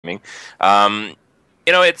Um,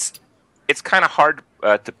 it's kind of hard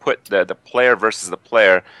to put the player versus the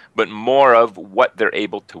player, but more of what they're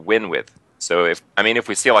able to win with. So if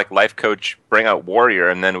we see like Life Coach bring out Warrior,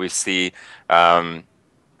 and then we see I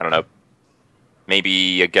don't know,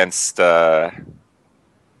 maybe against wow,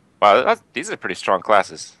 these are pretty strong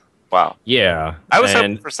classes. Wow. Yeah, I was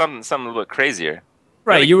hoping and for something a little bit crazier. The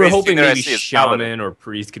right, only you were crazy thing hoping that I maybe see is Paladin. Shaman or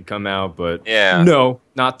Priest could come out, but Yeah. no,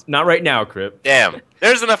 not right now, Crip. Damn.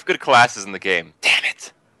 There's enough good classes in the game. Damn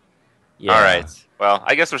it. All right. Yeah, Well,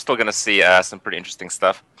 I guess we're still gonna see some pretty interesting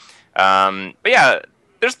stuff. But yeah,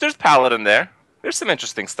 there's Paladin there. There's some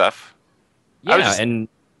interesting stuff. I was yeah, just and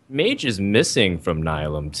Mage is missing from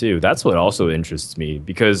Nihilum too. That's what also interests me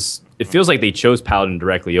because it feels like they chose Paladin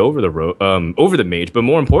directly over over the Mage, but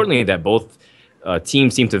more importantly, that both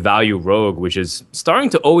teams seem to value Rogue, which is starting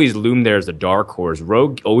to always loom there as a dark horse.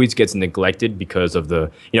 Rogue always gets neglected because of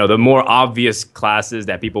the more obvious classes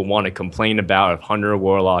that people want to complain about, of Hunter,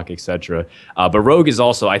 Warlock, etc. But Rogue is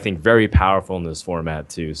also, I think, very powerful in this format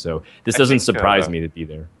too. So this I doesn't think surprise me to be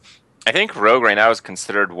there. I think Rogue right now is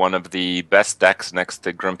considered one of the best decks next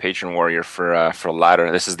to Grim Patron Warrior for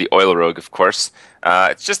ladder. This is the Oil Rogue, of course.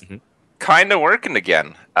 It's just kind of working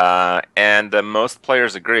again, and most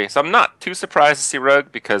players agree. So I'm not too surprised to see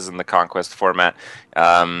Rogue because in the Conquest format,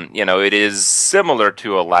 it is similar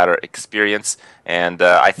to a ladder experience, and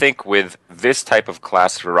I think with this type of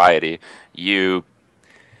class variety, you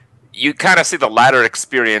kind of see the ladder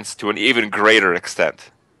experience to an even greater extent.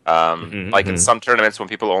 Like in some tournaments, when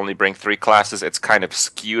people only bring 3 classes, it's kind of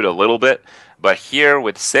skewed a little bit. But here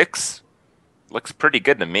with 6, looks pretty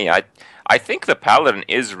good to me. I think the Paladin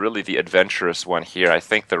is really the adventurous one here. I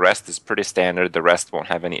think the rest is pretty standard. The rest won't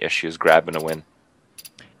have any issues grabbing a win.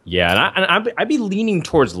 Yeah, and I'd be leaning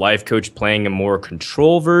towards Life Coach playing a more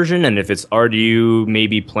control version, and if it's RDU,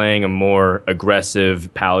 maybe playing a more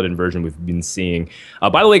aggressive Paladin version we've been seeing.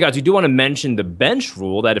 By the way, guys, we do want to mention the bench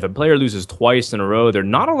rule that if a player loses twice in a row, they're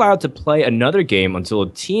not allowed to play another game until a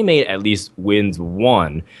teammate at least wins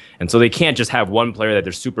one. And so they can't just have one player that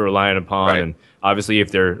they're super reliant upon. Right. And obviously,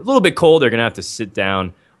 if they're a little bit cold, they're going to have to sit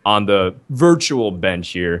down on the virtual bench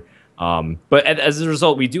here. But as a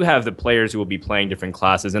result, we do have the players who will be playing different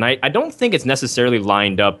classes, and I don't think it's necessarily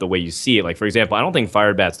lined up the way you see it. Like, for example, I don't think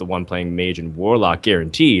Firebat's the one playing Mage and Warlock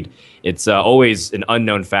guaranteed. It's always an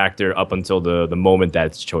unknown factor up until the moment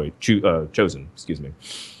that's chosen. Excuse me.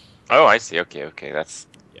 Oh, I see. Okay.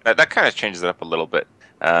 That kind of changes it up a little bit,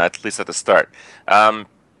 at least at the start.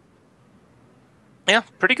 Yeah,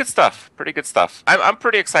 pretty good stuff. Pretty good stuff. I'm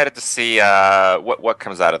pretty excited to see what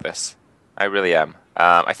comes out of this. I really am.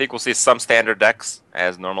 I think we'll see some standard decks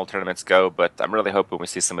as normal tournaments go, but I'm really hoping we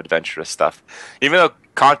see some adventurous stuff. Even though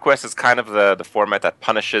Conquest is kind of the format that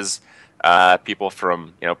punishes people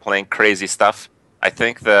from playing crazy stuff, I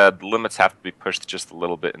think the limits have to be pushed just a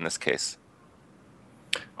little bit in this case.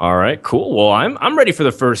 All right, cool. Well, I'm ready for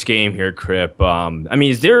the first game here, Crip. I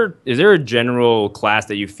mean, is there a general class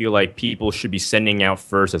that you feel like people should be sending out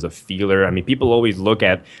first as a feeler? I mean, people always look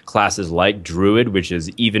at classes like Druid, which is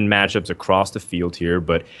even matchups across the field here.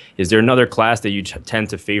 But is there another class that you tend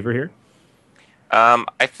to favor here?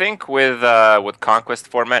 I think with Conquest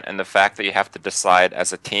format and the fact that you have to decide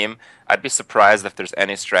as a team, I'd be surprised if there's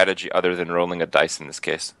any strategy other than rolling a dice in this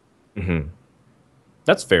case.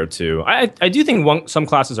 That's fair, too. I do think some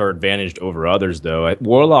classes are advantaged over others, though.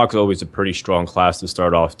 Warlock's always a pretty strong class to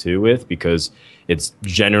start off, too, with, because it's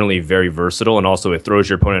generally very versatile, and also it throws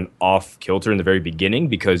your opponent off kilter in the very beginning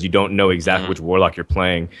because you don't know exactly which Warlock you're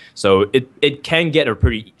playing. So it can get a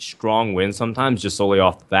pretty strong win sometimes just solely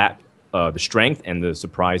off that, the strength and the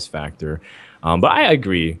surprise factor. But I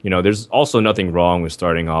agree. There's also nothing wrong with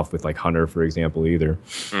starting off with like Hunter, for example, either.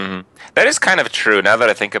 That is kind of true now that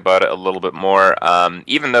I think about it a little bit more.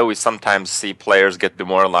 Even though we sometimes see players get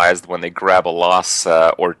demoralized when they grab a loss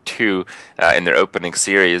or two in their opening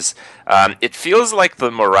series, it feels like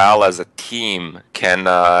the morale as a team can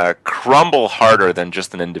crumble harder than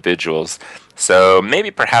just an individual's. So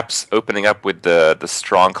maybe perhaps opening up with the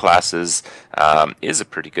strong classes is a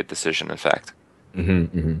pretty good decision, in fact.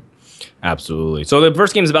 Absolutely. So the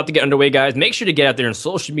first game is about to get underway, guys. Make sure to get out there on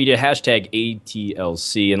social media, hashtag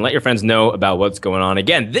ATLC, and let your friends know about what's going on.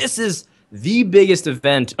 Again, this is the biggest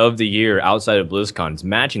event of the year outside of BlizzCon. It's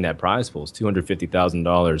matching that prize pool. It's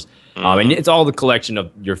 $250,000. And it's all the collection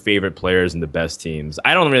of your favorite players and the best teams.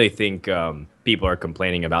 I don't really think people are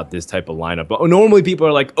complaining about this type of lineup. But normally people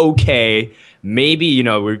are like, okay, maybe,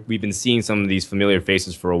 we've been seeing some of these familiar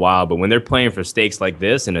faces for a while. But when they're playing for stakes like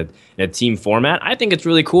this in a team format, I think it's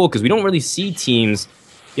really cool because we don't really see teams,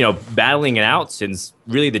 battling it out since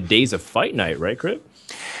really the days of Fight Night, right, Crip?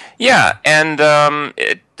 Yeah, and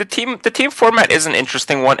the team format is an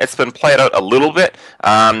interesting one. It's been played out a little bit.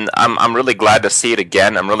 I'm really glad to see it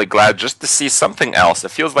again. I'm really glad just to see something else.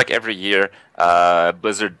 It feels like every year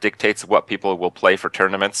Blizzard dictates what people will play for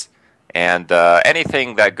tournaments, and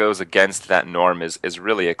anything that goes against that norm is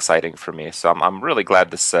really exciting for me. So I'm really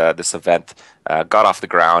glad this event got off the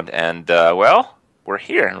ground, and well, we're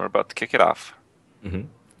here and we're about to kick it off. Mm-hmm. Do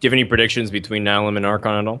you have any predictions between Nihilum and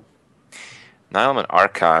Archon at all? Nihilum and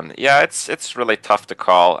Archon. Yeah, it's really tough to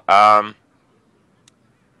call. I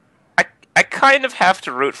kind of have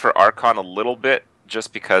to root for Archon a little bit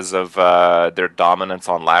just because of their dominance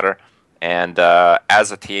on ladder, and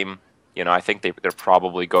as a team, you know, I think they're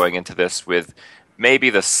probably going into this with maybe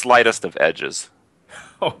the slightest of edges.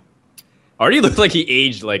 Oh, already looks like he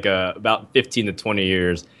aged like about 15 to 20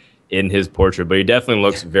 years in his portrait, but he definitely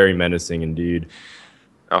looks very menacing indeed.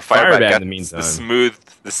 Firebat got in the meantime.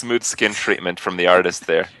 The smooth skin treatment from the artist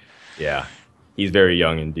there. Yeah, he's very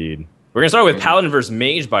young indeed. We're gonna start with Paladin versus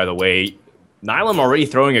Mage, by the way. Nihilum already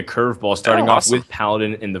throwing a curveball, starting off with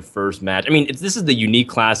Paladin in the first match. I mean, this is the unique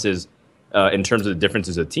classes in terms of the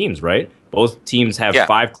differences of teams, right? Both teams have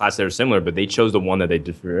 5 classes that are similar, but they chose the one that they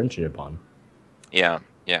differentiate upon. Yeah,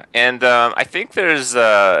 and I think there's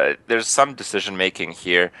some decision making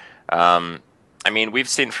here. I mean, we've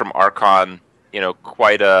seen from Archon, you know,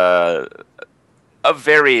 quite a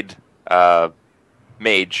varied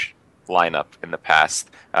mage lineup in the past.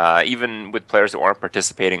 Even with players that weren't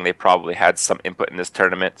participating, they probably had some input in this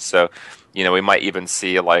tournament. So, you know, we might even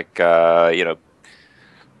see like you know,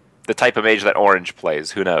 the type of mage that Orange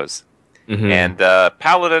plays. Who knows? Mm-hmm. And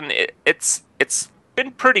Paladin, it's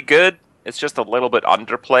been pretty good. It's just a little bit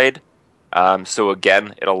underplayed. So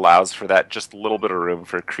again, it allows for that just a little bit of room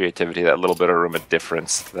for creativity, that little bit of room of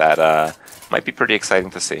difference that might be pretty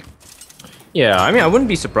exciting to see. Yeah, I mean, I wouldn't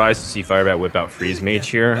be surprised to see Firebat whip out Freeze Mage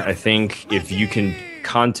here. I think if you can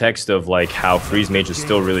context of like how Freeze Mage is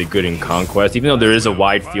still really good in Conquest, even though there is a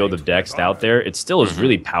wide field of decks out there, it still is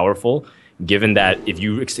really powerful, given that if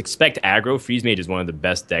you expect aggro, Freeze Mage is one of the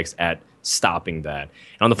best decks at stopping that.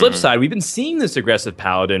 And on the flip side, we've been seeing this aggressive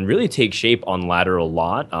Paladin really take shape on ladder a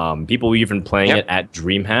lot. People were even playing it at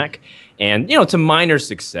DreamHack. And, you know, to minor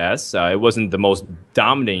success. It wasn't the most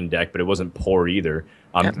dominating deck, but it wasn't poor either.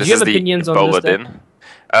 Do you have opinions on this deck?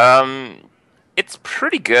 It's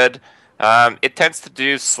pretty good. It tends to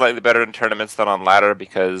do slightly better in tournaments than on ladder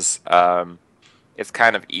because it's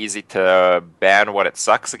kind of easy to ban what it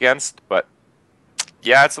sucks against. But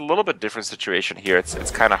yeah, it's a little bit different situation here.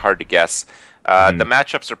 It's kind of hard to guess. The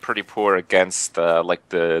matchups are pretty poor against like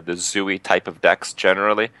the Zooey type of decks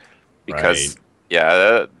generally, because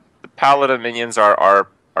the Paladin minions are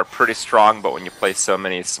pretty strong, but when you play so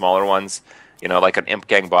many smaller ones, you know, like an Imp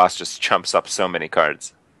Gang boss just chumps up so many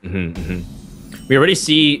cards. We already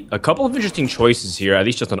see a couple of interesting choices here, at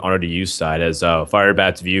least just on RDU's side, as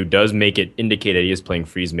Firebat's view does make it indicate that he is playing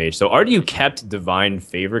Freeze Mage. So RDU kept Divine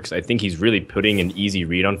Favor, because I think he's really putting an easy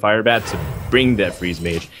read on Firebat to bring that Freeze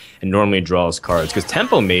Mage and normally draw his cards. Because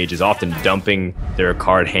Tempo Mage is often dumping their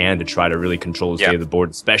card hand to try to really control the state of the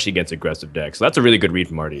board, especially against aggressive decks. So that's a really good read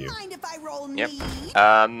from RDU.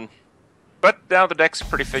 Yep. But now the deck's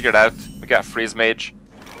pretty figured out. We got Freeze Mage,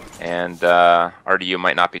 and RDU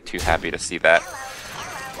might not be too happy to see that.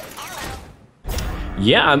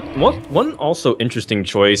 Yeah, one also interesting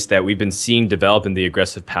choice that we've been seeing develop in the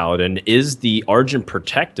aggressive Paladin is the Argent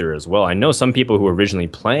Protector as well. I know some people who were originally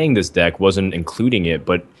playing this deck wasn't including it,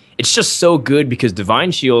 but it's just so good because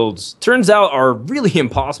Divine Shields, turns out, are really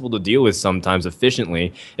impossible to deal with sometimes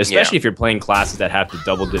efficiently, especially if you're playing classes that have to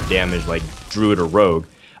double dip damage like Druid or Rogue.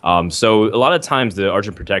 So a lot of times the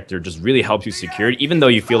Argent Protector just really helps you secure it, even though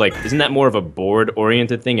you feel like, isn't that more of a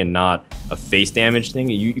board-oriented thing and not a face damage thing?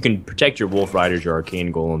 You can protect your Wolf Riders, your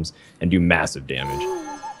Arcane Golems, and do massive damage.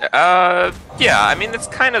 Yeah, I mean, it's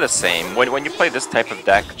kind of the same. When you play this type of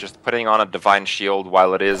deck, just putting on a Divine Shield,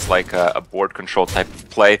 while it is like a board control type of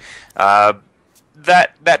play,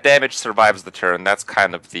 that damage survives the turn. That's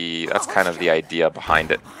kind of the idea behind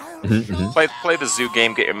it. Play the zoo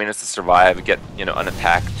game, get your minutes to survive, get, you know, an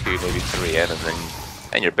attack 2, maybe 3 in, and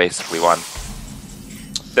then you're basically won.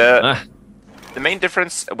 The main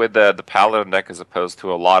difference with the Paladin deck as opposed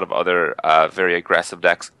to a lot of other very aggressive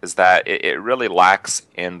decks is that it really lacks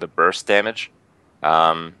in the burst damage.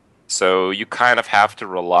 So you kind of have to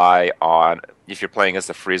rely on, if you're playing as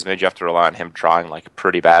the Freeze Mage, you have to rely on him drawing like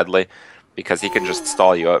pretty badly, because he can just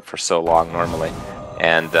stall you out for so long normally.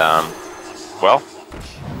 And, well,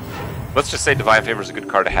 let's just say Divine Favor is a good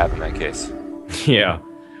card to have in that case. Yeah.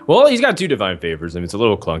 Well, he's got 2 Divine Favors. I mean, it's a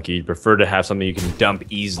little clunky. You'd prefer to have something you can dump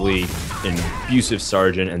easily in Abusive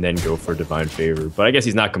Sergeant and then go for Divine Favor. But I guess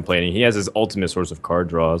he's not complaining. He has his ultimate source of card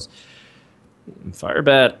draws.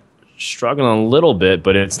 Firebat struggling a little bit,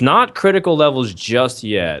 but it's not critical levels just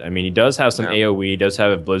yet. I mean, he does have some AoE, he does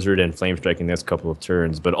have a Blizzard and Flame Strike in the next couple of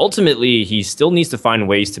turns, but ultimately, he still needs to find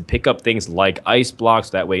ways to pick up things like Ice Blocks.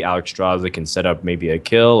 That way, Alexstrasza can set up maybe a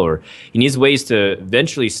kill, or he needs ways to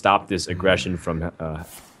eventually stop this aggression from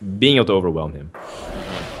being able to overwhelm him.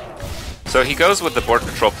 So he goes with the board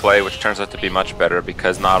control play, which turns out to be much better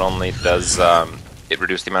because not only does it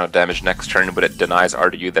reduce the amount of damage next turn, but it denies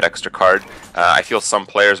RDU that extra card. I feel some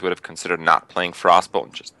players would have considered not playing Frostbolt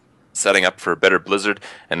and just setting up for a better Blizzard,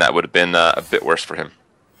 and that would have been a bit worse for him.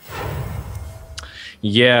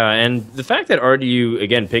 Yeah, and the fact that RDU,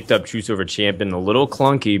 again, picked up True Silver Champion a little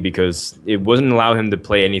clunky because it wouldn't allow him to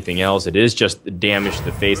play anything else. It is just damage to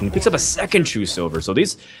the face, and he picks up a second True Silver. So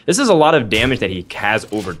this is a lot of damage that he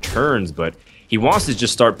has over turns, but he wants to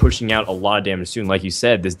just start pushing out a lot of damage soon. Like you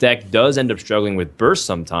said, this deck does end up struggling with Burst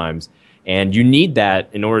sometimes, and you need that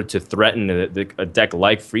in order to threaten a deck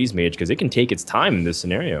like Freeze Mage, because it can take its time in this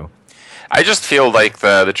scenario. I just feel like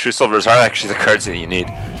the True Silvers are actually the cards that you need.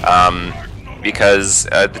 Because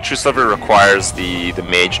the True Silver requires the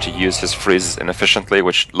mage to use his freezes inefficiently,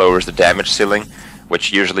 which lowers the damage ceiling,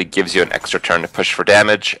 which usually gives you an extra turn to push for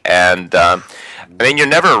damage. And I mean, you're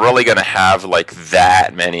never really going to have like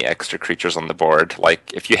that many extra creatures on the board.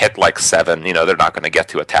 Like if you hit like 7, you know, they're not going to get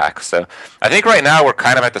to attack. So I think right now we're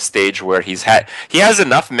kind of at the stage where he has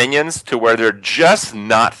enough minions to where they're just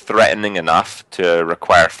not threatening enough to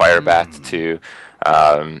require Firebat to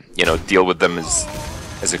you know, deal with them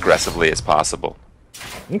as aggressively as possible.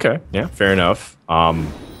 Okay, yeah, fair enough.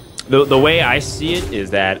 The way I see it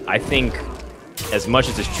is that I think as much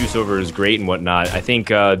as this True Silver is great and whatnot, I think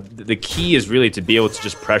the key is really to be able to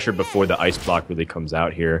just pressure before the Ice Block really comes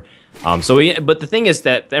out here. But the thing is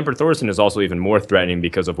that the Emperor Thorson is also even more threatening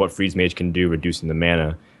because of what Freeze Mage can do, reducing the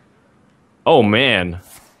mana. Oh man,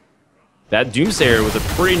 that Doomsayer was a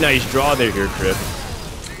pretty nice draw there here, Crip.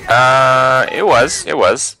 It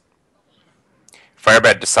was.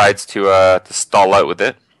 Firebat decides to stall out with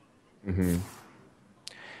it. Mm-hmm.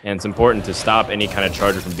 And it's important to stop any kind of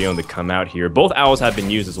charger from being able to come out here. Both owls have been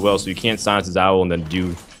used as well, so you can't silence his owl and then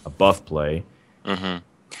do a buff play. Mm-hmm.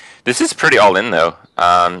 This is pretty all in though.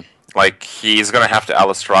 Like he's gonna have to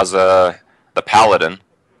Alexstrasza the Paladin,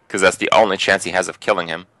 because that's the only chance he has of killing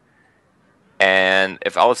him. And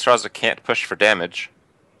if Alexstrasza can't push for damage,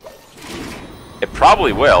 it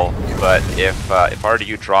probably will, but if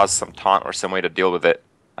RDU draws some taunt or some way to deal with it,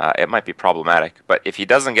 it might be problematic. But if he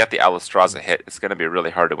doesn't get the Alexstrasza hit, it's going to be really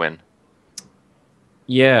hard to win.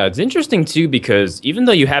 Yeah, it's interesting too because even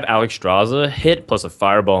though you have Alexstrasza hit plus a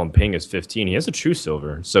Fireball and ping is 15, he has a True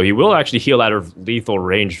Silver, so he will actually heal out of lethal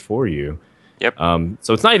range for you. Yep.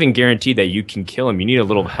 So it's not even guaranteed that you can kill him. You need a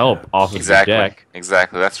little help off of the deck.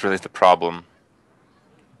 Exactly. That's really the problem.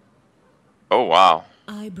 Oh wow.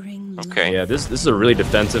 Okay. Yeah, this is a really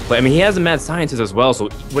defensive play. I mean, he has a Mad Scientist as well, so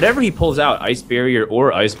whatever he pulls out, Ice Barrier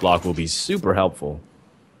or Ice Block will be super helpful.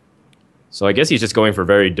 So I guess he's just going for a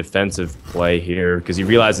very defensive play here, because he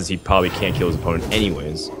realizes he probably can't kill his opponent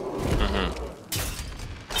anyways. Mm-hmm.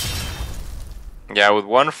 Yeah, with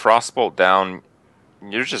one Frostbolt down,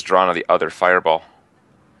 you're just drawn to the other Fireball.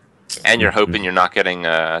 And you're hoping you're not getting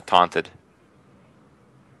taunted.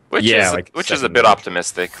 Which is a bit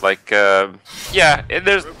optimistic. Like, yeah, you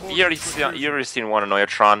already seen one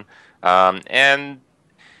Annoyatron, and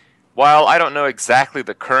while I don't know exactly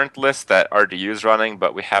the current list that RDU is running,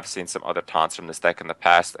 but we have seen some other taunts from this deck in the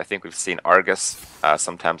past. I think we've seen Argus,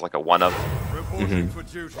 sometimes like a one-of.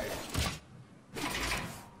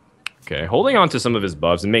 Okay, holding on to some of his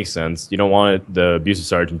buffs, it makes sense. You don't want the Abusive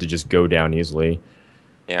Sergeant to just go down easily.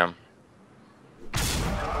 Yeah.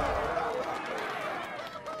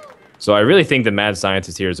 So I really think the Mad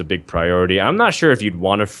Scientist here is a big priority. I'm not sure if you'd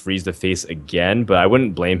want to freeze the face again, but I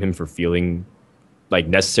wouldn't blame him for feeling like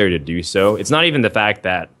necessary to do so. It's not even the fact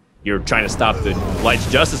that you're trying to stop the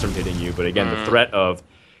Light's Justice from hitting you, but again, the threat of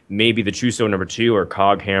maybe the True Silver #2 or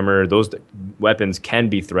Cog Hammer, those weapons can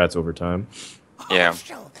be threats over time. Yeah.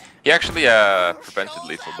 He actually prevented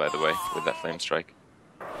lethal, by the way, with that Flame Strike.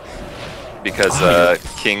 Because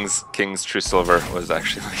King's True Silver was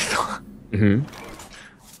actually lethal. Mm-hmm.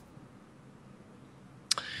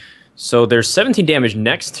 So there's 17 damage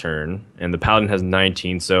next turn, and the Paladin has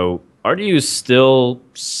 19, so RDU is still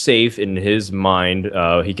safe in his mind.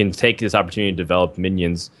 He can take this opportunity to develop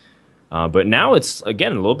minions. But now it's,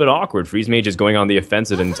 again, a little bit awkward. Freeze Mage is going on the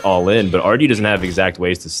offensive and it's all in, but RDU doesn't have exact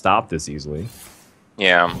ways to stop this easily.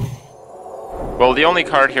 Yeah. Well, the only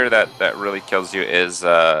card here that really kills you is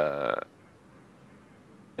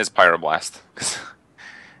Pyroblast,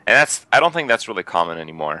 and I don't think that's really common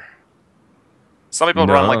anymore. Some people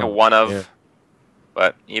run like a one of, yeah.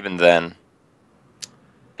 but even then,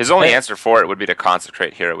 his only answer for it would be to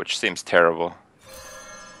Consecrate here, which seems terrible.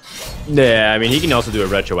 Yeah, I mean, he can also do it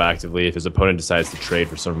retroactively if his opponent decides to trade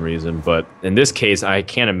for some reason, but in this case, I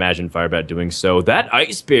can't imagine Firebat doing so. That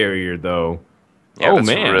Ice Barrier, though. Yeah, oh, that's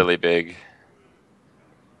man. really big.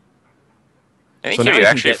 I think So now you he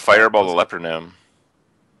can actually get Fireball the Leper Gnome.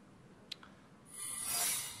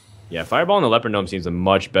 Yeah, Fireball on the Leper Gnome seems a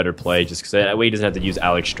much better play, just because that way he doesn't have to use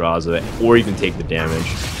Alexstrasza or even take the damage.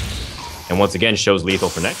 And once again, shows lethal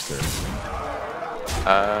for next turn.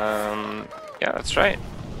 Yeah, that's right.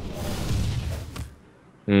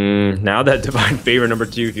 Now that Divine Favor number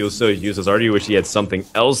 2 feels so useless. I already wish he had something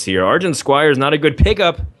else here. Argent Squire is not a good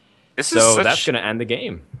pickup, so that's going to end the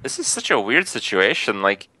game. This is such a weird situation.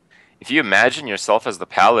 Like, if you imagine yourself as the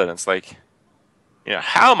Paladin, it's like, you know,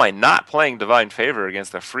 how am I not playing Divine Favor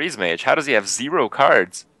against a Freeze Mage? How does he have 0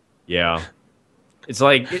 cards? Yeah. It's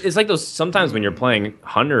like those sometimes when you're playing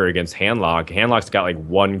Hunter against Handlock. Handlock's got like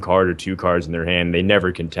 1 card or 2 cards in their hand. They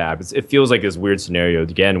never can tap. It feels like this weird scenario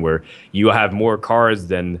again where you have more cards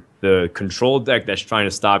than the control deck that's trying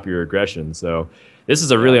to stop your aggression. So this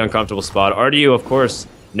is a really uncomfortable spot. RDU, of course,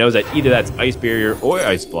 knows that either that's Ice Barrier or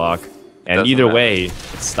Ice Block, and either way, it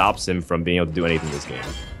stops him from being able to do anything this game.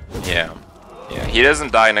 Yeah. Yeah, he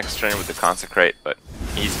doesn't die next turn with the Consecrate, but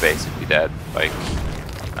he's basically dead. Like,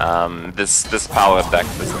 this Paladin deck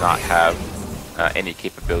does not have any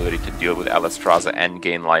capability to deal with Alexstrasza and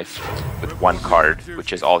gain life with 1 card,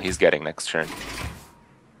 which is all he's getting next turn.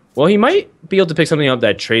 Well, he might be able to pick something up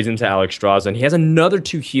that trades into Alexstrasza, and he has another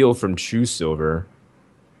 2 heal from True Silver.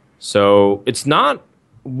 So it's not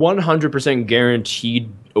 100% guaranteed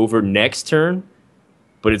over next turn,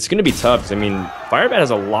 but it's going to be tough. I mean, Firebat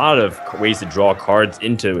has a lot of ways to draw cards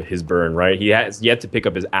into his burn, right? He has yet to pick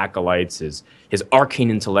up his Acolytes, his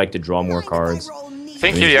Arcane Intellect to draw more cards. I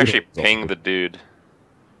think he actually ping the dude.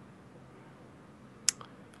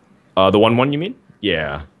 The 1/1, you mean?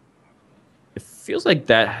 Yeah. It feels like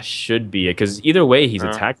that should be it, because either way, he's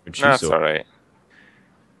attacked for True That's Silver. all right.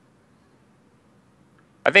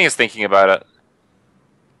 I think he's thinking about it.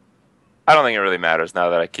 I don't think it really matters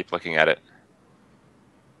now that I keep looking at it.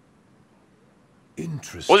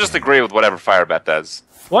 We'll just agree with whatever Firebat does.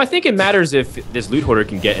 Well, I think it matters if this Loot Hoarder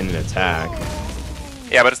can get in an attack.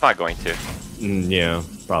 Yeah, but it's not going to. Yeah,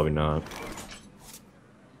 probably not.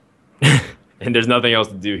 And there's nothing else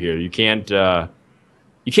to do here. You can't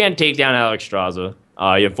take down Alexstrasza.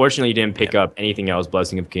 Unfortunately, you didn't pick up anything else.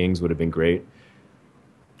 Blessing of Kings would have been great.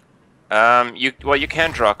 You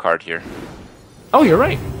can draw a card here. Oh, you're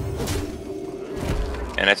right.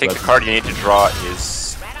 And I think the card you need to draw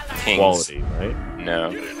is Kings. Quality, right?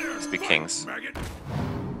 No, it's be Kings.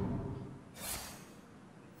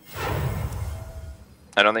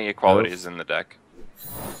 I don't think Equality is in the deck.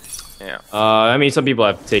 Yeah. I mean, some people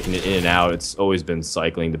have taken it in and out. It's always been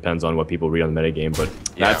cycling. Depends on what people read on the metagame, but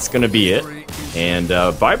that's going to be it. And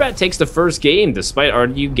Firebat takes the first game, despite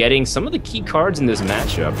RDU getting some of the key cards in this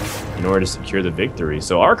matchup in order to secure the victory.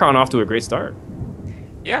 So Archon off to a great start.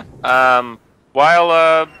 Yeah.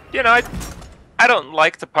 While, you know, I don't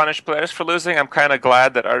like to punish players for losing, I'm kind of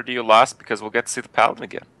glad that RDU lost because we'll get to see the Paladin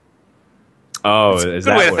again. Oh, it's is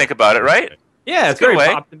a good way to think about it, right? Yeah, it's very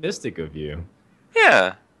optimistic of you.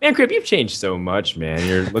 Yeah. Man, Crip, you've changed so much, man.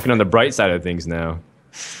 You're looking on the bright side of things now.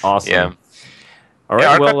 Awesome. Yeah. All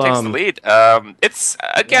right, Archon takes the lead. It's,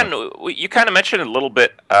 again, you kind of mentioned a little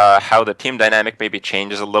bit how the team dynamic maybe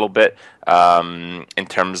changes a little bit in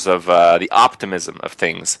terms of the optimism of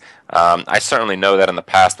things. I certainly know that in the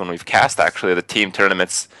past when we've cast, actually, the team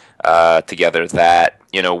tournaments together, that,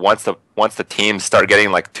 you know, once the teams start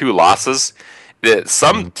getting like 2 losses,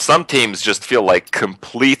 some teams just feel like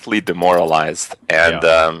completely demoralized.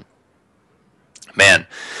 And, man,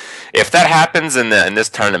 if that happens in this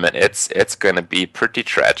tournament, it's going to be pretty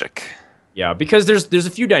tragic. Yeah, because there's a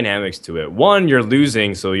few dynamics to it. One, you're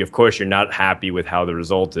losing, so of course you're not happy with how the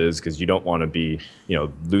result is because you don't want to be, you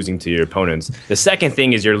know, losing to your opponents. The second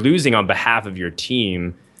thing is you're losing on behalf of your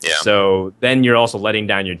team. Yeah. So then you're also letting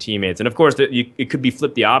down your teammates. And of course, it could be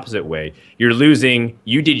flipped the opposite way. You're losing,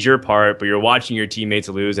 you did your part, but you're watching your teammates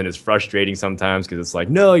lose, and it's frustrating sometimes because it's like,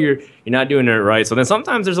 no, you're not doing it right. So then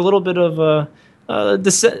sometimes there's a little bit of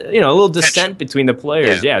dissent, a little dissent between the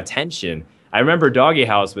players. Yeah, tension. I remember Doggy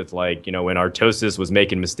House with, like, you know, when Artosis was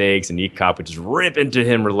making mistakes and Ecop would just rip into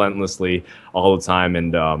him relentlessly all the time.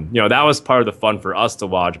 And, that was part of the fun for us to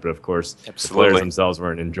watch. But, of course, the players themselves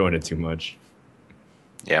weren't enjoying it too much.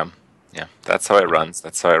 Yeah. Yeah, that's how it runs.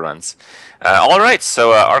 That's how it runs. All right,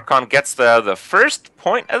 so Archon gets the first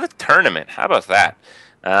point of the tournament. How about that?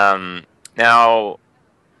 Now,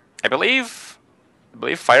 I believe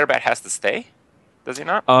Firebat has to stay. Does he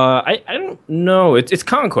not? I don't know. It's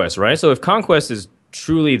Conquest, right? So if Conquest is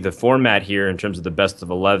truly the format here in terms of the best of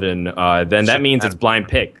 11, then that means it's blind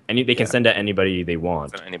pick, and they can send out anybody they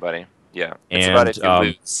want. Send anybody. Yeah, it's about if you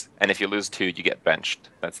lose, and if you lose 2, you get benched.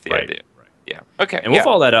 That's the idea. Right. Yeah. Okay. And we'll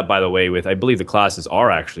follow that up, by the way, with I believe the classes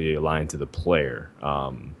are actually aligned to the player.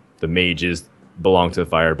 The mages belong to the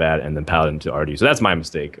Firebat, and then Paladin to RD. So that's my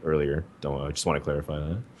mistake earlier. I just want to clarify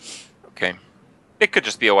that. Okay. It could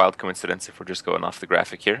just be a wild coincidence if we're just going off the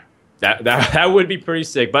graphic here. That would be pretty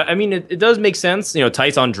sick. But I mean, it does make sense. You know,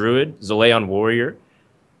 Tights on Druid, Zolay on Warrior.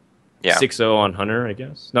 Yeah. 6-0 on Hunter, I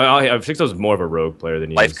guess. No, 6-0 is more of a rogue player than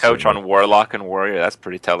he Life is. Coach on Warlock and Warrior. That's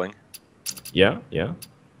pretty telling. Yeah. It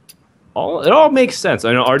all makes sense.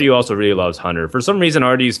 I know RDU also really loves Hunter. For some reason,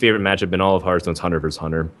 RDU's favorite matchup in all of Hearthstone's Hunter versus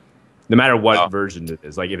Hunter. No matter what version it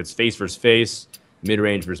is. Like if it's face versus face,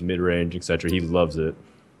 mid-range versus mid-range, etc. He loves it.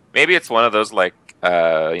 Maybe it's one of those like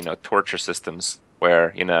torture systems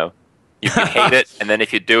where, you can hate it, and then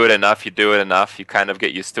if you do it enough, you kind of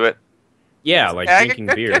get used to it. Yeah, like drinking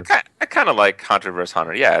beer. I kind of like Hunter versus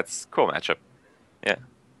Hunter. Yeah, it's a cool matchup. Yeah.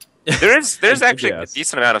 There's actually a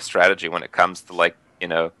decent amount of strategy when it comes to like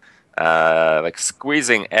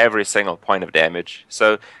squeezing every single point of damage.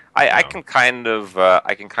 So I can kind of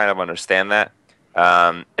understand that.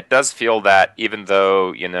 It does feel that even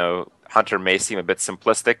though Hunter may seem a bit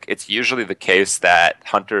simplistic, it's usually the case that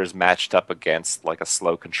Hunter is matched up against like a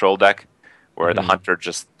slow control deck, where the Hunter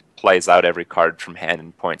just plays out every card from hand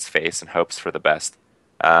and points face and hopes for the best.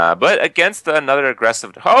 But against another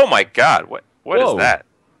aggressive, oh my god, what is that?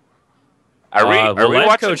 Are we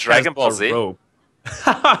watching Dragon Ball Z?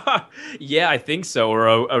 Yeah, I think so. Or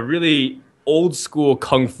a really old school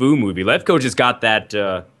kung fu movie. Life Coach has got that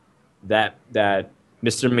Mr.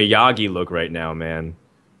 Miyagi look right now, man.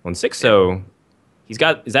 On 6-0, he's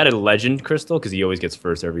got. Is that a legend crystal? Because he always gets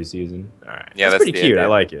first every season. All right, yeah, that's pretty cute. Idea.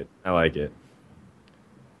 I like it.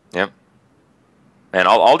 Yep. And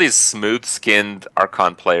all these smooth-skinned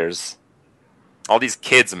Archon players, all these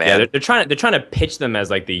kids, man. Yeah, they're trying to pitch them as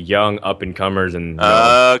like the young up-and-comers, and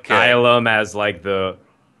Nihilum as like the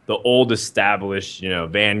old established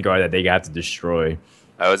vanguard that they got to destroy.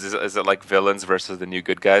 Oh, is it like villains versus the new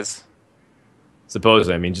good guys?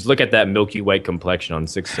 Supposedly, I mean, just look at that milky white complexion on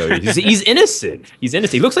 6-0. He's innocent. He's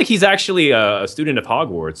innocent. He looks like he's actually a student of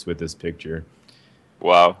Hogwarts with this picture.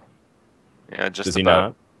 Wow. Yeah, just Does he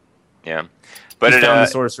not? Yeah, but he's found the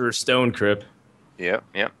Sorcerer's Stone Crypt. Yeah.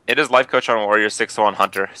 It is Life Coach on Warrior, 6-0 on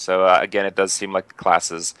Hunter. So again, it does seem like the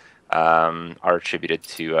classes are attributed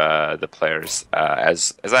to the players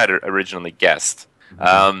as I had originally guessed.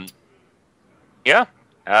 Looking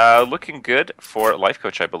good for Life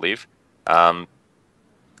Coach, I believe.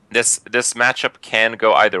 This matchup can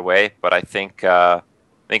go either way, but I think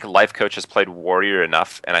Life Coach has played Warrior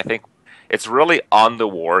enough, and I think it's really on the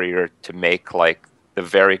Warrior to make like the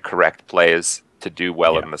very correct plays to do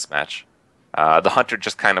well in this match. The Hunter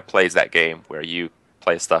just kind of plays that game where you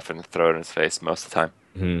play stuff and throw it in his face most of the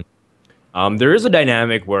time. There is a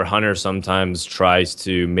dynamic where Hunter sometimes tries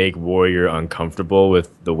to make Warrior uncomfortable with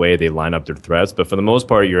the way they line up their threats, but for the most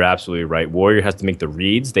part, you're absolutely right. Warrior has to make the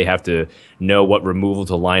reads. They have to know what removal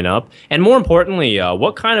to line up, and more importantly,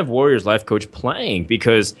 what kind of Warrior's Life Coach playing,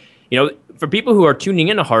 because for people who are tuning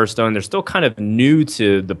into Hearthstone, they're still kind of new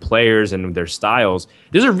to the players and their styles.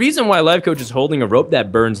 There's a reason why Life Coach is holding a rope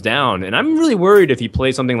that burns down, and I'm really worried if he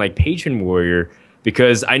plays something like Patron Warrior,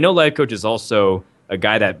 because I know Life Coach is also a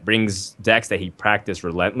guy that brings decks that he practiced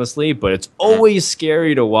relentlessly, but it's always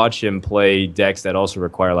scary to watch him play decks that also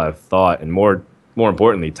require a lot of thought and more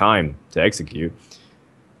importantly, time to execute.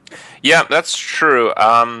 Yeah, that's true.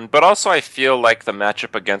 But also I feel like the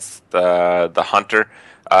matchup against the Hunter,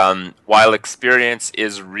 while experience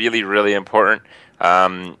is really, really important,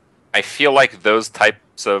 I feel like those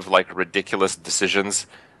types of like ridiculous decisions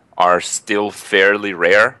are still fairly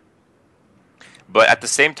rare. But at the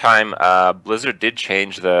same time, Blizzard did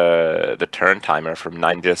change the turn timer from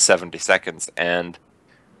 90 to 70 seconds, and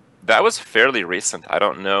that was fairly recent. I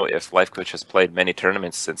don't know if Life Coach has played many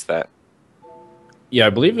tournaments since that. Yeah, I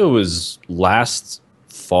believe it was last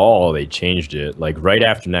fall they changed it, like right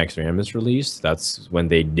after Next Rammus released. That's when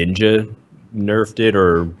they ninja nerfed it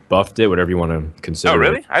or buffed it, whatever you want to consider. Oh,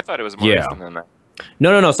 really? I thought it was more recent than that.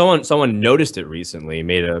 No. Someone noticed it recently,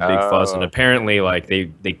 made a big fuss, and apparently, like they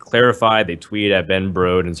clarified. They tweeted at Ben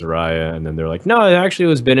Brode and Soraya, and then they're like, "No, it actually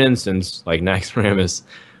was been in since like Next Rammus."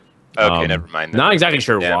 Okay, never mind. Not exactly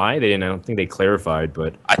sure Yeah. why they didn't. I don't think they clarified,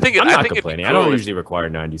 but I'm not complaining. I don't usually require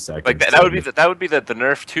 90 seconds. Like that would be the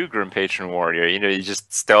nerf to Grim Patron Warrior. You know, you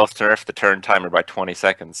just stealth nerf the turn timer by 20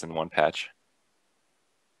 seconds in one patch.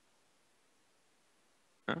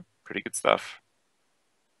 Huh, pretty good stuff.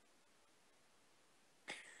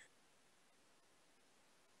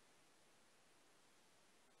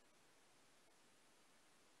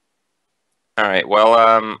 All right. Well,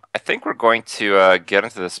 I think we're going to get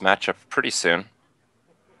into this matchup pretty soon.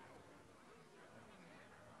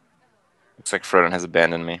 Looks like Froden has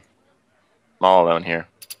abandoned me. I'm all alone here,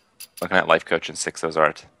 looking at Life Coach and Sixo's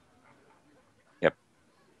art. Yep.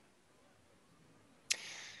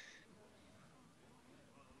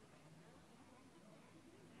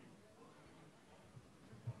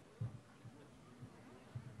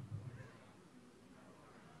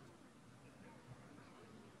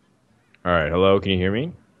 All right, hello, can you hear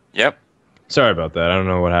me? Yep. Sorry about that. I don't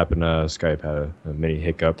know what happened. Skype had a mini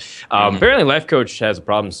hiccup. Apparently, Life Coach has a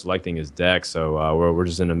problem selecting his deck, so we're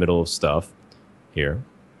just in the middle of stuff here.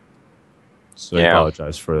 So I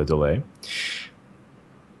apologize for the delay.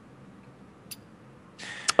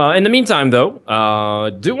 In the meantime,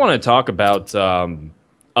 though, do want to talk about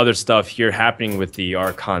other stuff here happening with the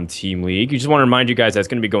Archon Team League. You just want to remind you guys that's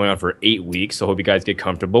going to be going on for 8 weeks, so hope you guys get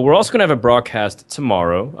comfortable. We're also going to have a broadcast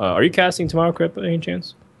tomorrow. Are you casting tomorrow, Crip, by any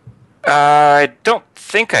chance? I don't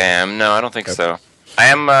think I am. No, I don't think so. I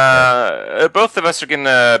am. Both of us are going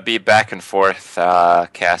to be back and forth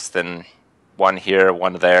casting, one here,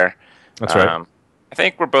 one there. That's right. I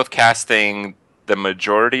think we're both casting the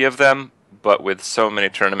majority of them, but with so many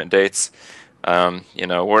tournament dates, you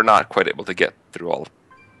know, we're not quite able to get through all of them.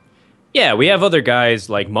 Yeah, we have other guys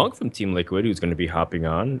like Monk from Team Liquid who's going to be hopping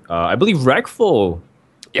on. I believe Rekful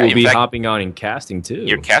will be hopping on and casting too.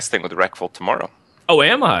 You're casting with Rekful tomorrow. Oh,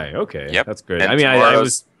 am I? Okay, yep. That's great. And I mean, I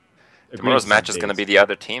was... Tomorrow's match is going to be the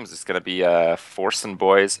other teams. It's going to be Forsen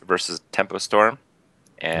Boys versus Tempo Storm,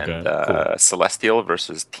 and Celestial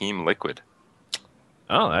versus Team Liquid.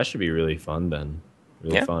 Oh, that should be really fun then.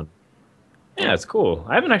 Really fun. Yeah, it's cool.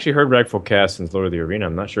 I haven't actually heard Rekful cast since Lord of the Arena.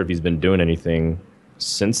 I'm not sure if he's been doing anything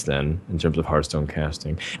since then in terms of Hearthstone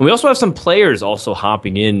casting. And we also have some players also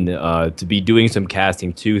hopping in to be doing some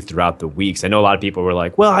casting too throughout the weeks. I know a lot of people were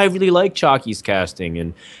like, well, I really like Chalky's casting,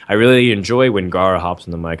 and I really enjoy when Gara hops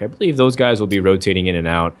on the mic. I believe those guys will be rotating in and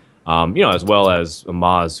out, you know, as well as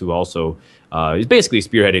Amaz, who also is basically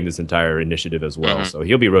spearheading this entire initiative as well. So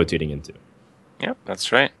he'll be rotating into. Yep,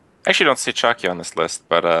 that's right. I actually don't see Chalky on this list,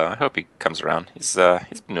 but I hope he comes around. He's been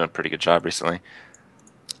doing a pretty good job recently.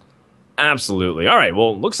 Absolutely. All right.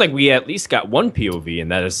 Well, looks like we at least got one POV,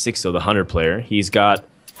 and that is Sixo, the Hunter player. He's got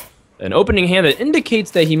an opening hand that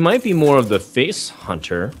indicates that he might be more of the face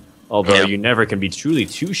hunter, although you never can be truly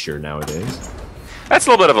too sure nowadays. That's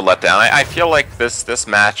a little bit of a letdown. I feel like this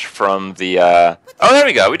match from the... oh, there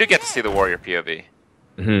we go. We do get to see the Warrior POV.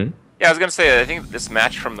 Mm-hmm. Yeah, I was going to say, I think this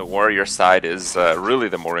match from the Warrior side is really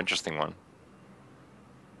the more interesting one.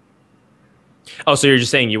 Oh, so you're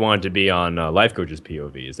just saying you wanted to be on Life Coach's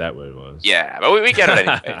POV. Is that what it was? Yeah, but we get it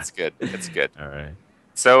anyway. It's good. It's good. All right.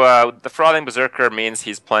 So the Frothing Berserker means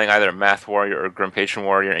he's playing either Math Warrior or Grim Patron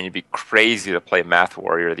Warrior, and you'd be crazy to play Math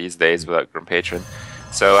Warrior these days without Grim Patron.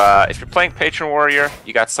 So if you're playing Patron Warrior,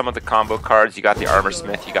 you got some of the combo cards, you got the Armor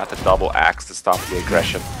Smith, you got the double axe to stop the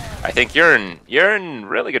aggression. I think you're in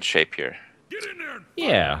really good shape here.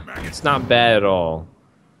 Yeah, it's not bad at all.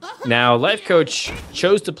 Now, Life Coach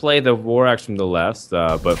chose to play the War Axe from the left,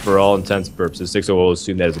 but for all intents and purposes, Sixo will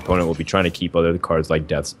assume that his opponent will be trying to keep other cards like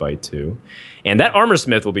Death Spite too. And that Armor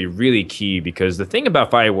Smith will be really key, because the thing about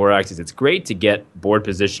Fire War Axe is it's great to get board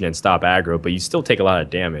position and stop aggro, but you still take a lot of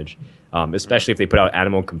damage, especially if they put out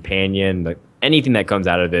Animal Companion. Like, anything that comes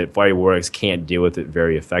out of it, Fire War Axe can't deal with it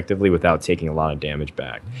very effectively without taking a lot of damage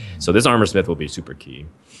back. So this Armor Smith will be super key.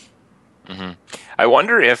 Mm-hmm. I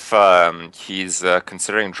wonder if he's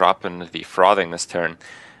considering dropping the Frothing this turn.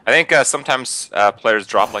 I think sometimes players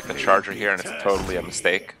drop like the Charger here, and it's totally a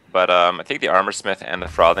mistake. But I think the Armor Smith and the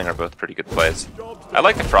Frothing are both pretty good plays. I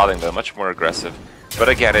like the Frothing though, much more aggressive. But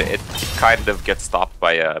again, it kind of gets stopped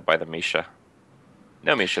by the Misha.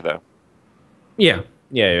 No Misha though. Yeah,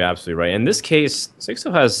 you're absolutely right. In this case,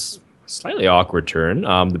 Sixo has a slightly awkward turn.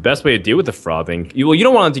 The best way to deal with the Frothing, you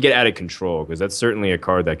don't want it to get out of control, because that's certainly a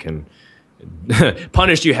card that can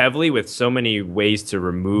punish you heavily with so many ways to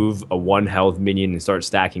remove a 1 health minion and start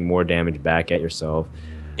stacking more damage back at yourself.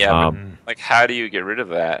 Yeah, but, like, how do you get rid of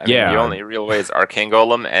that? I mean, the only real way is Arcane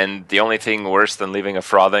Golem, and the only thing worse than leaving a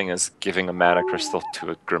Frothing is giving a Mana Crystal to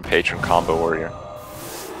a Grim Patron combo warrior.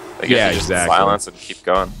 I guess you just silence and keep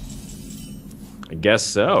going. I guess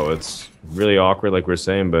so. It's Really awkward, like we're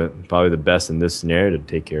saying, but probably the best in this scenario to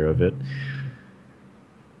take care of it.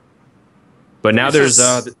 But now there's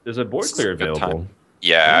a board clear available.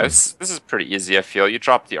 Yeah, this is pretty easy, I feel. You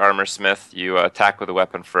drop the armor smith, you attack with a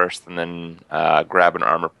weapon first, and then grab an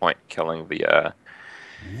armor point, killing one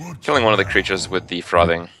of the creatures with the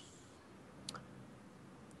frothing.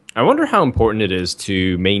 I wonder how important it is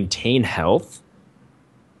to maintain health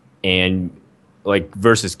and like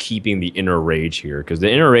versus keeping the inner rage here, because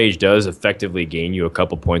the inner rage does effectively gain you a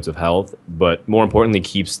couple points of health, but more importantly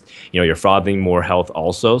keeps your frothing more health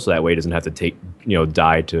also, so that way it doesn't have to take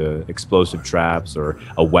die to explosive traps or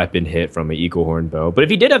a weapon hit from an eagle horn bow. But if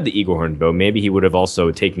he did have the eagle horn bow, maybe he would have also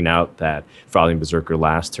taken out that frothing berserker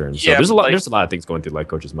last turn. So yeah, there's a lot of things going through Life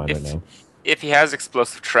Coach's mind right now. If he has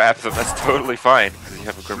explosive traps, then that's totally fine because you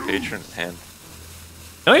have a Grim Patron in hand.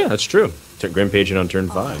 Oh yeah, that's true. Grim Patron on turn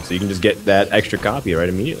 5, so you can just get that extra copy right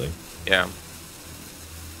immediately. Yeah.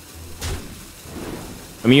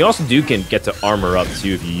 I mean, you also can get to armor up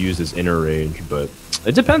too if you use this inner rage, but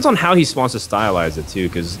it depends on how he wants to stylize it too,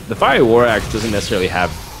 because the Fiery War Axe doesn't necessarily have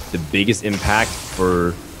the biggest impact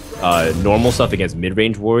for normal stuff against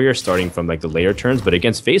mid-range warrior, starting from like the later turns, but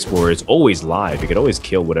against face warrior, it's always live. It could always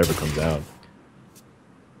kill whatever comes out.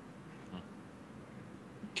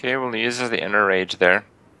 Okay, well, he uses the inner rage there.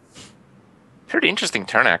 Pretty interesting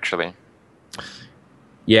turn, actually.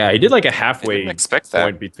 Yeah, he did like a halfway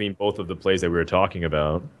point between both of the plays that we were talking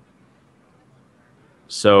about.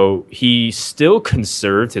 So he still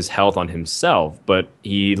conserved his health on himself, but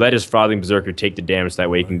he let his Frothing Berserker take the damage, that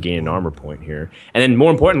way he can gain an armor point here. And then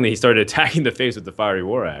more importantly, he started attacking the face with the Fiery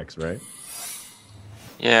War Axe, right?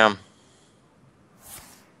 Yeah.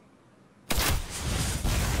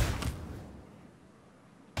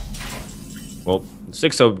 Well,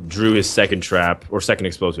 6-0 drew his second trap, or second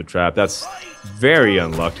explosive trap. That's very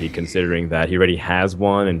unlucky considering that he already has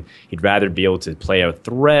one, and he'd rather be able to play out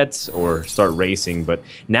threats or start racing. But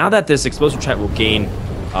now that this explosive trap will gain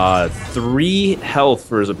 3 health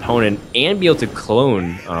for his opponent and be able to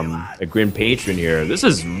clone a Grim Patron here, this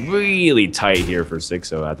is really tight here for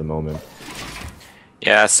 6-0 at the moment.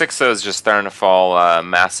 Yeah, 6-0 is just starting to fall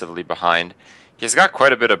massively behind. He's got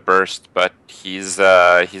quite a bit of burst, but he's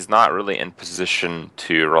not really in position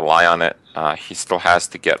to rely on it. He still has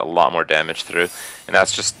to get a lot more damage through, and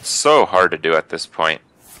that's just so hard to do at this point.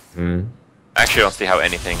 I actually don't see how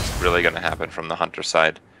anything's really going to happen from the Hunter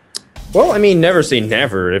side. Well, I mean, never say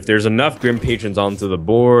never. If there's enough Grim Patrons onto the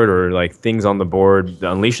board or like things on the board,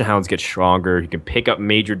 the Unleash the Hounds get stronger. You can pick up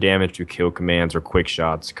major damage through kill commands or quick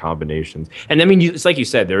shots combinations. And I mean, it's like you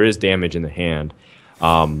said, there is damage in the hand.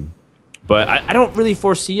 But I don't really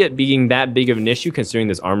foresee it being that big of an issue, considering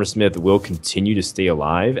this Armor Smith will continue to stay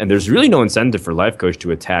alive. And there's really no incentive for Life Coach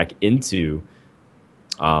to attack into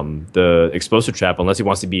the Explosive Trap unless he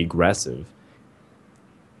wants to be aggressive.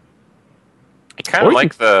 I kind of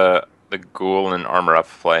like the Ghoul and Armor Up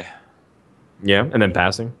play. Yeah, and then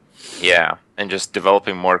passing? Yeah, and just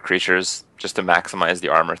developing more creatures just to maximize the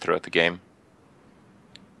armor throughout the game.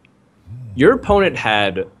 Your opponent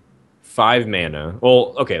had 5 mana.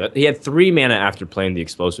 Well, okay, he had 3 mana after playing the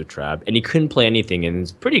Explosive Trap, and he couldn't play anything, and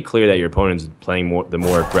it's pretty clear that your opponent's playing the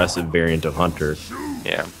more aggressive variant of Hunter.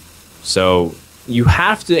 Yeah. So you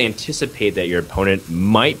have to anticipate that your opponent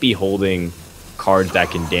might be holding cards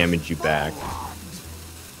that can damage you back.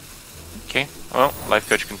 Okay, well, Life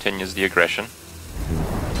Coach continues the aggression.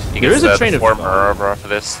 There is a train of thought off of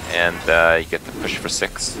this, and you get the push for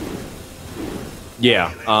 6.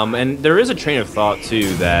 Yeah, and there is a train of thought,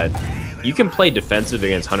 too, that you can play defensive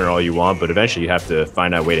against Hunter all you want, but eventually you have to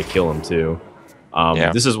find out a way to kill him, too.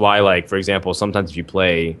 This is why, like, for example, sometimes if you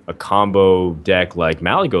play a combo deck like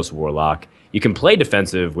Malygos Warlock, you can play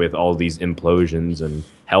defensive with all these implosions and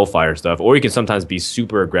Hellfire stuff, or you can sometimes be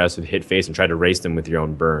super aggressive, hit face, and try to race them with your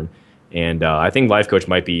own burn. And I think Life Coach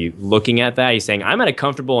might be looking at that. He's saying, I'm at a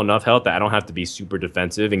comfortable enough health that I don't have to be super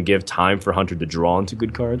defensive and give time for Hunter to draw into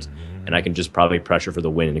good cards, and I can just probably pressure for the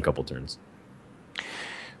win in a couple turns.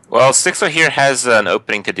 Well, 6-0 here has an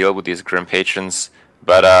opening to deal with these Grim Patrons,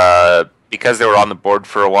 but because they were on the board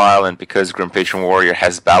for a while and because Grim Patron Warrior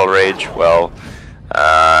has Battle Rage, well,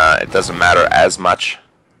 it doesn't matter as much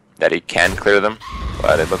that he can clear them,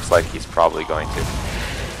 but it looks like he's probably going to.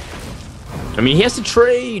 I mean, he has to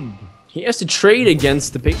trade. He has to trade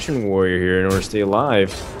against the Patron Warrior here in order to stay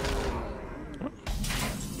alive.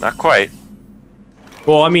 Not quite.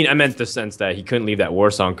 Well, I mean, I meant the sense that he couldn't leave that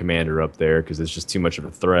Warsong Commander up there because it's just too much of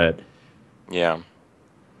a threat. Yeah.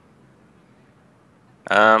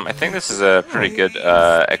 I think this is a pretty good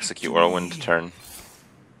Execute Whirlwind turn.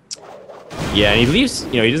 Yeah, and he leaves,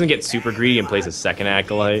 he doesn't get super greedy and plays a second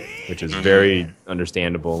Acolyte, which is very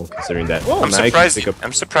understandable considering that. Well, I'm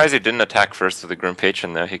surprised he didn't attack first with the Grim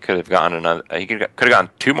Patron though. He could have gotten another. He could have gotten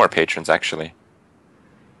 2 more patrons actually.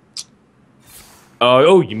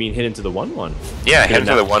 Oh, you mean hit into the 1/1? Yeah, hit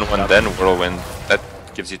into the 1/1, then Whirlwind. That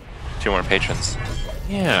gives you 2 more patrons.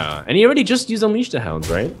 Yeah, and he already just used Unleash the Hounds,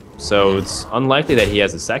 right? So it's unlikely that he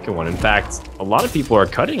has a second one. In fact, a lot of people are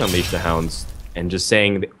cutting Unleash the Hounds and just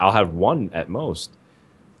saying, I'll have 1 at most.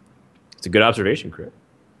 It's a good observation, Crit.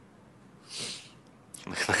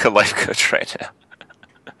 Like a life coach right now.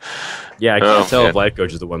 Yeah, I can't tell if life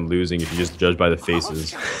coach is the one losing if you just judge by the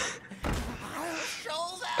faces.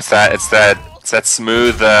 It's that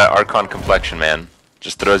smooth Archon complexion, man.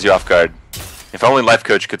 Just throws you off guard. If only life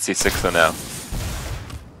coach could see 6-0 now.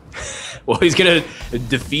 Well, he's gonna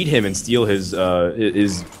defeat him and steal his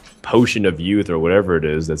potion of youth or whatever it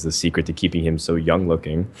is. That's the secret to keeping him so young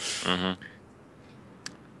looking.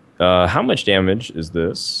 How much damage is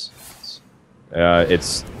this?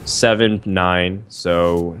 It's 7, 9,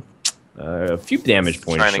 so a few damage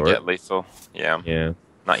points short. Trying to get lethal. Yeah. Yeah.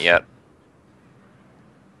 Not yet.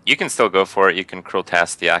 You can still go for it. You can Cruel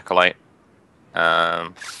Task the Acolyte.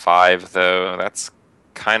 5 though. That's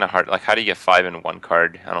kind of hard. Like, how do you get 5 in 1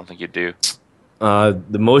 card? I don't think you do.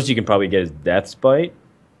 The most you can probably get is Death's Bite,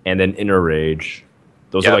 and then Inner Rage.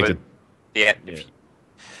 Those are like the. Yeah.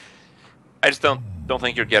 I just don't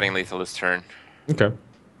think you're getting lethal this turn. Okay.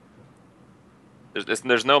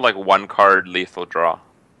 There's no like 1 card lethal draw.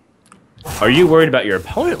 Are you worried about your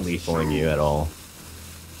opponent lethaling you at all?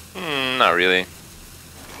 Not really.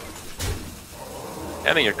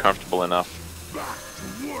 I think you're comfortable enough.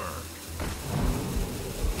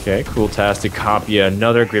 Okay, Cruel Task to copy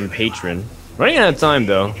another Grim Patron. Running out of time,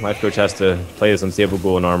 though. Life Coach has to play this Unstable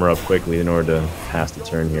Ghoul and armor up quickly in order to pass the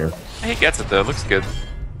turn here. He gets it, though. It looks good.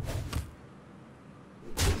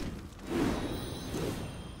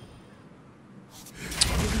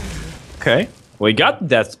 Okay. Well, he got the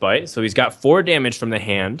Death's Bite, so he's got 4 damage from the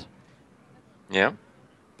hand. Yeah.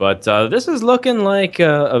 But this is looking like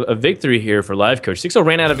a victory here for Life Coach. 6-0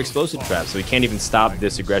 ran out of Explosive Traps, so he can't even stop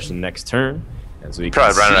this aggression next turn. And so he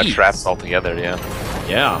probably ran out of traps altogether, yeah.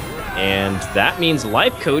 Yeah, and that means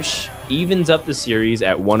Life Coach evens up the series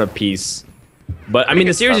at 1 apiece. But I mean,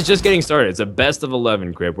 the series is just getting started. It's a best of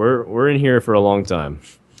 11, Crip. We're in here for a long time.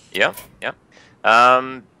 Yeah, yeah.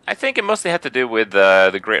 I think it mostly had to do with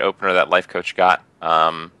the great opener that Life Coach got.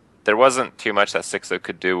 There wasn't too much that 6-0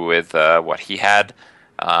 could do with what he had.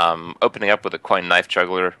 Opening up with a Coin Knife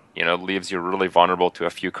Juggler, leaves you really vulnerable to a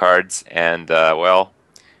few cards, and well,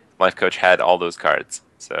 Life Coach had all those cards,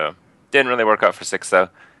 so didn't really work out for 6-0,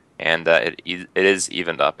 and it is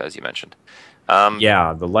evened up, as you mentioned.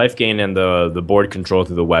 Yeah, the life gain and the board control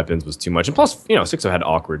through the weapons was too much, and plus, 6-0 had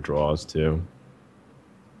awkward draws too.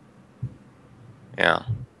 Yeah.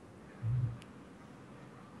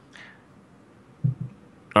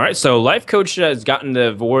 All right, so Life Coach has gotten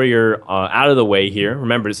the Warrior out of the way here.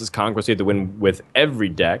 Remember, this is Conquest. You have to win with every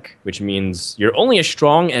deck, which means you're only as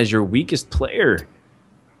strong as your weakest player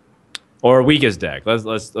or weakest deck.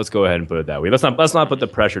 Let's go ahead and put it that way. Let's not put the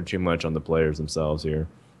pressure too much on the players themselves here.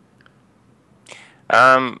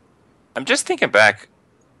 I'm just thinking back.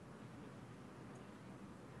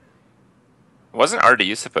 Wasn't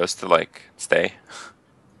RDU supposed to stay?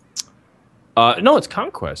 No, it's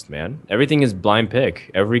Conquest, man. Everything is blind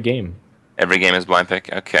pick. Every game. Every game is blind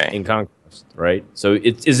pick? Okay. In Conquest, right? So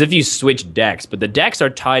it's as if you switch decks, but the decks are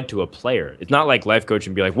tied to a player. It's not like Life Coach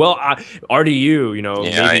and be like, well, RDU,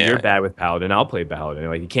 maybe you're bad with Paladin. I'll play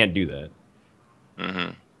Paladin. You can't do that.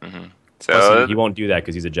 So plus, he won't do that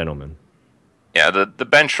because he's a gentleman. Yeah, the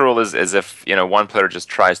bench rule is if, one player just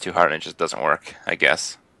tries too hard and it just doesn't work, I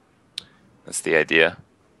guess. That's the idea.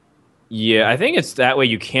 Yeah, I think it's that way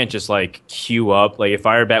you can't just queue up. Like if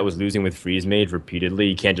Firebat was losing with Freeze Mage repeatedly,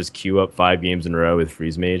 you can't just queue up 5 games in a row with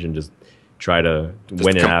Freeze Mage and just try to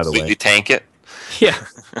win it out of the way. Completely tank it? Yeah,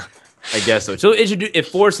 I guess so. So it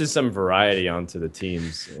forces some variety onto the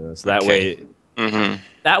teams. So that way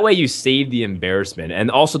that way you save the embarrassment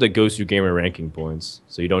and also the Gosu Gamer ranking points.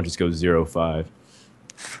 So you don't just go 0-5.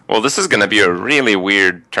 Well, this is going to be a really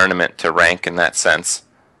weird tournament to rank in that sense.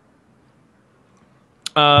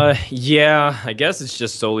 Yeah, I guess it's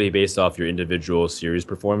just solely based off your individual series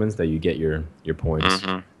performance that you get your points.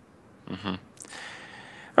 All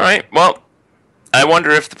right, well, I wonder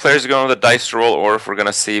if the players are going with a dice roll or if we're going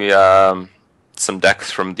to see some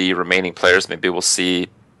decks from the remaining players. Maybe we'll see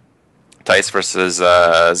Dice versus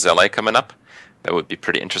Zele coming up. That would be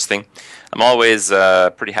pretty interesting. I'm always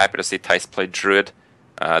pretty happy to see Tice play Druid.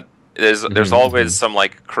 There's always some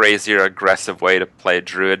like crazy or aggressive way to play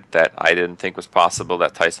Druid that I didn't think was possible.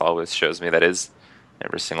 That Tice always shows me that is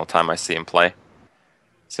every single time I see him play.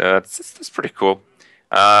 So that's pretty cool.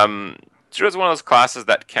 Druid's one of those classes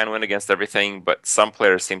that can win against everything, but some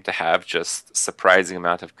players seem to have just surprising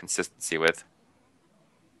amount of consistency with.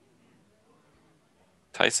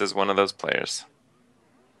 Tice is one of those players.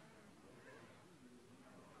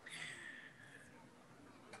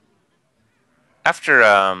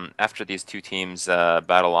 After these two teams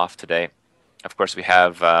battle off today, of course we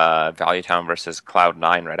have Value Town versus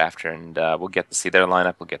Cloud9 right after, and we'll get to see their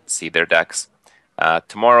lineup. We'll get to see their decks.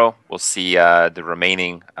 Tomorrow we'll see the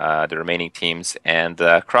remaining teams, and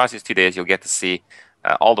across these 2 days you'll get to see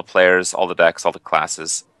all the players, all the decks, all the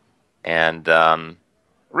classes, and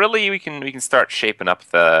really we can start shaping up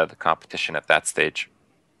the competition at that stage.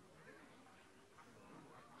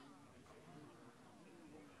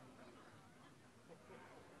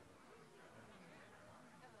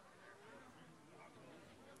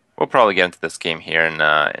 We'll probably get into this game here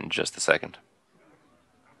in just a second.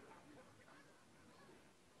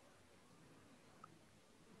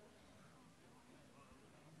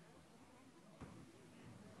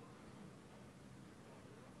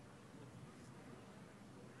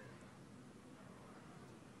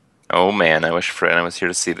 Oh man, I wish Fred was here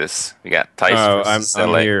to see this. We got Tice versus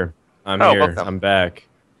I'm LA. here. I'm here. Welcome. I'm back.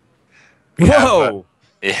 Yeah, Whoa!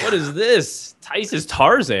 Yeah. What is this? Tice is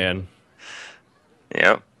Tarzan.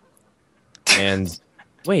 Yep. And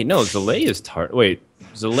wait, no, Zalay is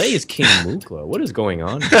Zalay is King Mukla. What is going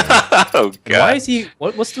on? Oh god. Why is he?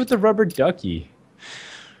 What's with the rubber ducky?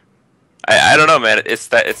 I don't know, man. It's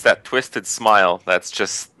that twisted smile that's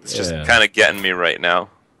just kind of getting me right now.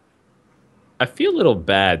 I feel a little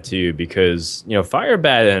bad too because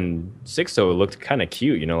Firebat and Sixo looked kind of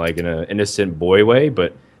cute, like in an innocent boy way,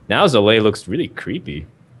 but now Zalay looks really creepy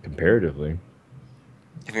comparatively.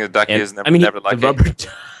 You think the ducky is never lucky? The rubber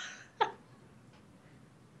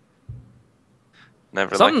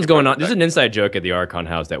Never Something's lucky going on. ducky. This is an inside joke at the Archon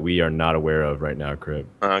house that we are not aware of right now, Crip.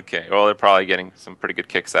 Okay, well they're probably getting some pretty good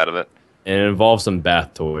kicks out of it. And it involves some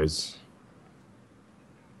bath toys.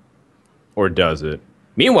 Or does it?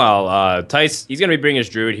 Meanwhile, Tice, he's going to be bringing his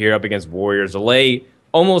Druid here up against Warrior. Zalay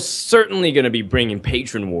almost certainly going to be bringing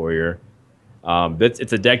Patron Warrior.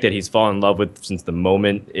 It's a deck that he's fallen in love with since the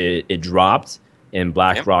moment it dropped in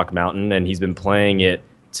Black Rock Mountain, and he's been playing it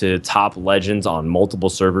to top legends on multiple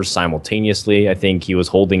servers simultaneously. I think he was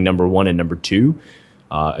holding #1 and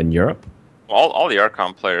 #2 in Europe. All the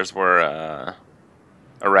Archon players were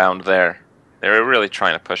around there. They were really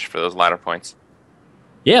trying to push for those ladder points.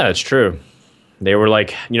 Yeah, that's true. They were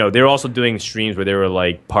like, they were also doing streams where they were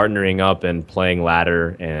like partnering up and playing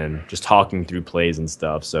ladder and just talking through plays and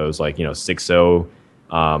stuff. So it was like, 6-0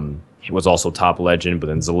 he was also top legend, but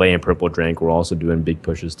then Zalay and Purple Drank were also doing big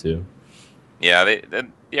pushes too. Yeah,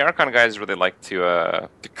 the Archon guys really like to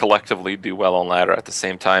collectively do well on ladder at the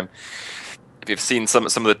same time. If you've seen some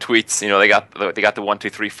of the tweets, they got the 1, 2,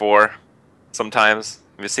 3, 4 sometimes.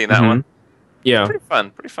 Have you seen that one? Yeah,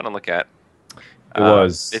 pretty fun to look at. It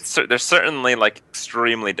was. They're certainly like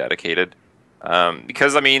extremely dedicated,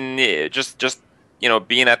 because I mean, just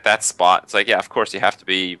being at that spot, it's like, yeah, of course you have to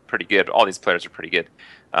be pretty good. All these players are pretty good,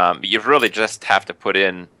 but you really just have to put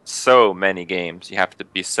in so many games. You have to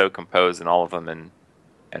be so composed in all of them,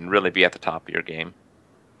 and really be at the top of your game.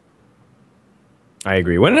 I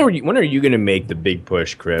agree. When are you going to make the big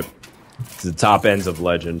push, Crip, to the top ends of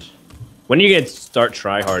Legend? When are you going to start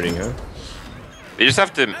tryharding, huh? You just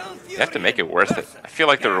have to make it worth it. I feel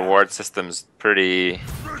like the reward system's pretty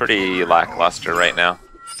lackluster right now.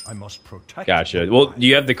 I must protect. Gotcha. Well, do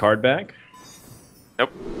you have the card back?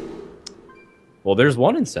 Nope. Well, there's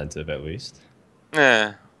one incentive at least.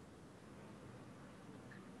 Yeah.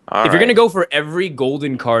 If you're gonna go for every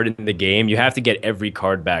golden card in the game, you have to get every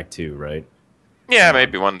card back too, right? Yeah,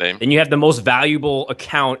 maybe one day. And you have the most valuable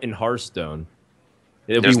account in Hearthstone.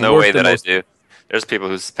 There's no way that I do. There's people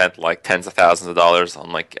who spent like tens of thousands of dollars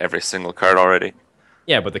on like every single card already.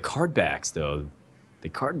 Yeah, but the card backs though, the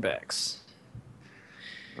card backs.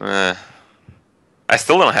 I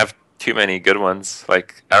still don't have too many good ones.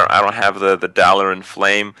 Like I don't have the Dalaran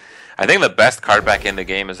Flame. I think the best card back in the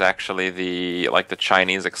game is actually the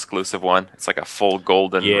Chinese exclusive one. It's like a full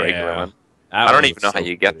golden regular one. I don't even know how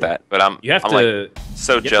you get that, but I'm like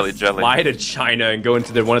so jelly. Fly to China and go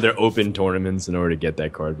into one of their open tournaments in order to get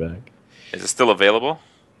that card back. Is it still available?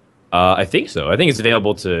 I think so. I think it's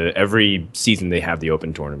available to every season they have the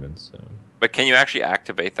open tournaments. So. But can you actually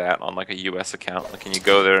activate that on like a US account? Like, can you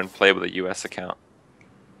go there and play with a US account?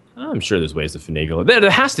 I'm sure there's ways to finagle it.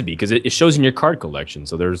 There has to be, because it shows in your card collection.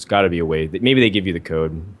 So there's got to be a way. Maybe they give you the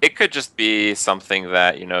code. It could just be something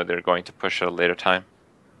that, they're going to push at a later time.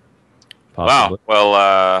 Possibly. Wow.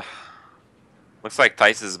 Well, looks like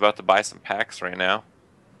Tice is about to buy some packs right now.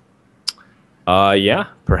 Yeah,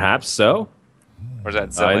 perhaps so. Where's that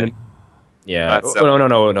Zele? Yeah.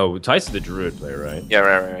 No. Tice is the Druid player, right? Yeah,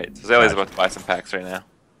 right. So Zele's about to buy some packs right now.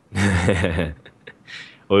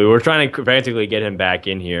 Well, we were trying to practically get him back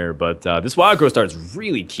in here, but this Wild Growth Star is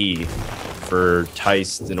really key for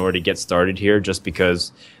Tice in order to get started here, just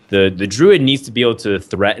because the Druid needs to be able to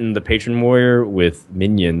threaten the Patron Warrior with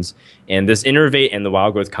minions, and this Innervate and the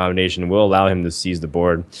Wild Growth combination will allow him to seize the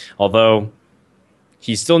board. Although,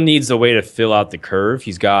 he still needs a way to fill out the curve.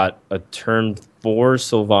 He's got a turn 4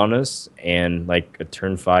 Sylvanas and like a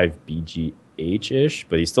turn 5 BGH-ish,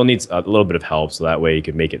 but he still needs a little bit of help, so that way he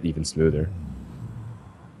can make it even smoother.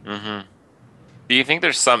 Mm-hmm. Do you think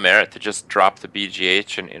there's some merit to just drop the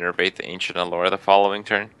BGH and innervate the Ancient Allure the following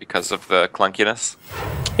turn because of the clunkiness?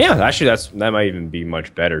 Yeah, actually, that might even be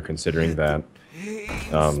much better, considering that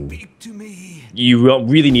you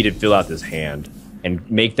really need to fill out this hand and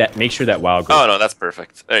make sure that Wild Growth. Oh no, that's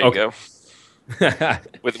perfect. There you go.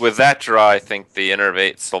 With that draw, I think the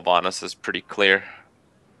innervate Sylvanas is pretty clear.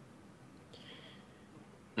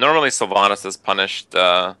 Normally, Sylvanas is punished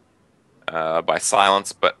by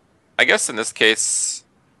silence, but I guess in this case,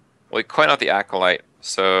 we coin out the Acolyte,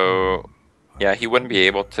 so yeah, he wouldn't be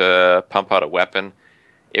able to pump out a weapon.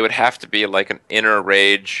 It would have to be like an Inner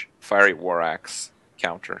Rage Fiery War Axe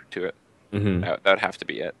counter to it. Mm-hmm. That would have to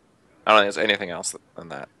be it. I don't think there's anything else than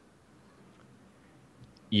that.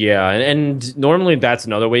 Yeah, and normally that's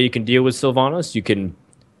another way you can deal with Sylvanas. You can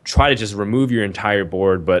try to just remove your entire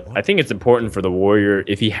board, but I think it's important for the Warrior,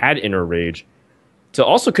 if he had Inner Rage, to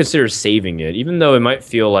also consider saving it, even though it might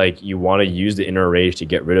feel like you want to use the Inner Rage to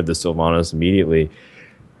get rid of the Sylvanas immediately.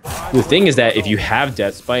 The thing is that if you have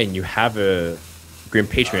Death Spite and you have a Grim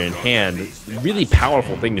Patron in hand, the really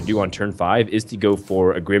powerful thing to do on turn 5 is to go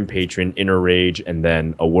for a Grim Patron, Inner Rage, and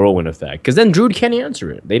then a Whirlwind effect. Because then Druid can't answer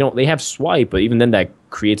it. They have Swipe, but even then that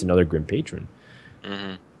creates another Grim Patron.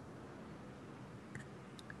 Mm-hmm.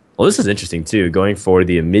 Well, this is interesting too, going for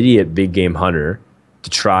the immediate big game hunter to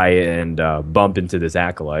try and bump into this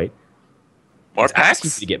Acolyte. More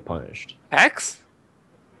packs? To get punished. Packs?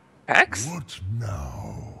 Packs? What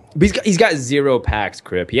now? But he's got 0 packs,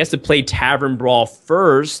 Crip. He has to play Tavern Brawl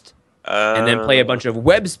first, and then play a bunch of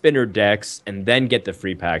Web Spinner decks, and then get the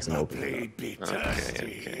free packs and open it up.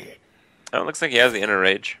 Okay. Oh, it looks like he has the Inner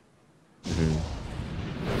Rage.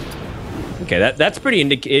 Mm-hmm. Okay, that's pretty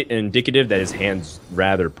indicative that his hand's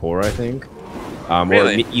rather poor, I think.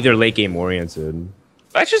 Really? Or either late game oriented.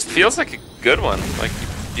 That just feels like a good one. Like,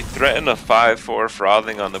 you threaten a 5/4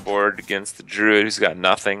 Frothing on the board against the Druid who's got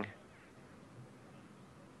nothing.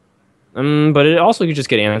 But it also could just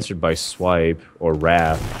get answered by Swipe or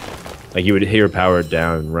Wrath. Like, you would hero power it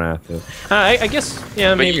down and Wrath. I guess,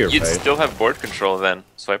 yeah, But maybe you're you'd right. still have board control then.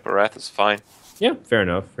 Swipe or Wrath is fine. Yeah, fair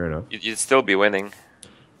enough. You'd still be winning.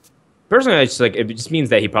 Personally, I just it just means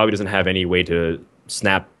that he probably doesn't have any way to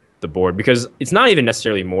snap the board, because it's not even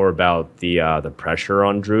necessarily more about the pressure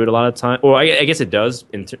on Druid a lot of time. Or I guess it does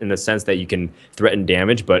in the sense that you can threaten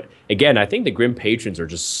damage. But again, I think the Grim Patrons are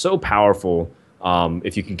just so powerful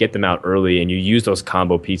if you can get them out early and you use those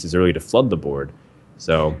combo pieces early to flood the board.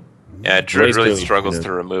 So yeah, Druid really struggles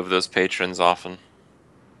to remove those patrons often.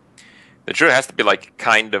 The Druid has to be like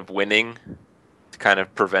kind of winning to kind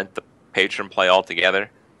of prevent the patron play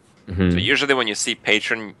altogether. Mm-hmm. So usually when you see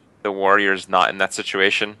patron, the warrior's not in that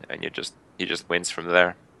situation, and he just wins from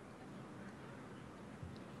there.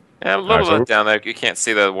 Yeah, a little bit down there. You can't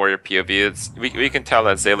see the warrior POV. We can tell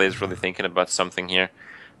that Zele is really thinking about something here.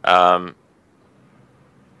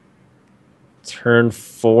 Turn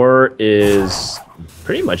 4 is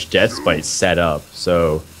pretty much Death Spite set up.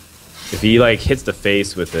 So if he like hits the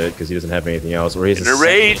face with it because he doesn't have anything else, or he's in a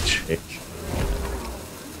rage.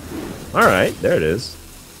 All right, there it is.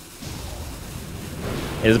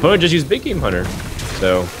 And his opponent just used Big Game Hunter,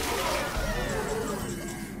 so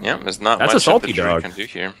yeah, there's not that's much a salty that the Druid dog. can do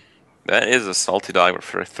here. That is a salty dog, but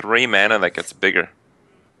for 3 mana, that gets bigger.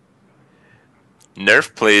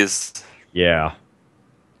 Nerf, please. Yeah.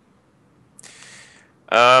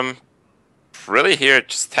 Really here, it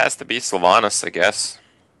just has to be Sylvanas, I guess.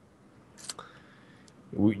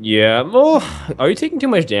 Yeah. Well, are you taking too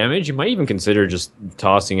much damage? You might even consider just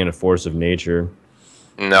tossing in a Force of Nature.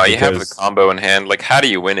 No, you have the combo in hand. Like, how do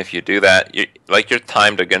you win if you do that? You're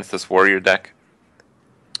timed against this warrior deck.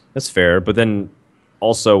 That's fair, but then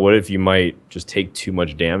also, what if you might just take too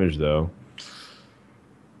much damage, though?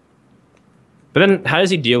 But then, how does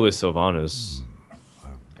he deal with Sylvanas?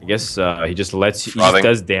 I guess he just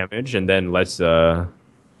does damage and then lets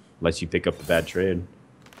you pick up the bad trade.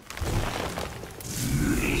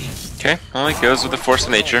 Okay, well, he goes with the force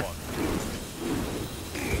of nature.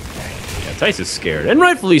 Yeah, Tice is scared, and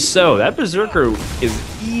rightfully so. That Berserker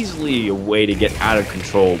is easily a way to get out of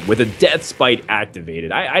control with a Death Spite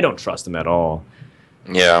activated. I don't trust him at all.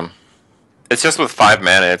 Yeah. It's just with 5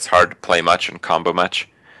 mana, it's hard to play much and combo much.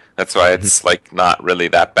 That's why it's like not really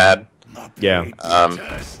that bad. Yeah.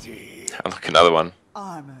 Look, another one.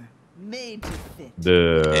 Armor made to fit.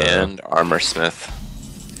 And Armor Smith.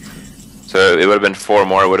 So it would have been 4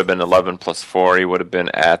 more. It would have been 11 plus 4. He would have been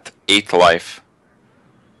at 8th life.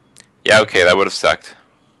 Yeah, okay, that would have sucked.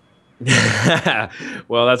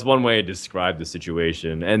 Well, that's one way to describe the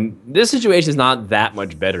situation. And this situation is not that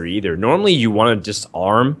much better either. Normally, you want to just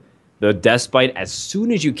arm the Death Spite as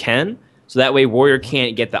soon as you can, so that way Warrior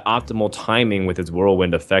can't get the optimal timing with its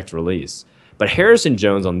Whirlwind effect release. But Harrison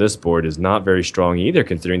Jones on this board is not very strong either,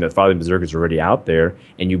 considering that Father Berserker is already out there,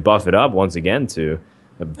 and you buff it up once again to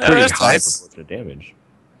a pretty high proportion of damage.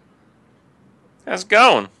 How's it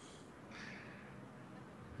going?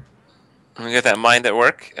 We got that mind at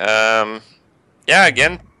work. Yeah,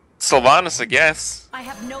 again, Sylvanas, I guess. I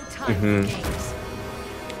have no time for games.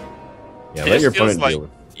 Yeah, let your opponent deal with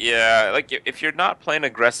it. Yeah, like if you're not playing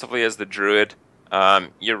aggressively as the druid,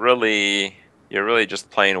 you're really just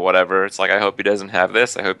playing whatever. It's like, I hope he doesn't have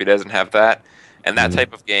this, I hope he doesn't have that. And that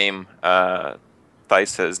type of game,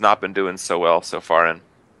 Dice has not been doing so well so far in.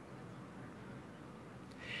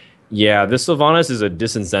 Yeah, this Sylvanas is a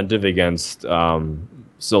disincentive against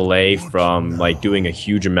Soleil from like doing a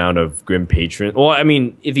huge amount of Grim Patron. Well, I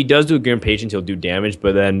mean, if he does do a Grim Patron, he'll do damage,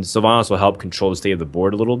 but then Sylvanas will help control the state of the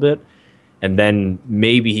board a little bit. And then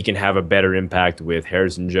maybe he can have a better impact with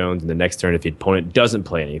Harrison Jones in the next turn if the opponent doesn't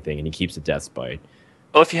play anything and he keeps the Death Spite.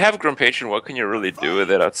 Well, if you have Grim Patron, what can you really do with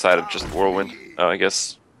it outside of just Whirlwind? I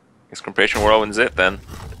guess Grim Patron Whirlwind's it then.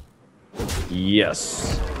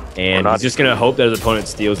 Yes. And he's just going to hope that his opponent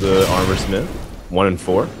steals the Armor Smith. 1 and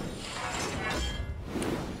 4.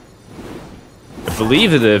 I believe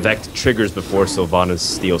that the effect triggers before Sylvanas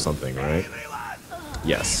steals something, right?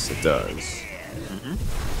 Yes, it does.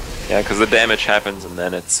 Yeah, because the damage happens and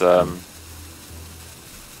then it's, wow,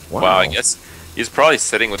 I guess he's probably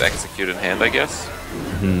sitting with Execute in hand, I guess.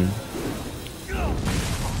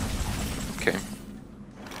 Okay.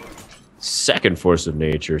 Second Force of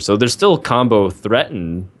Nature. So there's still combo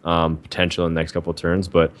threaten potential in the next couple of turns,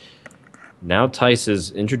 but now Tice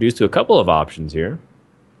is introduced to a couple of options here.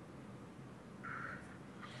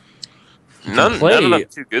 None of them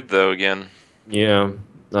too good, though, again. Yeah.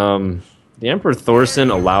 The Emperor Thorson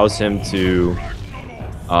allows him to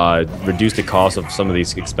reduce the cost of some of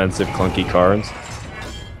these expensive, clunky cards.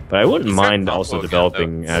 But I wouldn't mind also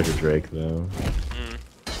developing Azure Drake, though.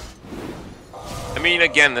 I mean,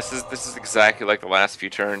 again, this is exactly like the last few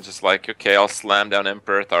turns. Just like, okay, I'll slam down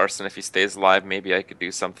Emperor Thorson. If he stays alive, maybe I could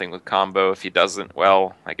do something with combo. If he doesn't,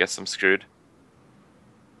 well, I guess I'm screwed.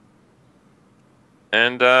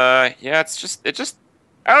 And yeah, it just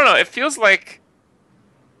I don't know. It feels like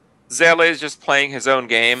Zele is just playing his own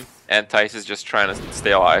game, and Tice is just trying to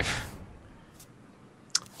stay alive.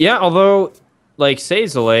 Yeah, although, like, say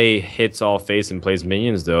Zele hits all face and plays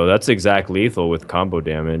minions, though, that's exact lethal with combo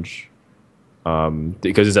damage.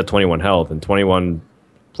 Because he's at 21 health, and 21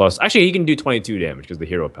 plus... Actually, he can do 22 damage because of the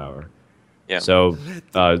hero power. Yeah. So,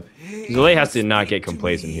 Zele has to not get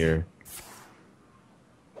complacent here.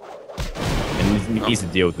 And he needs to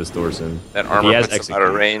deal with this Thorson. That armor puts him out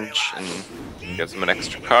of range, and gives him an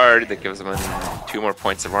extra card that gives him 2 more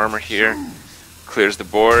points of armor here. Clears the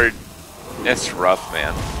board. It's rough,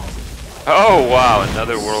 man. Oh, wow,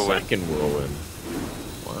 another Whirlwind. Second Whirlwind.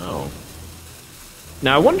 Wow.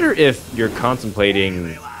 Now, I wonder if you're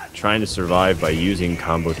contemplating trying to survive by using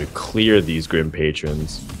combo to clear these Grim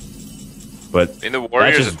Patrons. But I mean, the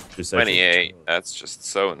Warriors at 28. That's just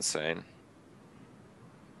so insane.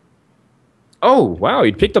 Oh, wow,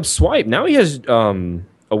 he picked up Swipe. Now he has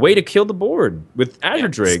a way to kill the board with Azure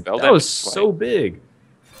Drake. That was so big.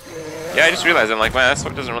 Yeah, I just realized, I'm like, man, that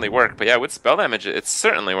Swipe doesn't really work. But yeah, with spell damage, it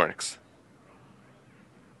certainly works.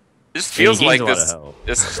 It just feels like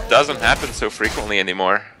this doesn't happen so frequently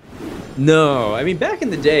anymore. No, I mean, back in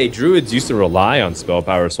the day, Druids used to rely on spell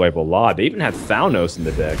power swipe a lot. They even had Thalnos in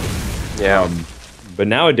the deck. Yeah. But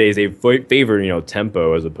nowadays, they favor,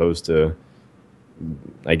 tempo as opposed to,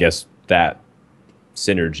 I guess, that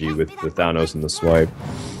synergy with Thalnos and the swipe.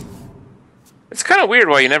 It's kind of weird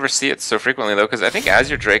why you never see it so frequently, though, because I think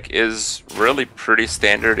Azure Drake is really pretty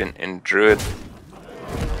standard in Druid.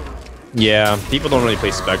 Yeah, people don't really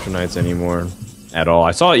play Spectrum Knights anymore at all.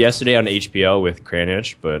 I saw it yesterday on HPL with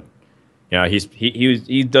Kranich, but yeah,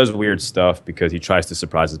 he does weird stuff because he tries to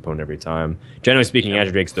surprise his opponent every time. Generally speaking,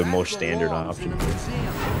 Azure Drake's the most standard option.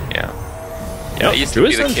 Yeah. Yeah, it used to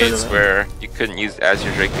be the case where you couldn't use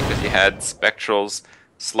Azure Drake because you had Spectrals,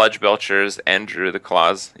 Sludge Belchers, and Drew the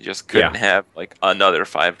Claws. You just couldn't have like another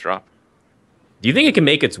 5-drop. Do you think it can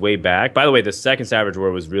make its way back? By the way, the second Savage War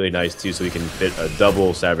was really nice too, so we can fit a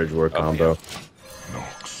double Savage War combo. Yeah.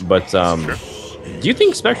 But do you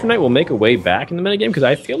think Spectrum Knight will make a way back in the metagame? Because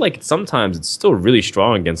I feel like sometimes it's still really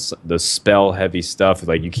strong against the spell-heavy stuff.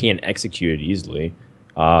 Like, you can't execute it easily.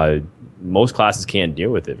 Most classes can't deal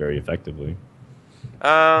with it very effectively.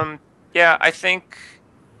 Yeah, I think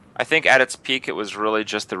at its peak it was really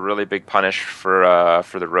just a really big punish for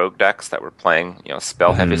the rogue decks that were playing,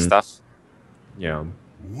 spell-heavy stuff. Yeah.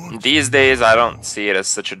 These days, I don't see it as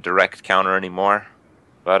such a direct counter anymore.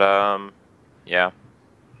 But, yeah.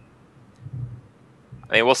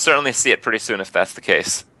 I mean, we'll certainly see it pretty soon if that's the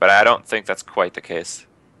case. But I don't think that's quite the case.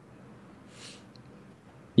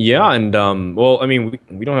 Yeah, and, well, I mean,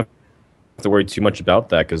 we don't have to worry too much about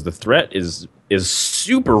that because the threat is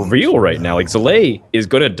super real right now. Like, Zalay is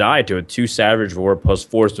going to die to a 2 Savage War plus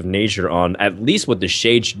Force of Nature on at least what the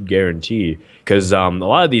Shade should guarantee. Because a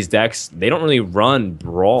lot of these decks, they don't really run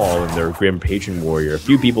Brawl in their Grim Patron Warrior. A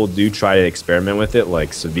few people do try to experiment with it, like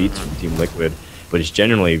Savit from Team Liquid, but it's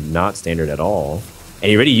generally not standard at all. And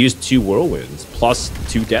he already used 2 Whirlwinds plus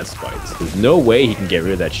 2 Death Spites. There's no way he can get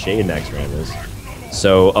rid of that Shade next Rammus.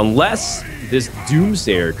 So unless this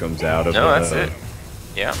Doomsayer comes out of that's it.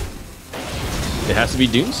 Yeah. It has to be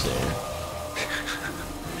Doomsayer.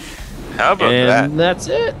 How about that? And that's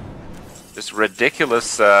it. This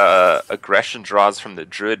ridiculous aggression draws from the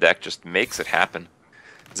Druid deck just makes it happen.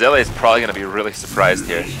 Zele is probably going to be really surprised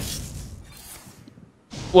here.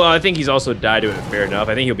 Well, I think he's also died to it fair enough.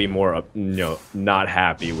 I think he'll be more, not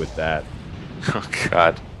happy with that. Oh,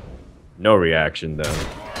 God. No reaction, though.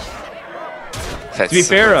 That's to be so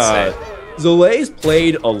fair, insane. Zalay's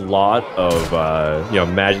played a lot of,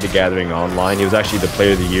 Magic the Gathering online. He was actually the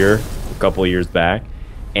Player of the Year a couple of years back.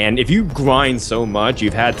 And if you grind so much,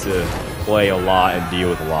 you've had to play a lot and deal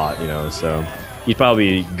with a lot, So he's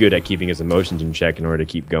probably good at keeping his emotions in check in order to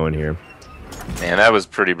keep going here. Man, that was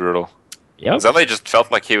pretty brutal. Yep. Zele just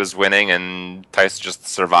felt like he was winning and Tice just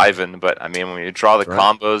surviving. But, I mean, when you draw the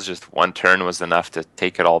combos, just one turn was enough to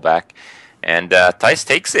take it all back. And Tice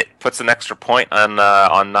takes it, puts an extra point on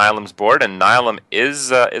Nihilum's board, and Nihilum is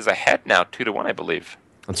ahead now, 2-1, I believe.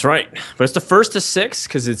 That's right. But it's the first to 6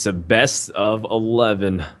 because it's a best of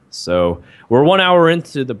 11. So we're 1 hour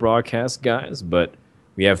into the broadcast, guys, but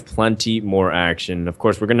we have plenty more action. Of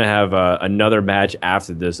course, we're going to have another match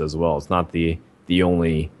after this as well. It's not the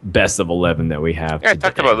only best of 11 that we have. Yeah, I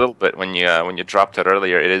talked about it a little bit when you dropped it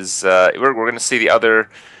earlier. It is we're going to see the other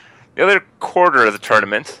quarter of the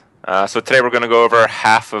tournament. So today we're going to go over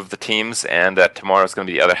half of the teams, and tomorrow is going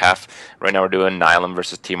to be the other half. Right now we're doing Nihilum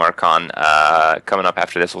versus Team Archon. Coming up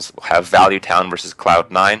after this, we'll have Value Town versus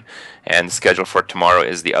Cloud9, and the schedule for tomorrow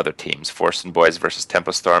is the other teams: Force and Boys versus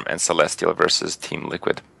Tempo Storm, and Celestial versus Team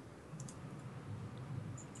Liquid.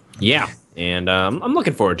 Yeah, and I'm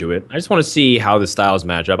looking forward to it. I just want to see how the styles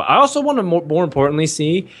match up. I also want to more importantly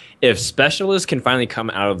see if Specialists can finally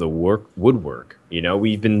come out of the woodwork.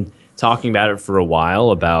 We've been talking about it for a while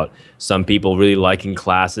about some people really liking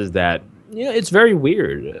classes that it's very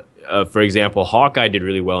weird. For example, Hawkeye did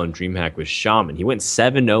really well in DreamHack with Shaman. He went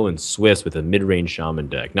 7-0 in Swiss with a mid-range Shaman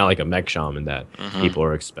deck, not like a mech Shaman that people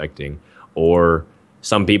are expecting. Or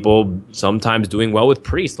some people sometimes doing well with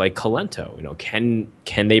Priest, like Kalento.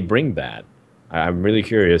 Can they bring that? I'm really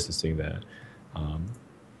curious to see that.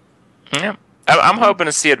 Yeah, I'm hoping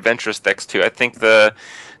to see adventurous decks too. I think the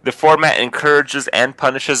format encourages and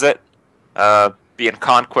punishes it, being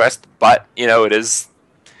Conquest, but it is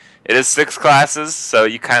 6 classes, so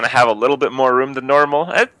you kind of have a little bit more room than normal.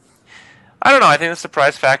 I don't know. I think the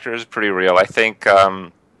surprise factor is pretty real. I think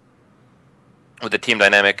with the team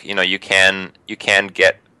dynamic, you can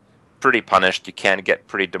get pretty punished. You can get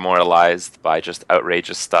pretty demoralized by just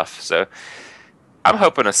outrageous stuff. So I'm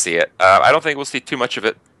hoping to see it. I don't think we'll see too much of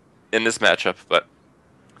it in this matchup, but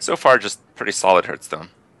so far just pretty solid Hearthstone.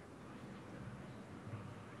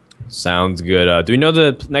 Sounds good. Do we know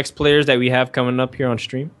the next players that we have coming up here on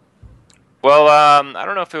stream? Well, I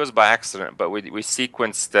don't know if it was by accident, but we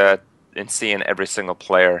sequenced in seeing every single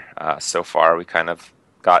player so far. We kind of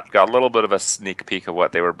got a little bit of a sneak peek of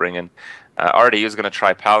what they were bringing. RDU is going to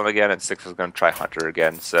try Paladin again, and Six is going to try Hunter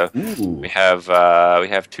again. So we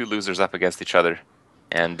have 2 losers up against each other,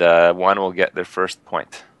 and one will get their first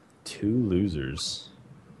point. 2 losers.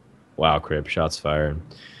 Wow, Crip, shots fired.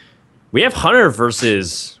 We have Hunter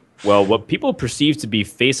versus, well, what people perceive to be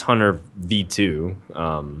Face Hunter V2.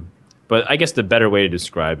 But I guess the better way to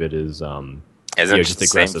describe it is Isn't it just the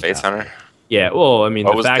same Face Hunter? Yeah, well, I mean,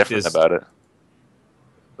 What the was fact different is, about it?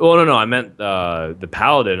 well, no, I meant the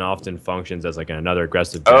Paladin often functions as like another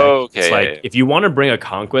aggressive deck. Oh, okay. It's like if you want to bring a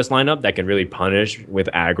Conquest lineup that can really punish with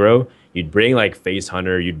aggro, you'd bring like Face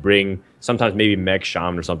Hunter, you'd bring sometimes maybe Mech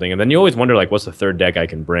Shaman or something, and then you always wonder like, what's the third deck I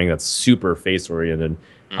can bring that's super face oriented?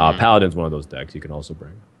 Paladin's one of those decks you can also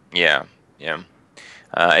bring. Yeah, yeah.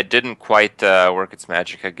 It didn't quite work its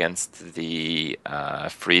magic against the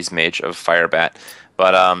Freeze Mage of Firebat,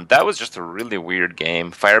 but that was just a really weird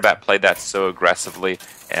game. Firebat played that so aggressively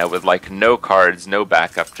with like no cards, no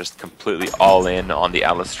backup, just completely all in on the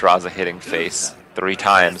Alistraza hitting face 3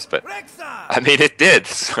 times. But I mean, it did,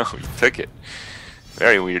 so he took it.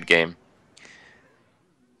 Very weird game.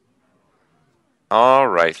 All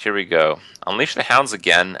right, here we go. Unleash the Hounds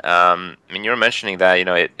again. I mean, you were mentioning that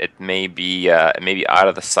it may be out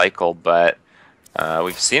of the cycle, but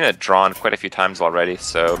we've seen it drawn quite a few times already.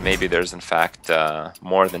 So maybe there's in fact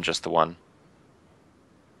more than just the one.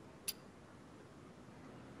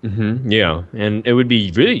 Yeah, and it would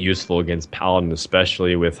be really useful against Paladin,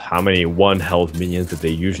 especially with how many 1 health minions that they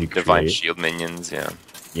usually create. Divine Shield minions, yeah.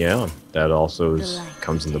 Yeah, that also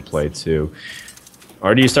comes into play too.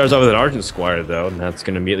 RD starts off with an Archon Squire, though, and that's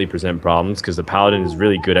going to immediately present problems because the Paladin is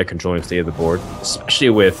really good at controlling state of the board, especially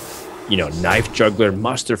with, Knife Juggler,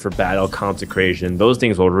 Muster for Battle, Consecration. Those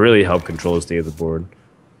things will really help control the state of the board.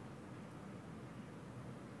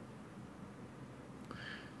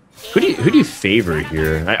 Who do you favor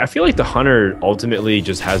here? I feel like the Hunter ultimately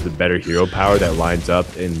just has the better hero power that lines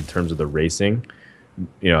up in terms of the racing.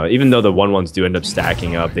 Even though the 1/1s do end up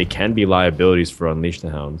stacking up, they can be liabilities for Unleash the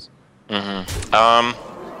Hounds. No,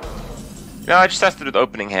 I just have to do the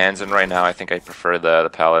opening hands, and right now I think I prefer the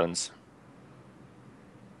Paladins.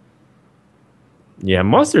 Yeah,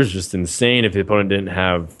 Muster's just insane if the opponent didn't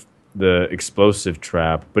have the explosive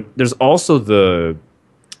trap, but there's also the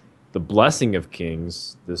Blessing of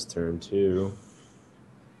Kings this turn too.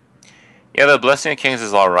 Yeah, the Blessing of Kings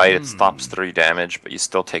is alright. It stops 3 damage, but you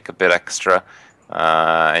still take a bit extra,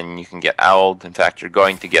 and you can get owled. In fact, you're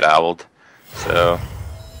going to get owled, so.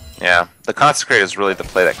 Yeah, the Consecrate is really the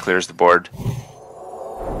play that clears the board.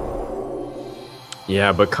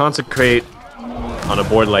 Yeah, but Consecrate on a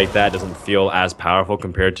board like that doesn't feel as powerful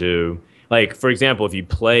compared to, like, for example, if you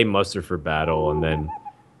play Muster for Battle and then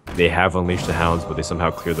they have Unleash the Hounds, but they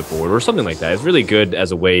somehow clear the board or something like that. It's really good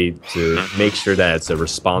as a way to make sure that it's a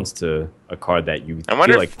response to a card that you I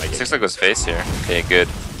wonder feel if like 6 goes face here. Okay, good.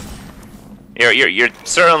 You're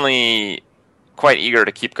certainly quite eager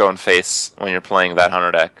to keep going face when you're playing that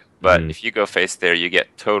Hunter deck. But if you go face there, you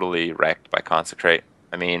get totally wrecked by Consecrate.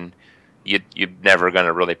 I mean, you're never going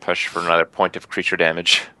to really push for another point of creature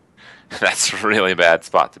damage. That's a really bad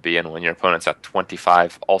spot to be in when your opponent's at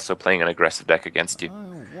 25, also playing an aggressive deck against you.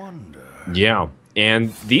 Yeah,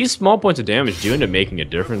 and these small points of damage do end up making a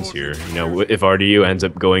difference here. If RDU ends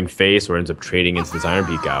up going face or ends up trading into this Iron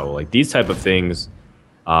Peak Owl, like these type of things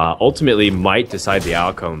ultimately might decide the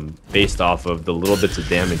outcome based off of the little bits of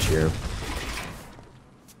damage here.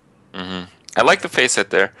 I like the face hit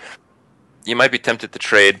there. You might be tempted to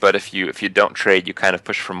trade, but if you don't trade, you kind of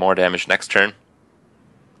push for more damage next turn.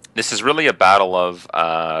 This is really a battle of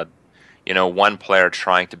one player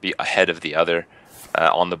trying to be ahead of the other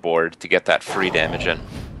on the board to get that free damage in.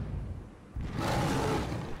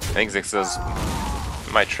 I think Zixos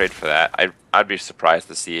might trade for that. I'd be surprised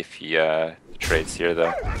to see if he trades here,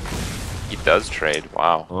 though. He does trade.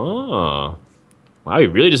 Wow. Oh. Wow, he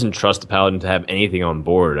really doesn't trust the Paladin to have anything on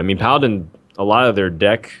board. I mean, Paladin, a lot of their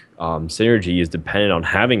deck synergy is dependent on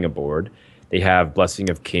having a board. They have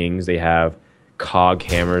Blessing of Kings, they have Cog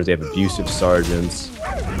Hammers, they have Abusive Sergeants.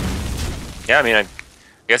 Yeah, I mean, I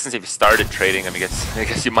guess since if you started trading, I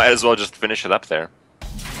guess you might as well just finish it up there.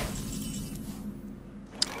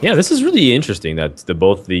 Yeah, this is really interesting that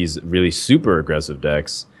both these really super aggressive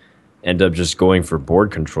decks end up just going for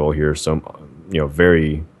board control here, so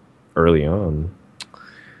very early on.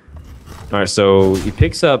 All right, so he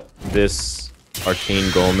picks up this Arcane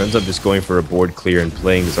Golem, ends up just going for a board clear and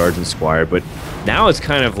playing this Argent Squire, but now it's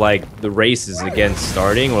kind of like the race is again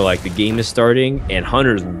starting, or like the game is starting, and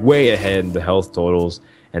Hunter's way ahead in the health totals,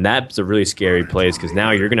 and that's a really scary place because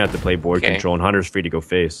now you're gonna have to play board control, and Hunter's free to go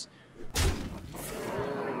face.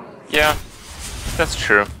 Yeah, that's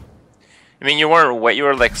true. I mean, you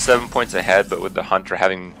were like 7 points ahead, but with the Hunter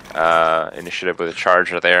having initiative with a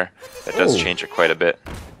Charger there, that does change it quite a bit.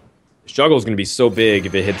 Struggle is going to be so big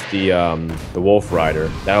if it hits the Wolf Rider.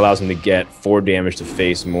 That allows him to get 4 damage to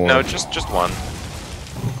face more. No, just one.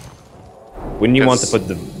 Wouldn't you want to put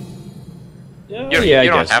the... You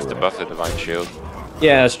don't have to buff the Divine Shield.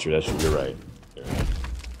 Yeah, that's true. You're right.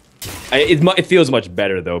 It feels much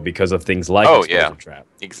better, though, because of things like Explosive Trap.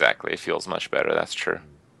 Exactly. It feels much better. That's true.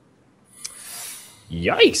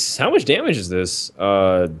 Yikes. How much damage is this?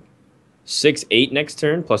 6-8 next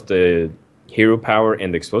turn, plus the Hero Power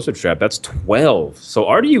and the Explosive Trap. That's 12. So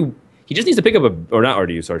RDU, he just needs to pick up or not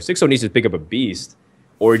RDU, sorry. 6-0 needs to pick up a Beast,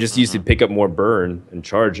 or he just needs to pick up more burn and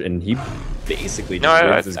charge, and he basically just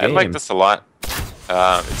wins this game. I like this a lot.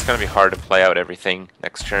 It's going to be hard to play out everything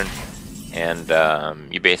next turn,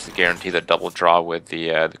 and you basically guarantee the double draw with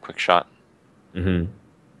the quick shot. Well,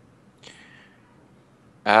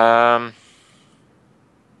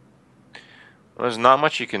 there's not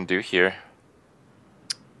much you can do here.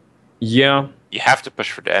 Yeah. You have to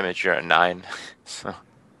push for damage. You're at 9. So.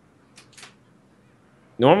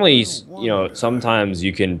 Normally, sometimes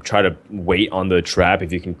you can try to wait on the trap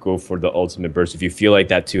if you can go for the ultimate burst. If you feel like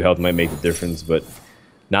that 2 health might make the difference, but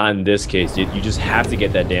not in this case. You just have to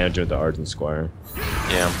get that damage with the Argent Squire.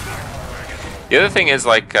 Yeah. The other thing is,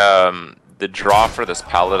 like, the draw for this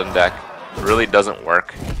Paladin deck really doesn't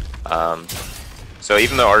work. So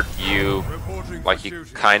even though you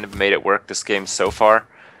kind of made it work this game so far.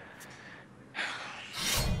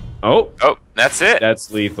 Oh, that's it.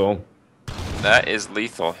 That's lethal. That is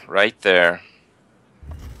lethal right there.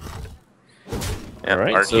 Yeah,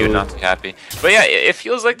 right, RDU not too happy. But yeah, it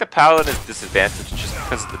feels like the Paladin is disadvantaged just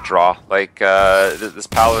because of the draw. Like, this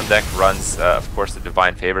Paladin deck runs, of course, the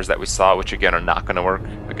Divine Favors that we saw, which again are not going to work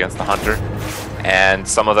against the Hunter. And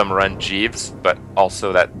some of them run Jeeves, but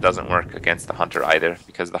also that doesn't work against the Hunter either,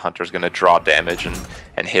 because the Hunter's going to draw damage, and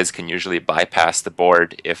his can usually bypass the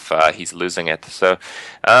board if he's losing it. So,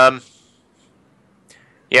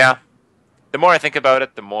 yeah, the more I think about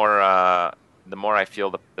it, the more I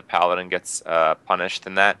feel the Paladin gets punished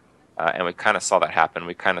in that, and we kind of saw that happen.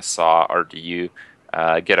 We kind of saw RDU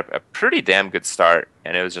get a pretty damn good start,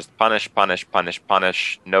 and it was just punish, punish, punish,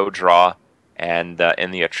 punish, no draw, and in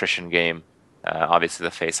the attrition game, obviously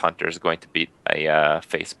the face Hunter is going to beat a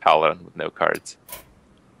face Paladin with no cards.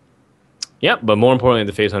 Yeah, but more importantly,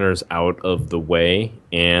 the face Hunter is out of the way,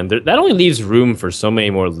 and that only leaves room for so many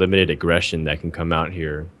more limited aggression that can come out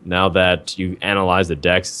here. Now that you analyze the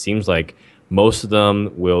decks, it seems like most of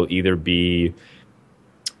them will either be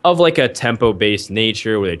of like a tempo-based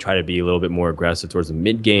nature, where they try to be a little bit more aggressive towards the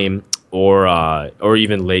mid-game, or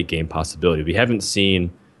even late-game possibility. We haven't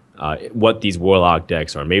seen what these Warlock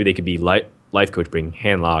decks are. Maybe they could be Life Coach bringing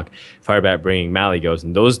Handlock, Firebat bringing Malygos,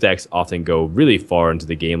 and those decks often go really far into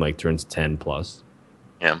the game, like turns 10+.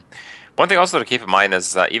 Yeah. One thing also to keep in mind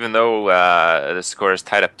is even though the score is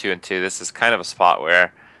tied up 2-2, this is kind of a spot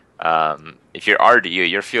where if you're RDU,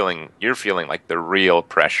 you're feeling like the real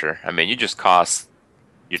pressure. I mean, you just cost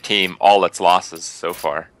your team all its losses so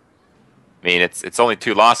far. I mean, it's only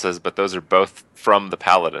 2 losses, but those are both from the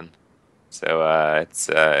Paladin, so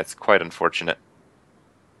it's quite unfortunate.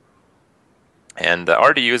 And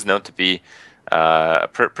RDU is known to be a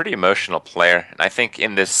pretty emotional player, and I think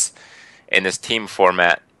in this team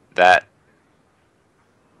format that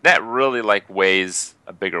really like weighs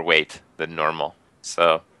a bigger weight than normal.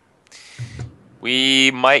 So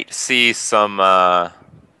we might see some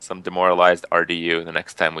demoralized RDU the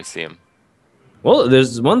next time we see him. Well,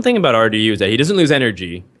 there's one thing about RDU is that he doesn't lose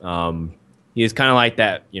energy. He's kind of like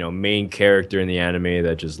that, main character in the anime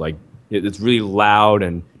that just like it's really loud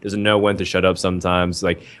and doesn't know when to shut up sometimes.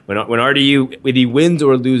 Like when RDU, if he wins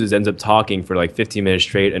or loses, ends up talking for like 15 minutes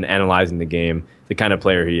straight and analyzing the game, the kind of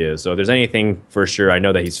player he is. So if there's anything for sure, I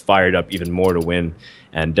know that he's fired up even more to win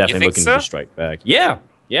and definitely looking to strike back. Yeah,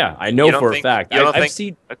 I know for a fact. I've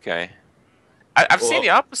seen. Okay. I've seen the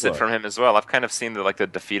opposite from him as well. I've kind of seen the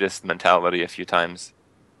defeatist mentality a few times.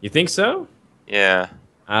 You think so? Yeah.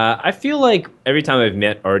 I feel like every time I've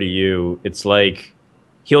met RDU, it's like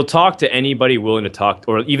he'll talk to anybody willing to talk,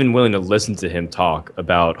 or even willing to listen to him talk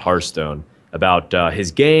about Hearthstone, about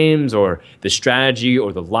his games, or the strategy,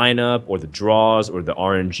 or the lineup, or the draws, or the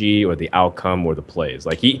RNG, or the outcome, or the plays.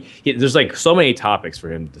 Like there's like so many topics for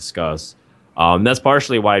him to discuss. That's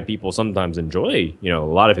partially why people sometimes enjoy, a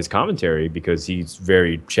lot of his commentary, because he's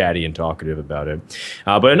very chatty and talkative about it.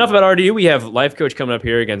 But enough about RDU. We have Life Coach coming up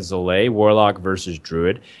here against Zolay, Warlock versus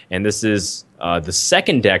Druid. And this is the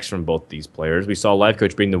second decks from both these players. We saw Life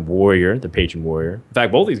Coach bring the Warrior, the Patron Warrior. In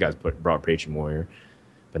fact, both these guys brought Patron Warrior.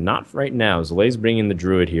 But not right now. Zolay's bringing the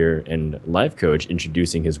Druid here, and Life Coach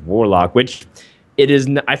introducing his Warlock, which It is.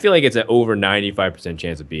 I feel like it's an over 95%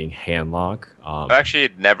 chance of being handlock. I've actually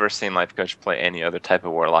never seen Life Coach play any other type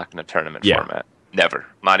of Warlock in a tournament format. Never.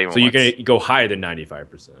 Not even so once. You're gonna go higher than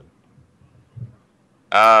 95%.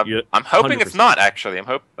 I'm hoping it's not actually.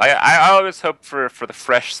 I always hope for the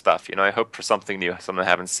fresh stuff. You know, I hope for something new, something I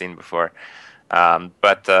haven't seen before.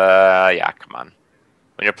 But yeah, come on.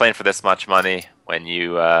 When you're playing for this much money, when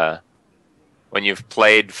you've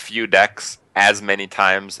played few decks as many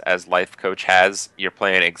times as Life Coach has, you're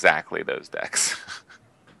playing exactly those decks.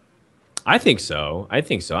 I think so.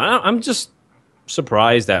 I'm just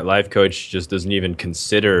surprised that Life Coach just doesn't even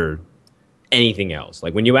consider anything else.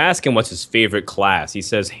 Like when you ask him what's his favorite class, he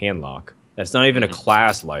says handlock. That's not even a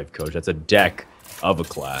class, Life Coach. That's a deck of a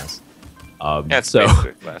class. Yeah, it's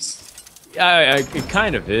basically a class. It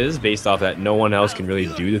kind of is, based off that no one else can really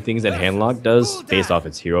do the things that handlock does, based off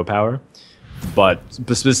its hero power. But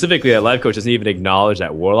specifically, that Life Coach doesn't even acknowledge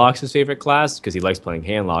that Warlock's his favorite class because he likes playing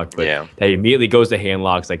handlock. But that he immediately goes to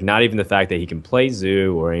handlocks, like not even the fact that he can play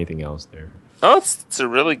Zoo or anything else there. Oh, it's a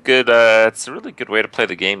really good way to play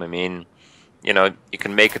the game. I mean, you know, you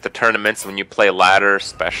can make it to tournaments when you play ladder,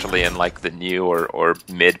 especially in like the new or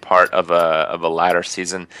mid part of a ladder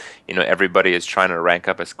season. You know, everybody is trying to rank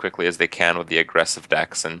up as quickly as they can with the aggressive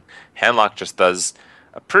decks, and handlock just does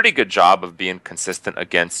a pretty good job of being consistent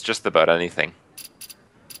against just about anything.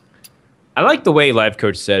 I like the way Life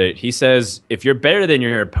Coach said it. He says, if you're better than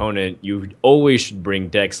your opponent, you always should bring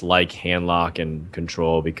decks like handlock and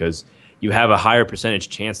control because you have a higher percentage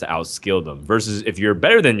chance to outskill them. Versus if you're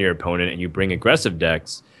better than your opponent and you bring aggressive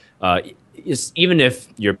decks, even if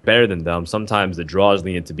you're better than them, sometimes the draws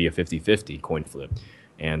lean it to be a 50-50 coin flip.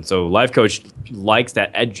 And so Life Coach likes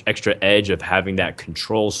that extra edge of having that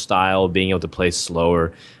control style, being able to play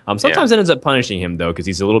slower. Sometimes it ends up punishing him, though, because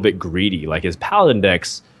he's a little bit greedy. Like his Paladin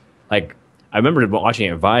decks, like I remember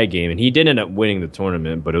watching a Vi game, and he did end up winning the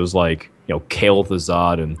tournament, but it was like, you know, Kael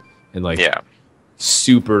Thazad and like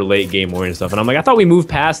super late game oriented stuff. And I'm like, I thought we moved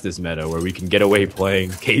past this meta where we can get away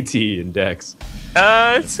playing KT and decks.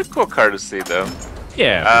 It's a cool card to see, though.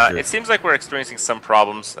 Yeah, sure. It seems like we're experiencing some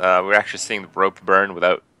problems. We're actually seeing the rope burn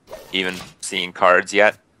without even seeing cards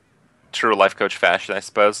yet. True Life Coach fashion, I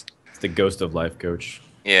suppose. It's the ghost of Life Coach.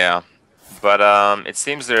 Yeah, but it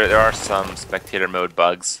seems there are some spectator mode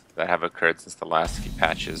bugs that have occurred since the last few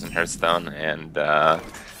patches in Hearthstone, and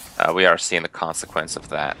we are seeing the consequence of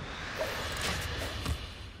that.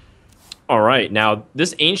 All right, now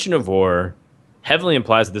this Ancient of War heavily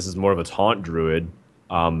implies that this is more of a taunt druid.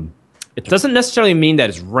 It doesn't necessarily mean that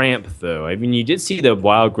it's ramp, though. I mean, you did see the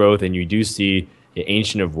wild growth, and you do see the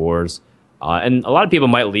Ancient of Wars. And a lot of people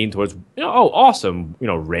might lean towards, you know, oh, awesome, you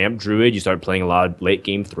know, ramp druid. You start playing a lot of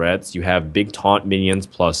late-game threats. You have big taunt minions,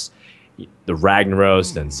 plus the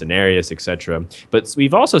Ragnaros and Cenarius, etc. But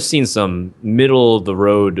we've also seen some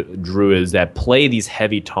middle-of-the-road druids that play these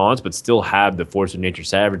heavy taunts, but still have the Force of Nature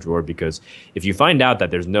Savage Roar, because if you find out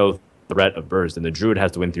that there's no threat of burst, and the druid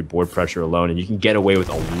has to win through board pressure alone, and you can get away with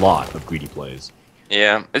a lot of greedy plays.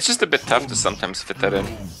 Yeah, it's just a bit tough to sometimes fit that in.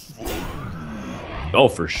 Oh,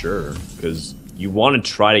 for sure, because you want to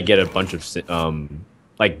try to get a bunch of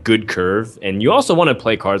like good curve, and you also want to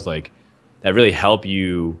play cards like that really help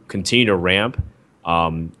you continue to ramp.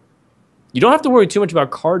 You don't have to worry too much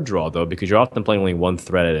about card draw, though, because you're often playing only one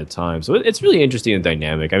threat at a time. So it's really interesting and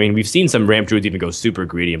dynamic. I mean, we've seen some ramp druids even go super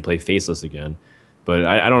greedy and play Faceless again. But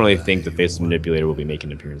I don't really think the Faceless Manipulator will be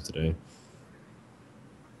making an appearance today.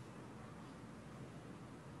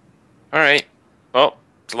 All right. Well,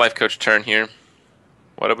 it's a Life Coach turn here.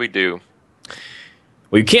 What do we do?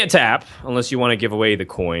 Well, you can't tap unless you want to give away the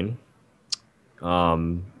coin.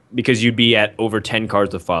 Because you'd be at over 10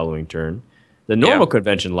 cards the following turn. The normal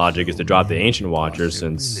convention logic is to drop the Ancient Watcher,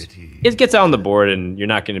 since it gets out on the board and you're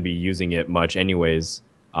not going to be using it much anyways.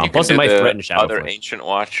 Plus, it might threaten Shadow other Flush. Ancient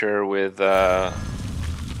Watcher with the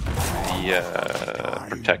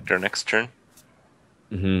Protector next turn.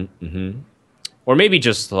 Or maybe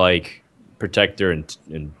just like Protector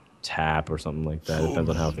and tap or something like that. Depends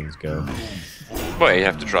on how things go. Well, you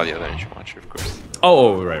have to draw the other Ancient Watcher, of course.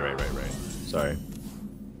 Oh, right. Sorry.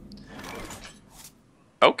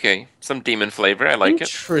 Okay, some demon flavor. I like it.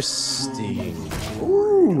 Interesting.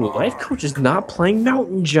 Ooh, Life Coach is not playing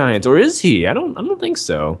Mountain Giants, or is he? I don't think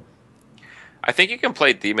so. I think you can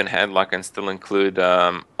play Demon Handlock and still include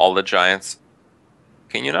all the giants.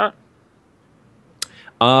 Can you not?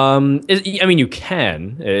 I mean, you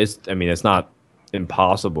can. It's not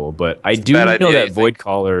impossible, but I do know that Void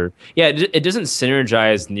Caller. Yeah, it doesn't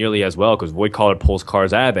synergize nearly as well because Void Caller pulls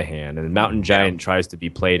cards out of the hand, and Mountain Giant tries to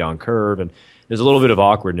be played on curve, and there's a little bit of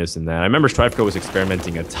awkwardness in that. I remember Strifeco was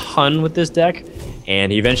experimenting a ton with this deck, and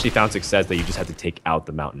he eventually found success that you just had to take out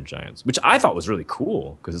the Mountain Giants, which I thought was really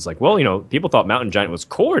cool, because it's like, well, you know, people thought Mountain Giant was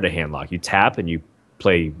core to handlock. You tap and you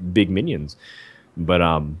play big minions. But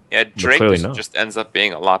yeah, Drake just ends up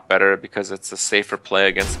being a lot better because it's a safer play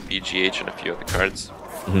against BGH and a few other cards.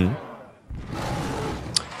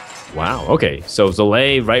 Wow. Okay. So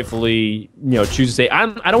Zalae rightfully, chooses to say, I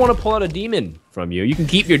don't want to pull out a demon from you. You can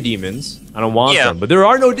keep your demons. I don't want them. But there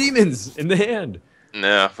are no demons in the hand.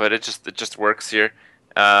 No, but it just works here.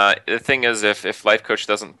 The thing is, if Life Coach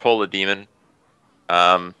doesn't pull a demon,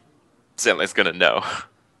 Zalae's gonna know.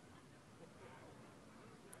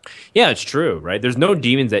 Yeah, it's true, right? There's no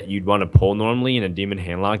demons that you'd want to pull normally in a demon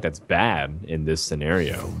handlock that's bad in this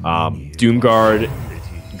scenario. Doomguard,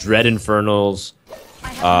 Dread Infernals,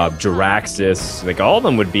 Jiraxis, like all of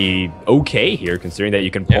them would be okay here, considering that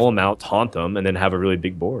you can pull them out, taunt them, and then have a really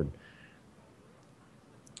big board.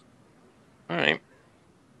 All right.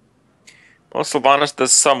 Well, Sylvanas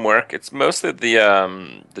does some work. It's mostly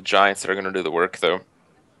the Giants that are going to do the work, though,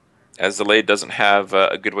 as Zalae doesn't have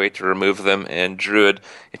a good way to remove them, and Druid,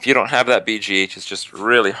 if you don't have that BGH, it's just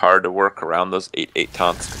really hard to work around those 8/8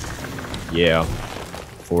 taunts. Yeah,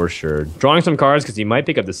 for sure. Drawing some cards because he might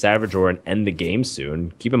pick up the Savage Roar and end the game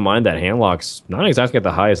soon. Keep in mind that handlock's not exactly at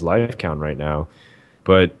the highest life count right now,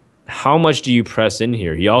 but how much do you press in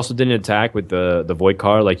here? He also didn't attack with the Void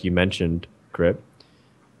card like you mentioned, Crip.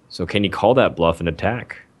 So can he call that bluff and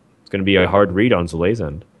attack? It's going to be a hard read on Zalae's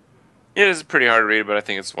end. It is a pretty hard read, but I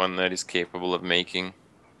think it's one that he's capable of making.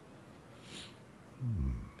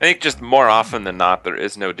 I think just more often than not, there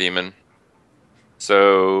is no demon.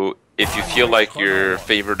 So if you feel like you're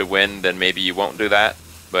favored to win, then maybe you won't do that.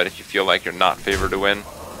 But if you feel like you're not favored to win,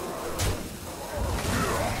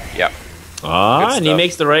 yep. And he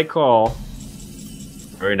makes the right call.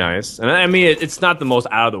 Very nice. And I mean, it's not the most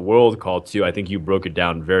out of the world call, too. I think you broke it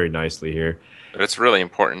down very nicely here. But it's really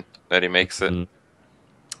important that he makes it.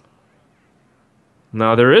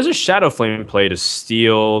 Now, there is a Shadow Flame play to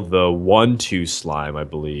steal the 1/2 slime, I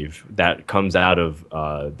believe, that comes out of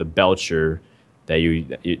the Belcher that you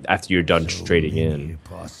after you're done trading in.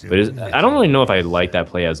 But I don't really know if I like that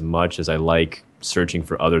play as much as I like searching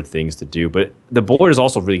for other things to do. But the board is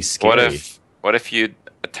also really scary. What if you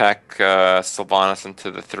attack Sylvanas into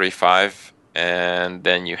the 3/5 and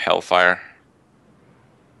then you Hellfire?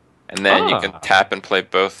 And then you can tap and play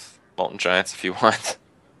both Molten Giants if you want.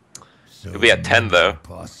 You'll be at 10 though.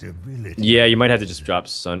 Yeah, you might have to just drop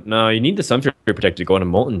Sun. No, you need the Sunfury Protector to go into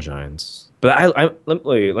Molten Giants. But let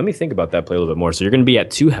me think about that play a little bit more. So you're going to be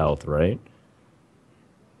at 2 health, right?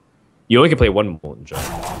 You only can play 1 Molten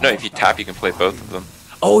Giant. No, if you tap, you can play both of them.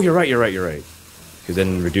 Oh, you're right. Because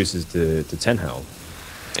then it reduces to 10 health.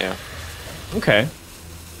 Yeah. Okay.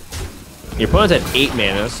 Your opponent's at 8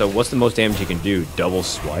 mana, so what's the most damage you can do? Double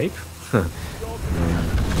swipe?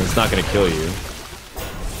 It's not going to kill you.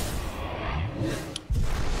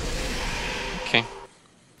 Okay.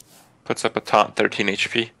 Puts up a taunt, 13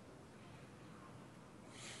 HP.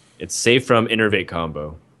 It's safe from Innervate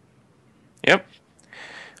combo. Yep.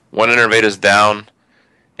 1 Innervate is down,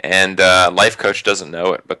 and Life Coach doesn't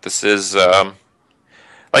know it, but this is...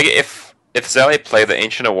 like, if Zalae played the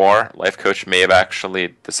Ancient of War, Life Coach may have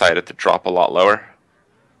actually decided to drop a lot lower,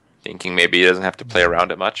 thinking maybe he doesn't have to play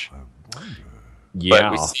around it much. Yeah.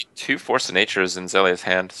 But we see 2 Force of Natures in Zalae's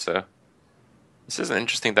hand, so this is an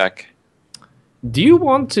interesting deck. Do you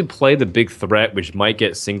want to play the big threat, which might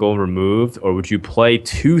get single removed, or would you play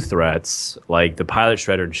 2 threats, like the Pilot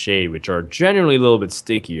Shredder and Shade, which are generally a little bit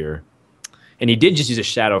stickier? And he did just use a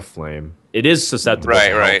Shadow Flame. It is susceptible to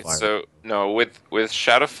Right. Hellfire. So, no, with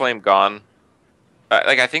Shadow Flame gone,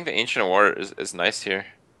 I think the Ancient of War is nice here.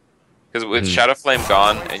 Because with Shadow Flame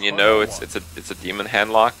gone, and you know it's a demon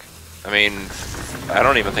handlock, I mean, I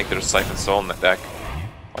don't even think there's Siphon Soul in the deck.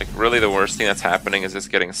 Like, really the worst thing that's happening is it's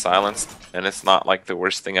getting silenced, and it's not like the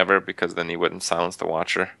worst thing ever, because then he wouldn't silence the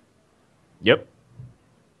Watcher. Yep.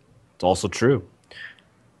 It's also true.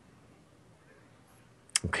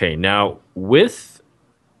 Okay, now, with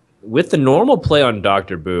the normal play on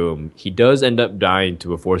Dr. Boom, he does end up dying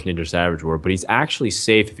to a Force Ninja Savage War, but he's actually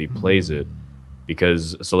safe if he plays it,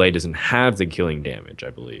 because Zalae doesn't have the killing damage, I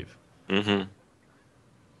believe. And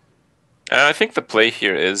I think the play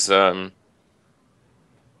here is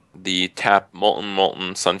the tap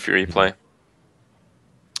Molten Sun Fury play.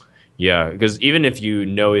 Yeah, because even if you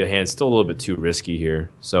know your hand's still a little bit too risky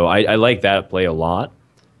here. So I like that play a lot.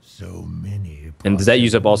 So many. And does that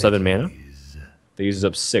use up all 7 mana? That uses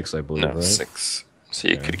up 6, I believe, No, right? 6. So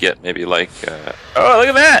you could get maybe like... oh, look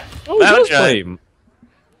at that! Oh, Mountain it does play. Giant.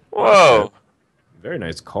 Whoa! Very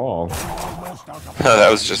nice call. That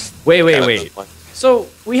was just... Wait. So,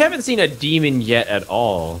 we haven't seen a demon yet at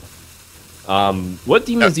all. What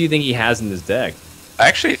demons do you think he has in his deck? I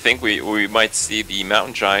actually think we might see the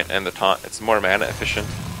Mountain Giant and the Taunt. It's more mana efficient.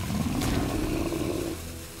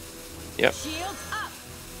 Yep.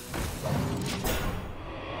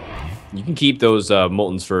 You can keep those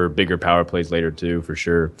Moltons for bigger power plays later too, for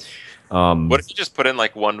sure. What if you just put in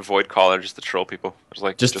like one Void Caller just to troll people?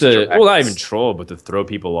 Just to, well, not even troll, but to throw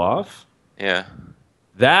people off? Yeah.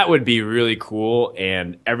 That would be really cool,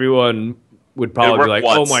 and everyone would probably be like,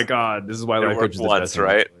 "Oh my god, this is why Life Coach is the best."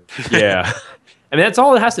 Right? Yeah. I mean, that's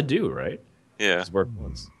all it has to do, right? Yeah. Just work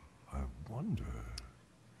once. I wonder.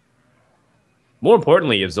 More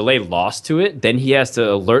importantly, if Zalay lost to it, then he has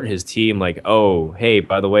to alert his team, like, "Oh, hey,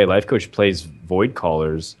 by the way, Life Coach plays Void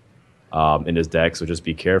Callers in his deck, so just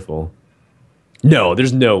be careful." No,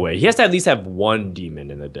 there's no way. He has to at least have one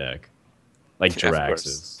demon in the deck, like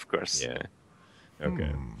Jirax's. Of course. Yeah.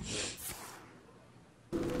 Okay.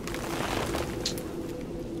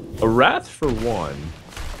 A Wrath for 1.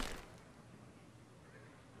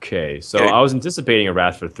 Okay, so I was anticipating a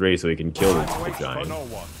Wrath for 3 so he can kill the giant.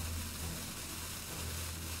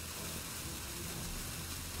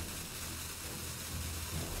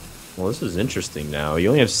 Well, this is interesting now. You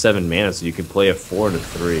only have 7 mana, so you can play a 4 and a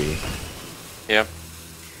 3. Yep.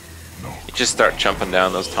 You just start jumping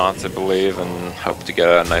down those taunts, I believe, and hope to get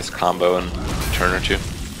a nice combo in a turn or two.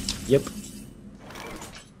 Yep.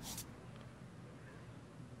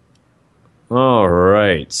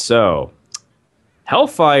 Alright, so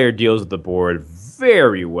Hellfire deals with the board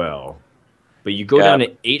very well. But you go down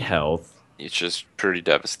to 8 health. It's just pretty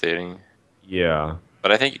devastating. Yeah.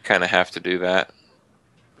 But I think you kind of have to do that.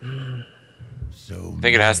 So I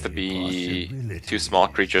think it has to be 2 small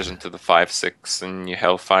creatures into the 5/6 and you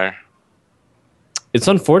Hellfire. It's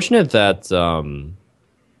unfortunate that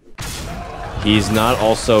he's not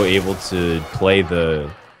also able to play the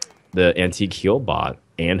Antique Heal bot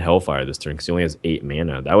and Hellfire this turn because he only has 8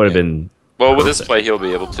 mana. That would have been... Well, with this play, he'll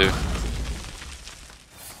be able to.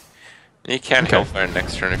 He can Hellfire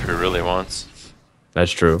next turn if he really wants.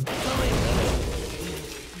 That's true.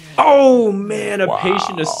 Oh, man, a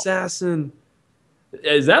Patient Assassin.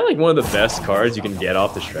 Is that like one of the best cards you can get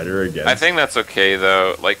off the Shredder against? I think that's okay,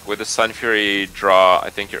 though. Like, with the Sun Fury draw, I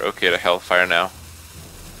think you're okay to Hellfire now.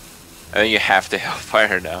 I think you have to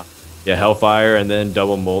Hellfire now. Yeah, Hellfire and then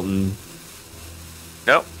double Molten.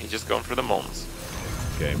 Nope, he's just going for the Moltens.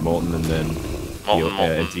 Okay, Molten and then Molten,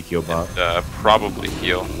 Antique Heal bot. And, probably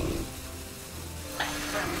heal.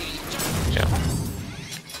 Yeah.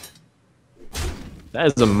 That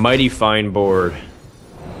is a mighty fine board.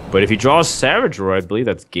 But if he draws Savage Roar, I believe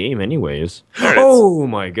that's game anyways. Oh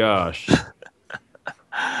my gosh.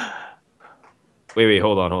 Wait,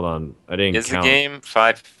 hold on. I didn't Is count. the game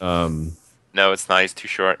 5? No, it's not. He's too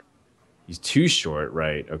short. He's too short,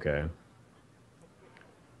 right? Okay.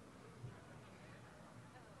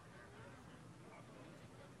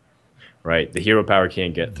 Right, the hero power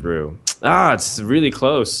can't get through. Ah, it's really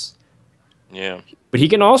close. Yeah. But he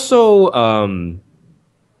can also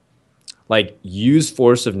like use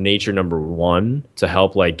Force of Nature #1 to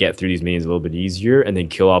help like get through these minions a little bit easier, and then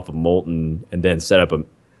kill off a Molten, and then set up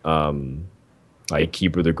a like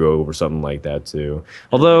Keeper of the Grove or something like that too.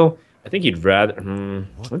 Although I think he'd rather.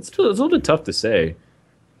 It's a little bit tough to say.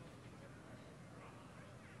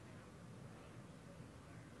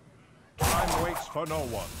 Time waits for no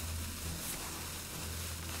one.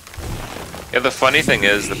 Yeah, the funny thing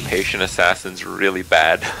is the Patient Assassin's really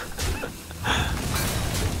bad.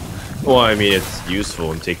 Well, I mean, it's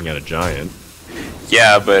useful in taking out a giant.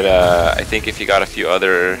 Yeah, but I think if you got a few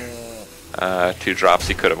other 2-drops,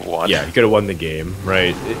 he could have won. Yeah, he could have won the game,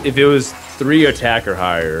 right? If it was 3 attack or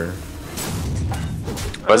higher.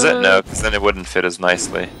 Was it? No, because then it wouldn't fit as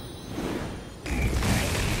nicely.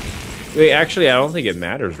 Wait, actually, I don't think it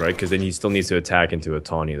matters, right? Because then he still needs to attack into a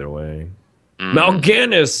taunt either way.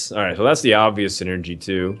 Mal'Ganis! Alright, so that's the obvious synergy,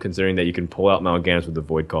 too, considering that you can pull out Mal'Ganis with the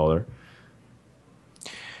Void Caller.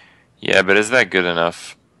 Yeah, but is that good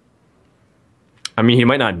enough? I mean, he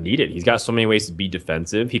might not need it. He's got so many ways to be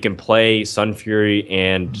defensive. He can play Sun Fury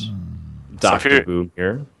and Dr. Boom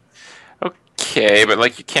here. Okay, but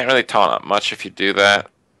like you can't really taunt up much if you do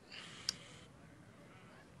that.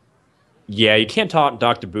 Yeah, you can't taunt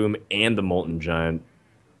Dr. Boom and the Molten Giant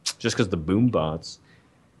just because the Boom bots.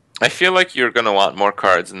 I feel like you're gonna want more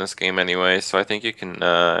cards in this game anyway, so I think you can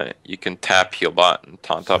tap Healbot and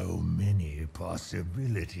taunt up. So many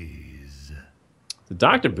possibilities. The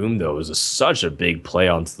Dr. Boom, though, is such a big play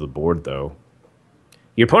onto the board, though.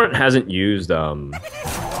 Your opponent hasn't used a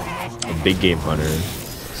big game hunter,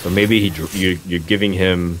 So maybe you're giving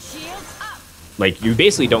him, like, you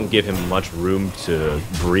basically don't give him much room to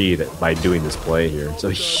breathe by doing this play here. It's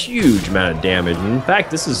a huge amount of damage. And in fact,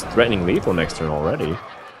 this is threatening lethal next turn already.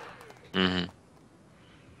 Mm-hmm.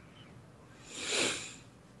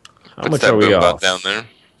 How much are we off? Down there.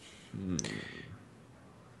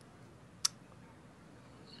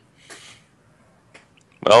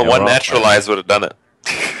 Well, Yeah, one naturalized would have done it.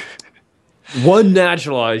 One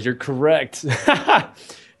naturalized, you're correct.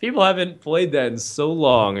 People haven't played that in so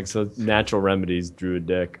long, except Natural Remedies Druid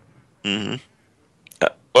deck. Mm-hmm.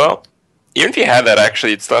 Well, even if you had that,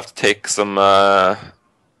 actually, you'd still have to take some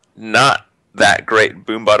not that great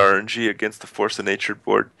Boombot RNG against the Force of Nature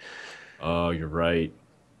board. Oh, you're right.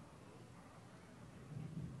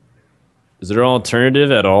 Is there an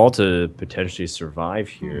alternative at all to potentially survive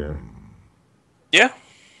here? Yeah.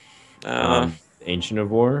 Ancient of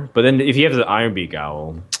War? But then if you have the Iron Beak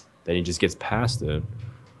Owl, then he just gets past it.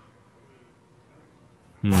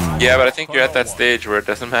 Yeah, but I think you're at that stage where it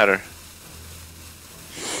doesn't matter.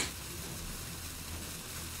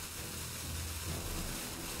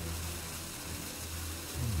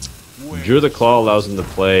 Drew the Claw allows him to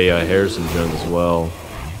play Harrison Jones as well.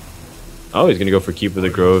 Oh, he's going to go for Keep of the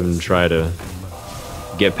Grove and try to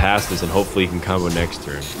get past this, and hopefully he can combo next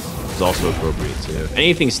turn. It's also appropriate, too. If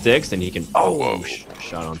anything sticks, then he can... Oh,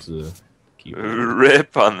 shot onto the Keeper.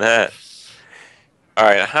 Rip on that.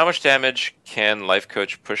 Alright, how much damage can Life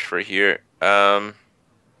Coach push for here? There's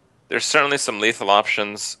certainly some lethal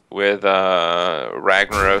options with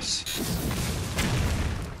Ragnaros.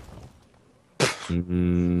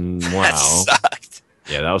 Wow. That sucked.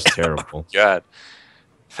 Yeah, that was terrible. God.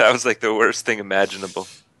 That was like the worst thing imaginable.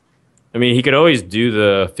 I mean, he could always do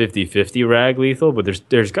the 50-50 rag lethal, but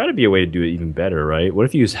there's got to be a way to do it even better, right? What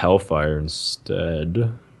if you use Hellfire instead?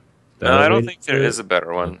 No, I don't think there is a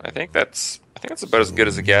better one. I think that's about as good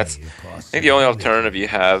as it gets. I think the only alternative you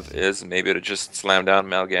have is maybe to just slam down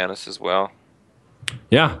Mal'Ganis as well.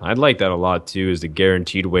 Yeah, I'd like that a lot too, is the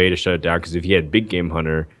guaranteed way to shut it down, because if he had Big Game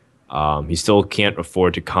Hunter, he still can't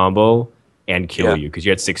afford to combo and kill you, because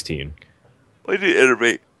you had 16. Why did you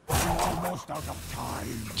iterate?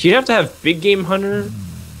 You'd have to have Big Game Hunter?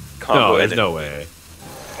 Combo No, there's no way.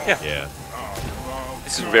 Yeah.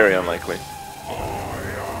 This is very unlikely.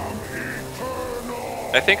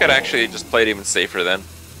 I think I'd actually just play it even safer then. I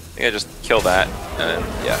think I'd just kill that, and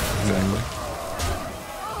yeah, exactly.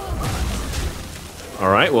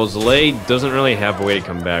 Alright, well, Zalay doesn't really have a way to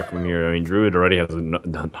come back from here. I mean, Druid already has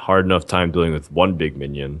a hard enough time dealing with one big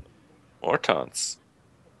minion. More taunts.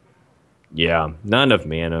 Yeah, not enough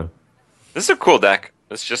mana. This is a cool deck.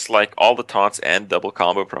 It's just like all the taunts and double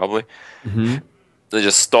combo, probably. Mm-hmm. They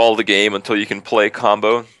just stall the game until you can play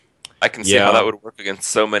combo. I can see how that would work against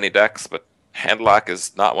so many decks, but Handlock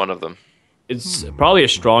is not one of them. It's probably a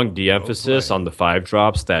strong de-emphasis on the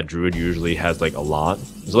 5-drops that Druid usually has like a lot.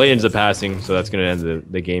 Zalay ends up passing, so that's going to end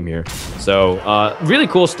the game here. So, really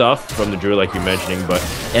cool stuff from the Druid, like you're mentioning, but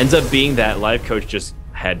ends up being that Life Coach just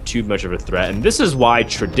had too much of a threat. And this is why,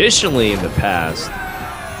 traditionally in the past,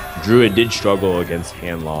 Druid did struggle against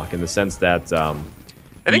Handlock, in the sense that I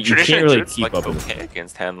think you can't really keep up with okay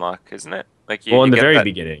against Handlock, isn't it? Like well, in the very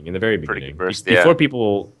beginning, burst,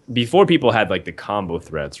 before people had like the combo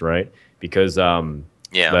threats, right? Because the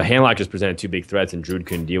Handlock just presented two big threats, and Druid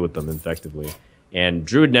couldn't deal with them effectively. And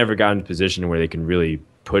Druid never got in a position where they can really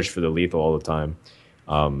push for the lethal all the time.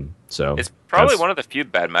 So it's probably one of the few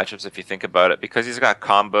bad matchups if you think about it, because he's got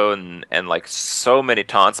combo and like so many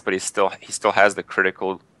taunts, but he still has the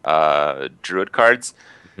critical Druid cards.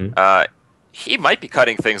 Mm-hmm. He might be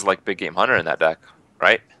cutting things like Big Game Hunter in that deck,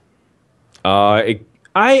 right? I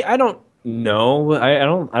don't know.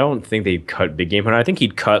 I don't think they'd cut Big Game Hunter. I think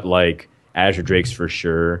he'd cut like Azure Drakes for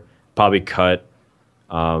sure. Probably cut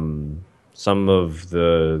some of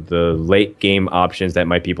the late game options that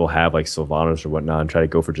might people have, like Sylvanas or whatnot, and try to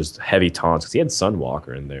go for just heavy taunts, because he had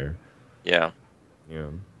Sunwalker in there. Yeah.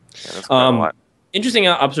 That's quite a lot. Interesting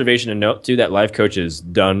observation to note too, that Life Coach is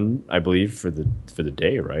done, I believe, for the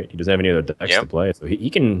day, right? He doesn't have any other decks to play, so he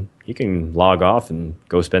can log off and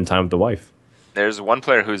go spend time with the wife. There's one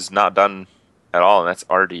player who's not done at all, and that's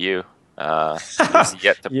RDU. He's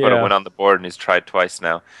yet to put a win on the board, and he's tried twice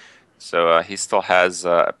now. So he still has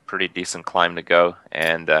a pretty decent climb to go,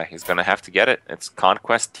 and he's going to have to get it. It's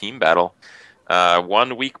Conquest Team Battle.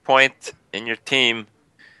 One weak point in your team,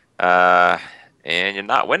 and you're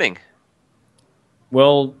not winning.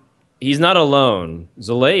 Well, he's not alone.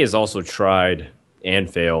 Zalay has also tried and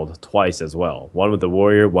failed twice as well. One with the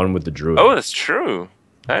Warrior, one with the Druid. Oh, that's true.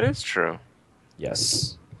 That is true.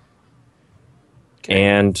 Yes.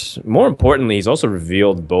 And more importantly, he's also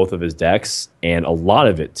revealed both of his decks and a lot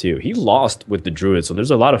of it too. He lost with the Druid, so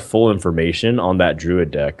there's a lot of full information on that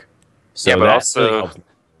Druid deck. So yeah, but that also really helps.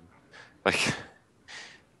 like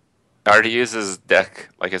already uses deck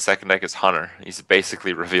like his second deck is Hunter. He's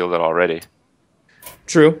basically revealed it already.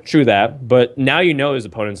 True that. But now you know his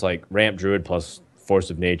opponent's like Ramp Druid plus Force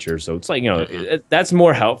of Nature, so it's like, that's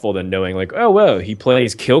more helpful than knowing like, oh well, he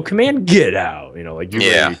plays Kill Command, get out. Like you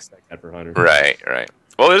really expect that for Hunter. Right.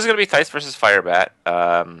 Well, there's going to be Tice versus Firebat.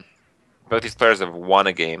 Both these players have won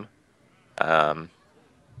a game. Well,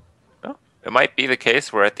 it might be the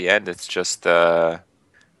case where at the end it's just someone's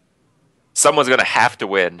going to have to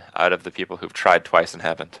win out of the people who've tried twice and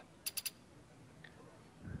haven't.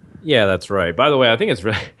 Yeah, that's right. By the way, I think it's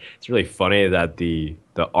really funny that the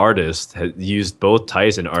artist has used both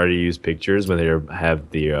Tice and already used pictures when they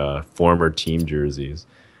have the former team jerseys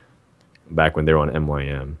back when they were on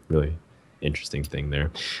MYM. Really interesting thing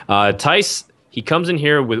there. Tice, he comes in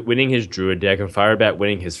here with winning his Druid deck and Firebat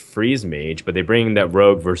winning his Freeze Mage, but they bring that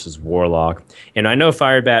Rogue versus Warlock. And I know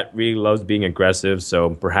Firebat really loves being aggressive,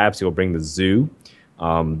 so perhaps he'll bring the Zoo.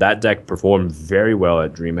 That deck performed very well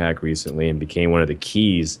at DreamHack recently and became one of the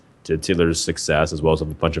keys to Tiller's success, as well as a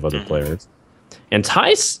bunch of other players. And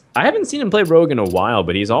Tice, I haven't seen him play Rogue in a while,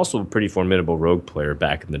 but he's also a pretty formidable Rogue player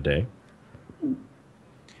back in the day.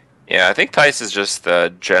 Yeah, I think Tice is just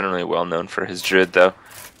generally well known for his Druid, though,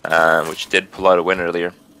 which did pull out a win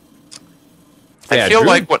earlier. I feel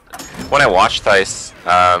like when I watch Tice,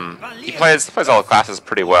 he plays all the classes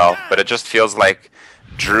pretty well, but it just feels like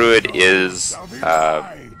Druid is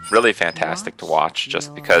really fantastic to watch,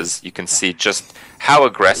 just because you can see just how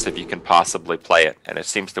aggressive you can possibly play it, and it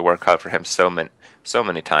seems to work out for him so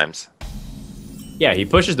many times. Yeah, he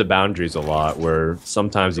pushes the boundaries a lot, where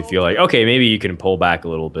sometimes you feel like, okay, maybe you can pull back a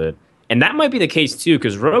little bit. And that might be the case too,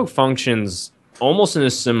 because Rogue functions almost in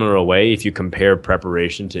a similar way if you compare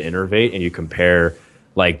Preparation to Innervate, and you compare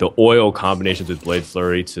like the oil combinations with Blade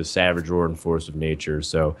Flurry to Savage Roar and Force of Nature.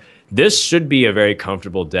 So this should be a very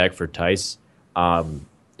comfortable deck for Tice.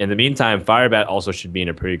 In the meantime, Firebat also should be in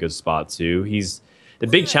a pretty good spot too. The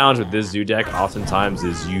big challenge with this Zoo deck oftentimes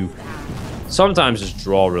is you sometimes just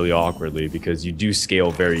draw really awkwardly because you do scale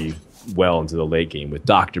very well into the late game with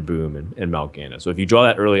Dr. Boom and Mal'Ganis. So if you draw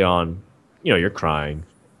that early on, you're crying.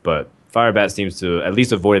 But Firebat seems to at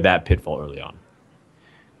least avoid that pitfall early on.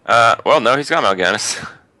 Well, no, he's got Mal'Ganis.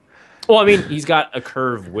 Well, I mean, he's got a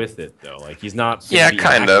curve with it, though. Like, he's not... Yeah,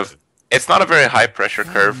 kind of. It's not a very high-pressure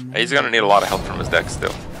curve. He's going to need a lot of help from his deck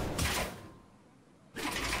still.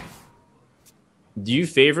 Do you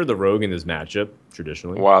favor the Rogue in this matchup,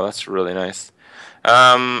 traditionally? Wow, that's really nice.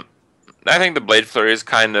 I think the Blade Flurry is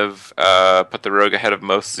kind of put the Rogue ahead of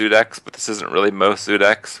most Zoo decks, but this isn't really most Zoo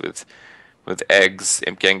decks with Eggs,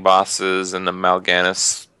 Imp Gang Bosses, and the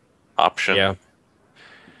Mal'Ganis option. Yeah.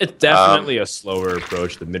 It's definitely a slower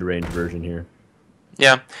approach, the mid-range version here.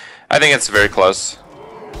 Yeah, I think it's very close.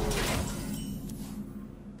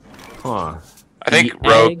 Huh. I think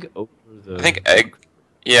Rogue... I think Egg...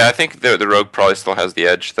 Yeah, I think the Rogue probably still has the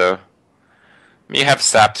edge, though. I mean, you have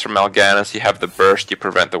Saps from Mal'Ganis, you have the Burst, you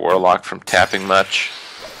prevent the Warlock from tapping much.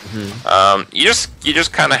 You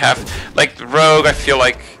just kind of have... Like, Rogue, I feel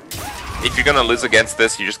like if you're going to lose against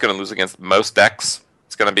this, you're just going to lose against most decks.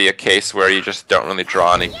 It's going to be a case where you just don't really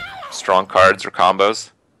draw any strong cards or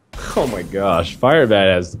combos. Oh my gosh,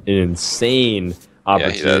 Firebat has an insane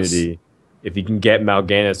opportunity if he can get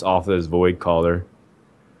Mal'Ganis off of his Void Caller.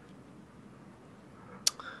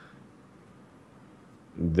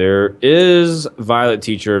 There is Violet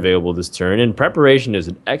Teacher available this turn, and Preparation is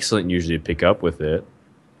an excellent usually to pick up with it.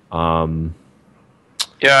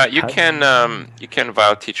 Yeah, you can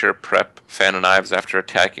Violet Teacher prep Fan of Knives after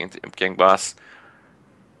attacking the Imp Gang boss.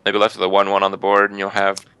 Maybe left with a 1/1 on the board, and you'll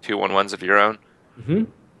have 2 1/1s of your own. And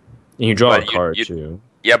you draw a card too.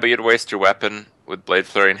 Yeah, but you'd waste your weapon with Blade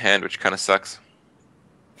Flurry in hand, which kind of sucks.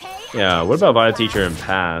 Yeah, what about Violet Teacher and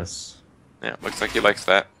Pass? Yeah, looks like he likes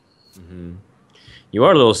that. You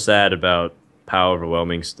are a little sad about power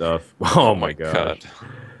overwhelming stuff. Oh my god.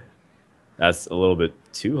 That's a little bit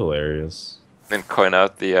too hilarious. Then coin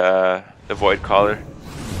out the Void Caller.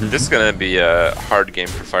 This is going to be a hard game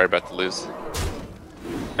for Firebat to lose.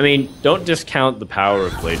 I mean, don't discount the power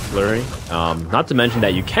of Blade Flurry. Not to mention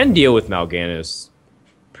that you can deal with Mal'Ganis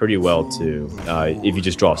pretty well too, if you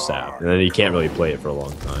just draw Sap, and then you can't really play it for a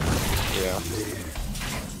long time. Yeah.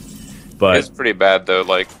 But it's pretty bad though,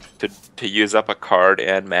 like to use up a card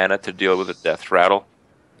and mana to deal with a Death Rattle.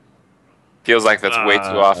 Feels like that's way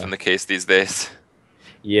too often the case these days.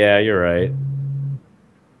 Yeah, you're right.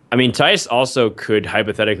 I mean, Tice also could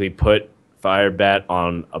hypothetically put Firebat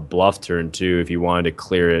on a bluff turn too if you wanted to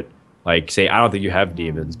clear it. Like, say, I don't think you have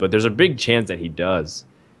demons, but there's a big chance that he does.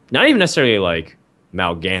 Not even necessarily like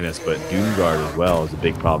Mal'Ganis, but Doomguard as well is a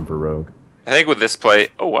big problem for Rogue. I think with this play,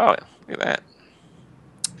 oh wow, look at that.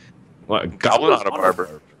 What, Goblin Auto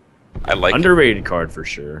Barber. I like it. Underrated card for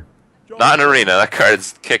sure. Not in Arena. That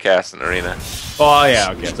card's kick-ass in Arena. Oh,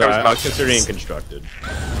 yeah, okay. Sorry, I was considering Constructed.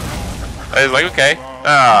 I was like, okay.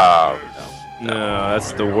 Oh, no,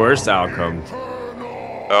 that's the worst outcome.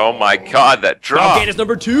 oh my god, that draw. Okay, it's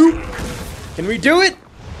number 2. Can we do it?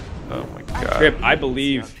 Oh my god. Trip, I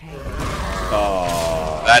believe. Oh.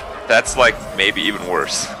 That's like maybe even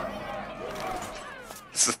worse.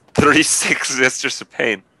 This is 36 Sisters of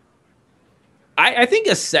Pain. I think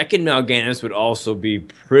a second Mal'Ganis would also be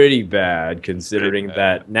pretty bad, considering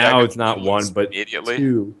that now it's not 1, but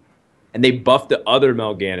 2. And they buffed the other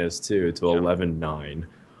Mal'Ganis, too, to 11-9.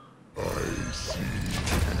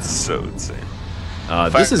 That's so insane.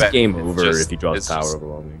 This is game over if he draws Power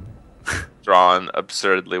Overwhelming. Drawn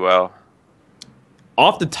absurdly well.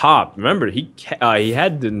 Off the top, remember, he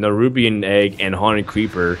had the Nerubian Egg and Haunted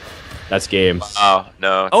Creeper. That's game. Oh,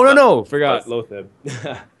 no. Oh, no. Forgot Lotheb.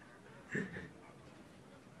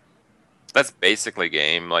 That's basically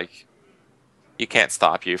game. Like, you can't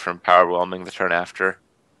stop you from power overwhelming the turn after.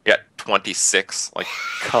 You got 26. Like,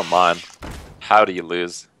 come on. How do you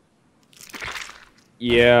lose?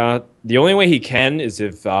 Yeah, the only way he can is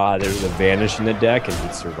if there's a Vanish in the deck and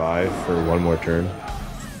he'd survive for one more turn.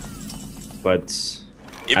 But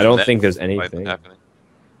Even I don't then, think there's anything.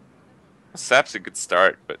 Sap's a good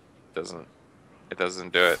start, but it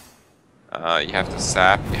doesn't do it. You have to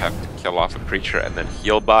sap, you have to kill off a creature, and then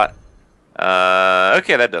heal bot.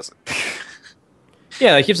 Okay, that doesn't.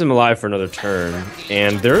 Yeah, that keeps him alive for another turn,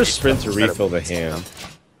 and there is sprint to refill the hand.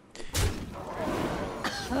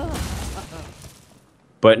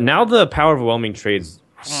 But now the power overwhelming trades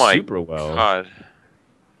super well. God.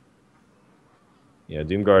 Yeah,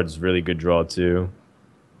 Doomguard's really good draw too.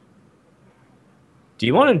 Do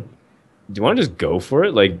you want to just go for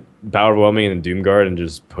it, like power overwhelming and Doomguard, and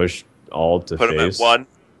just push all to Put face? him at 1.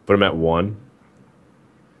 Put him at 1.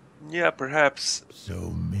 Yeah, perhaps.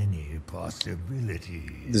 So many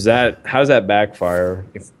possibilities. How does that backfire?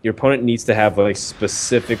 If your opponent needs to have like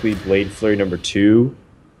specifically Blade Flurry number 2.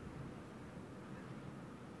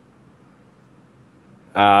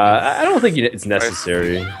 I don't think it's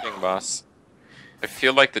necessary. Boss. I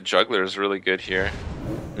feel like the juggler is really good here.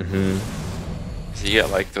 So you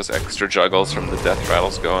get like those extra juggles from the death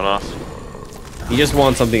rattles going off. He just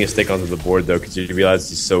wants something to stick onto the board though, because you realize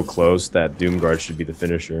he's so close that Doomguard should be the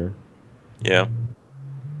finisher. Yeah.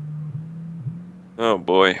 Oh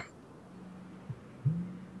boy.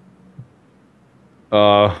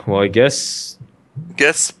 Well, I guess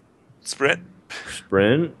sprint.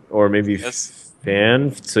 Sprint, or maybe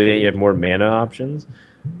fan, so you have more mana options.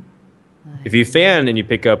 If you fan and you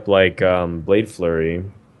pick up like Blade Flurry,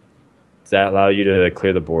 does that allow you to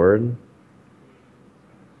clear the board?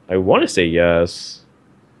 I want to say yes.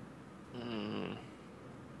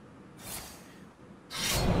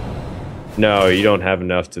 No, you don't have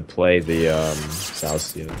enough to play the South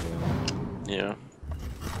Sea. Yeah.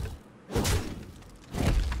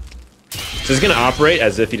 So he's going to operate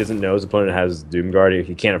as if he doesn't know his opponent has Doomguard.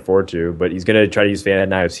 He can't afford to, but he's going to try to use Fan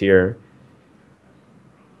Knives here.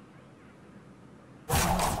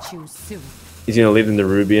 He's going to leave the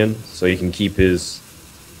Nerubian so he can keep his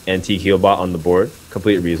Antique Healbot on the board.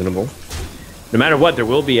 Completely reasonable. No matter what, there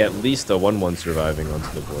will be at least a 1/1 surviving onto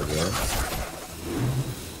the board,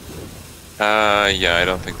 right? Yeah, I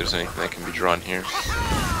don't think there's anything that can be drawn here.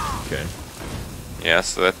 Okay. Yeah,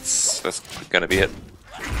 so that's gonna be it.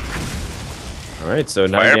 All right, so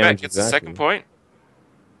now Firebat gets the second point.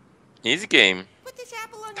 Easy game.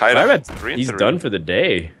 Tied up 3-3. He's done for the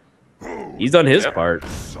day. He's done his part.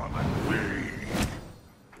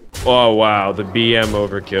 Oh wow, the BM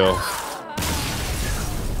overkill.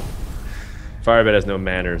 Firebat has no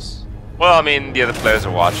manners. Well, I mean, the other players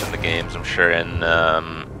are watching the games, I'm sure, and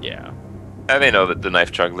yeah, and they know that the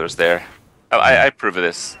knife juggler's there. I approve of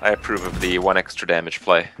this. I approve of the 1 extra damage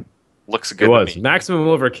play. Looks good. It was to me. maximum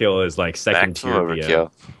overkill is like second tier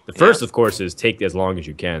BM. The first, of course, is take as long as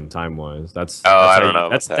you can time wise. That's I don't know.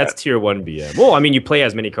 That's tier 1 BM. Well, I mean, you play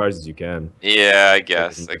as many cards as you can. Yeah, I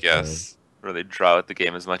guess. Really draw out the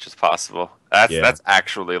game as much as possible. That's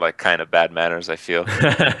actually like kind of bad manners, I feel.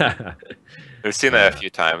 We've seen that a few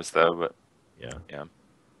times though, but yeah.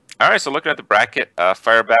 All right, so looking at the bracket,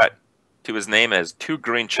 Firebat to his name has 2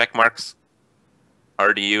 green check marks.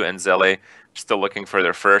 RDU and Zele still looking for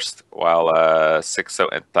their first, while Sixo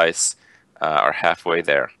and Thijs are halfway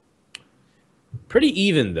there. Pretty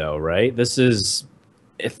even though, right? This is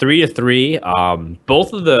 3-3.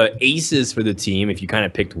 Both of the aces for the team, if you kind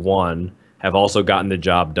of picked one, have also gotten the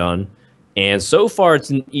job done. And so far,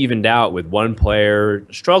 it's evened out with one player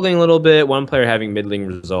struggling a little bit, one player having middling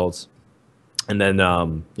results, and then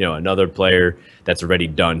another player that's already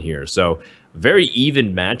done here. So very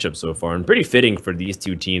even matchup so far, and pretty fitting for these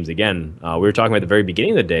two teams. Again, we were talking about at the very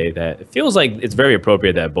beginning of the day that it feels like it's very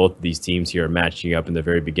appropriate that both of these teams here are matching up in the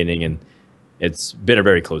very beginning, and it's been a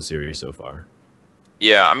very close series so far.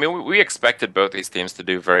 Yeah, I mean, we expected both these teams to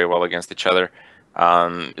do very well against each other.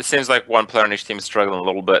 It seems like one player on each team is struggling a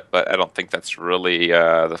little bit, but I don't think that's really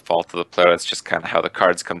the fault of the player. It's just kind of how the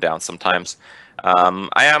cards come down sometimes.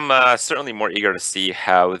 I am certainly more eager to see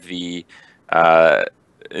how the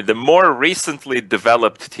more recently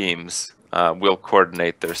developed teams will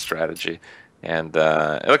coordinate their strategy, and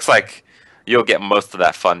it looks like you'll get most of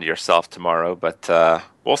that fun to yourself tomorrow. But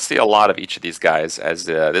we'll see a lot of each of these guys, as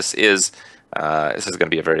this is going to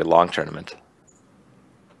be a very long tournament.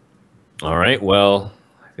 All right, well,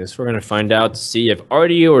 I guess we're going to find out to see if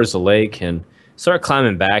Artie or Zalay can start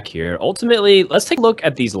climbing back here. Ultimately, let's take a look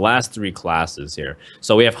at these last three classes here.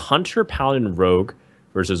 So we have Hunter, Paladin, Rogue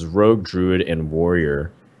versus Rogue, Druid, and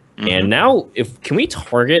Warrior. And now, can we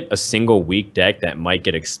target a single weak deck that might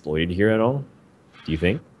get exploited here at all? Do you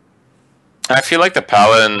think? I feel like the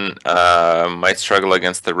Paladin might struggle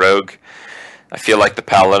against the Rogue. I feel like the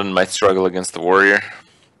Paladin might struggle against the Warrior.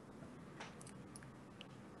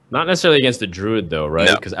 Not necessarily against the Druid, though, right?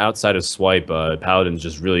 No. Because outside of Swipe, Paladin's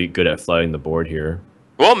just really good at flooding the board here.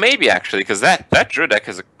 Well, maybe, actually, because that Druid deck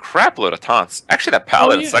has a crap load of taunts. Actually, that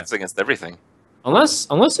Paladin sucks against everything. Unless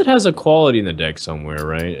it has a quality in the deck somewhere,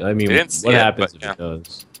 right? I mean, what happens if it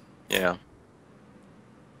does? Yeah.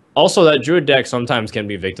 Also, that Druid deck sometimes can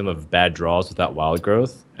be a victim of bad draws without Wild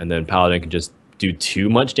Growth, and then Paladin can just do too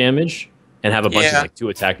much damage and have a bunch of like 2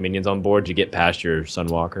 attack minions on board to get past your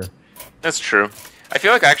Sunwalker. That's true. I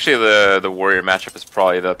feel like actually the Warrior matchup is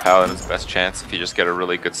probably the Paladin's best chance if you just get a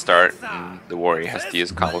really good start and the Warrior has to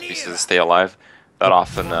use combo pieces to stay alive. That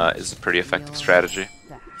often is a pretty effective strategy.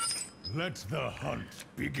 Let the hunt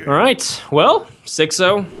begin. All right, well,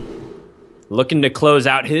 6-0. Looking to close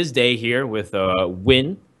out his day here with a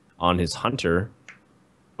win on his Hunter,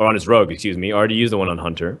 or on his Rogue, excuse me. Already used the one on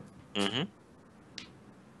Hunter. Mm-hmm.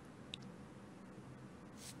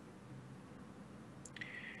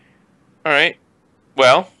 All right.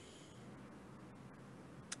 Well,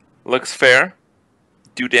 looks fair.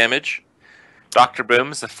 Do damage. Dr.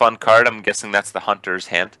 Boom is a fun card. I'm guessing that's the Hunter's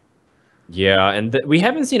hand. Yeah, and we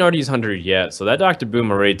haven't seen Artie's Hunter yet, so that Dr. Boom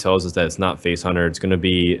already tells us that it's not Face Hunter. It's going to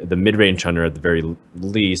be the mid-range Hunter at the very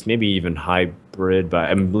least, maybe even hybrid, but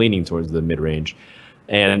I'm leaning towards the mid-range.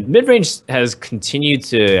 And mid-range has continued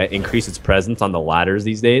to increase its presence on the ladders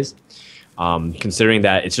these days, considering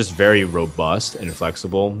that it's just very robust and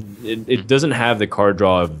flexible. It doesn't have the card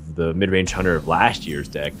draw of the mid-range Hunter of last year's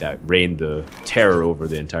deck that reigned the terror over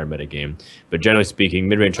the entire metagame. But generally speaking,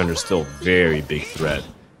 mid-range Hunter is still a very big threat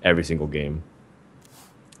every single game.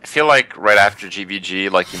 I feel like right after GVG,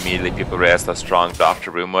 like immediately people realized how strong Dr.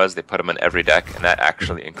 Boom was. They put him in every deck, and that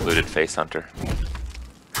actually included Face Hunter.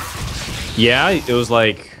 Yeah, it was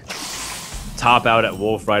like top out at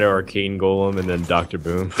Wolf Rider, Arcane Golem, and then Dr.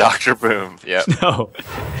 Boom. Dr. Boom, yeah. No.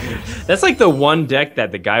 That's like the one deck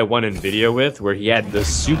that the guy won in video with, where he had the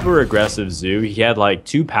super aggressive Zoo. He had like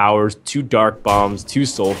 2 powers, 2 Dark Bombs, 2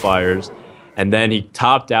 Soulfires, and then he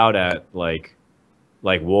topped out at like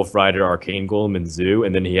Wolf Rider, Arcane Golem, and Zoo,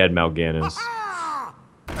 and then he had Mal'Ganis.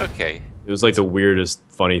 Okay. It was like the weirdest,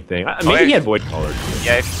 funny thing. Maybe he had Void Color.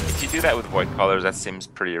 Yeah, if you do that with Void Colors, that seems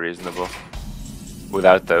pretty reasonable.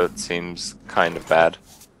 Without, though, it seems kind of bad.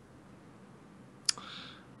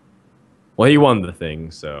 Well, he won the thing,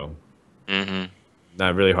 so Mm-hmm.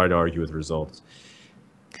 not really hard to argue with results.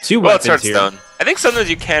 Well, it's Hearthstone. I think sometimes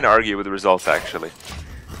you can argue with the results, actually.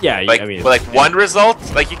 Yeah, Like, I mean, one result,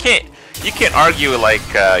 like you can't argue like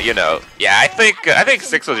yeah, I think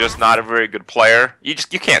Six was just not a very good player. You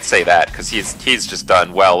can't say that because he's just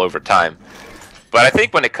done well over time. But I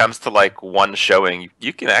think when it comes to like one showing,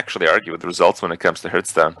 you can actually argue with the results when it comes to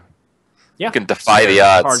Hearthstone. yeah, You can defy the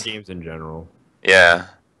odds. Hard games in general. Yeah.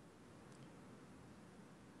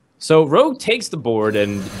 So Rogue takes the board,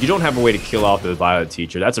 and you don't have a way to kill off the Violet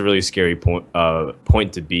Teacher. That's a really scary point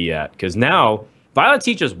to be at, because now Violet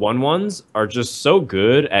Teacher's 1/1s are just so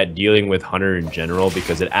good at dealing with Hunter in general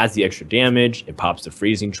because it adds the extra damage, it pops the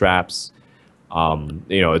freezing traps.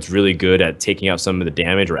 It's really good at taking out some of the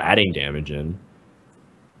damage or adding damage in.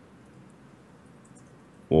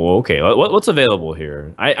 Well, okay, what's available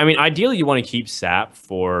here? I mean, ideally you want to keep Sap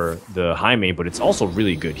for the high main, but it's also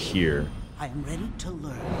really good here. I am ready to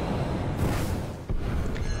learn.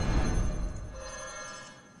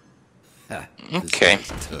 Okay,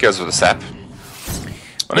 he goes with the sap.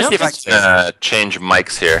 Let me see if I can change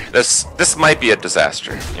mics here. This might be a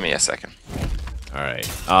disaster. Give me a second. All right.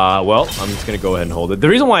 Well, I'm just gonna go ahead and hold it. The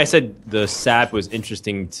reason why I said the sap was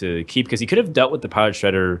interesting to keep because he could have dealt with the Pilot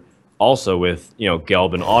Shredder also with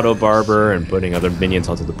Gelb and Auto Barber and putting other minions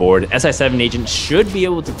onto the board. SI7 agent should be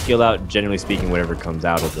able to kill out, generally speaking, whatever comes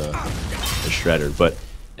out of the Shredder. But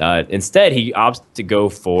instead, he opts to go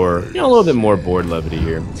for a little bit more board levity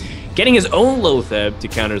here. Getting his own Lotheb to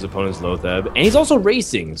counter his opponent's Lotheb, and he's also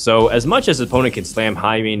racing. So as much as his opponent can slam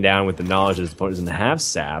high main down with the knowledge that his opponent doesn't have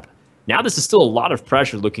sap, now this is still a lot of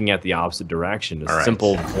pressure looking at the opposite direction. A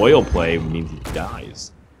simple oil play means he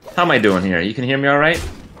dies. How am I doing here? You can hear me all right?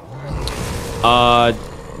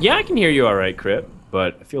 Yeah, I can hear you all right, Crip,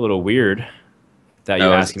 but I feel a little weird that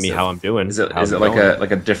you're asking me how I'm doing. Is it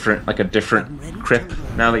like a different Crip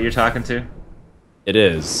now that you're talking to? It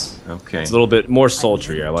is. Okay. It's a little bit more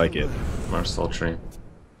sultry. I like it. More sultry.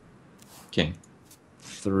 Okay.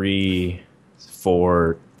 3,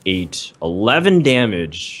 4, 8, 11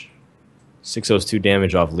 damage. 602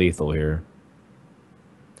 damage off lethal here.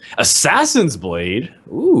 Assassin's Blade.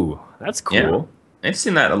 Ooh, that's cool. Yeah, I've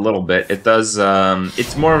seen that a little bit. It does.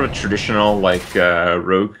 It's more of a traditional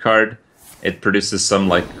rogue card. It produces some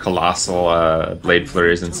colossal blade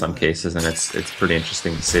flurries in some cases, and it's pretty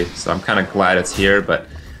interesting to see. So I'm kind of glad it's here, but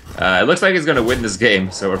it looks like he's going to win this game,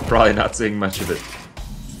 so we're probably not seeing much of it.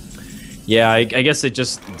 Yeah, I guess it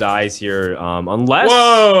just dies here, unless...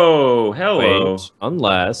 Whoa! Hello! Wait,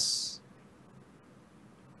 unless...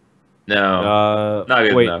 No, not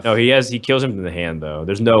good enough. No, he kills him in the hand, though.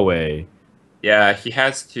 There's no way. Yeah, he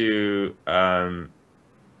has to...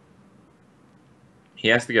 He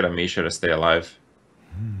has to get a Misha to stay alive.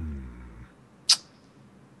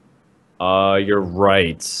 You're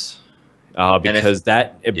right. Because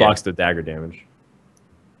it blocks the dagger damage.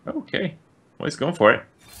 Okay. Well, he's going for it.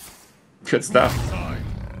 Good stuff.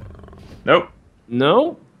 Nope.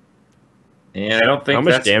 No? And I don't think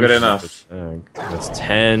that's good enough. That's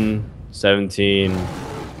 10, 17.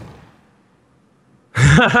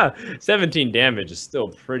 17 damage is still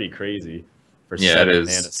pretty crazy for 7 mana.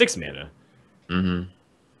 6 mana. Mm-hmm.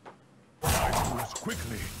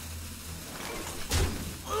 Quickly.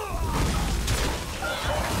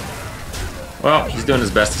 Well, he's doing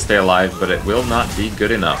his best to stay alive, but it will not be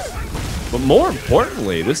good enough. But more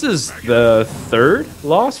importantly, this is the 3rd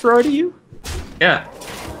loss for RDU? Yeah.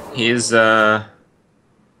 He's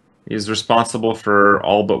responsible for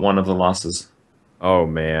all but one of the losses. Oh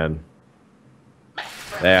man.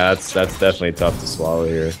 Yeah, that's definitely tough to swallow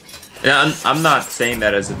here. Yeah, I'm not saying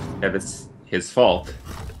that as if it's his fault,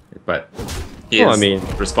 but he is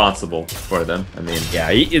responsible for them. I mean, yeah,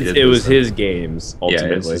 it was his games ultimately.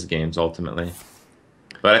 Yeah, it was his games ultimately.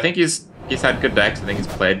 But I think he's had good decks. I think he's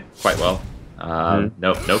played quite well.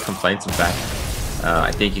 No complaints. In fact,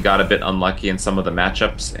 I think he got a bit unlucky in some of the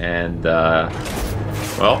matchups, and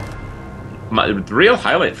well, the real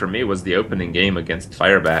highlight for me was the opening game against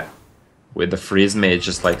Firebat with the Freeze Mage.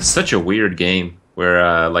 Just such a weird game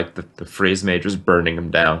where the Freeze Mage was burning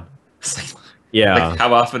him down. Yeah.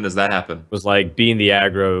 How often does that happen? It was being the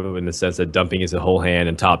aggro in the sense of dumping his whole hand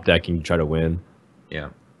and top decking to try to win. Yeah.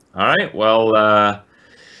 All right. Well,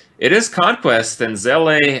 it is Conquest, and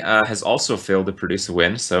Zele has also failed to produce a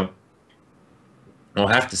win, so we'll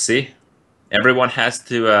have to see. Everyone has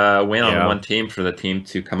to win on one team for the team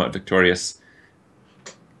to come out victorious.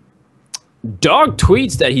 Dog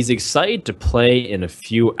tweets that he's excited to play in a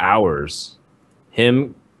few hours.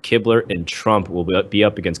 Him, Kibler, and Trump will be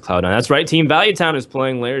up against Cloud9. That's right, Team Value Town is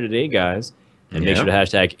playing later today, guys. And make sure to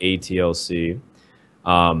hashtag ATLC.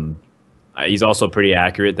 He's also pretty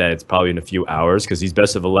accurate that it's probably in a few hours because these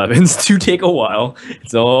best of 11s do take a while.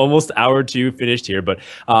 It's almost hour 2 finished here. But,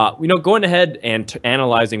 going ahead and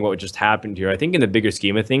analyzing what just happened here, I think in the bigger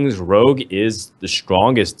scheme of things, Rogue is the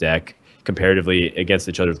strongest deck comparatively against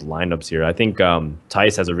each other's lineups here. I think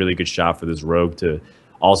Tice has a really good shot for this Rogue to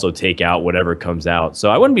also take out whatever comes out.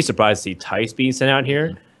 So I wouldn't be surprised to see Tice being sent out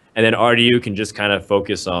here. And then RDU can just kind of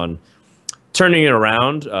focus on turning it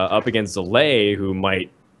around up against Zele, who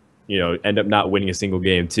might, end up not winning a single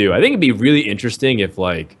game too. I think it'd be really interesting if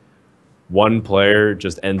one player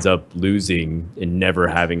just ends up losing and never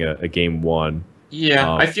having a game won.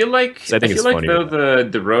 Yeah, I feel like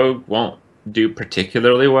the Rogue won't do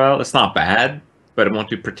particularly well. It's not bad, but it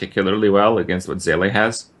won't do particularly well against what Zele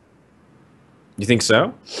has. You think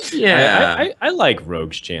so? Yeah, I like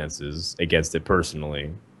Rogue's chances against it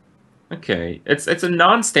personally. Okay, it's a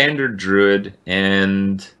non-standard druid,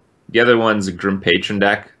 and The other one's a Grim Patron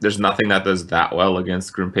deck. There's nothing that does that well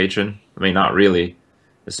against Grim Patron. I mean, not really,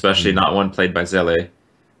 especially not one played by Zele.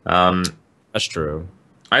 That's true.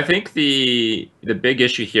 I think the big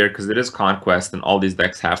issue here, because it is Conquest and all these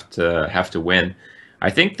decks have to win. I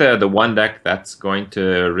think the one deck that's going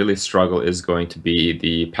to really struggle is going to be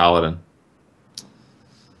the Paladin.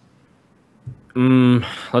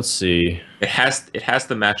 Let's see. It has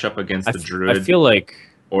to match up against the Druid. I feel like,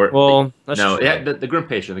 that's no, true. the Grim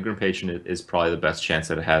Patron. The Grim Patron is probably the best chance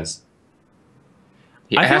that it has.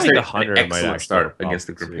 I It feel has like to the Hunter an might excellent actually start help against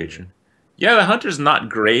the Grim too. Patron. Yeah, the Hunter's not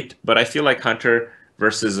great, but I feel like Hunter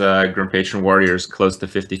versus Grim Patron Warrior is close to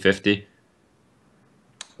 50-50.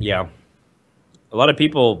 Yeah. A lot of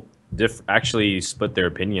people actually split their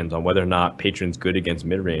opinions on whether or not Patron's good against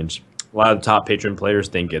mid-range. A lot of the top Patron players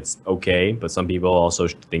think it's okay, but some people also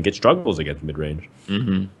think it struggles against mid-range.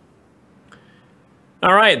 Mm-hmm.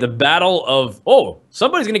 All right, the battle of... Oh,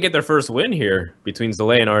 somebody's going to get their first win here between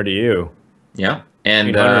Zele and RDU. Yeah, and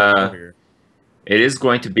it is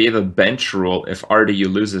going to be the bench rule if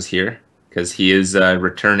RDU loses here, because he is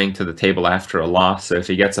returning to the table after a loss. So if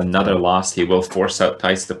he gets another loss, he will force out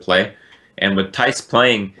Tice to play. And with Tice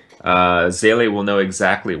playing, Zele will know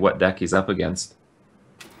exactly what deck he's up against.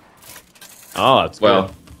 Oh, that's good.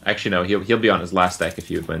 Actually, no, he'll be on his last deck if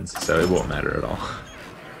he wins, so it won't matter at all.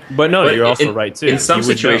 But no, you're also right, too. In some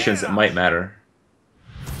situations, it might matter.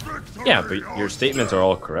 Yeah, but your statements are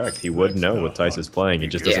all correct. He would know what Tice is playing. It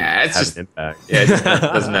just doesn't have an impact. Yeah, it just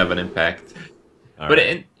doesn't have an impact. But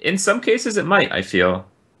in some cases, it might, I feel.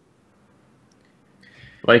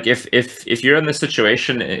 Like, if you're in this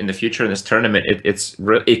situation in the future in this tournament,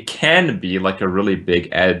 it can be like a really big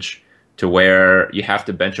edge to where you have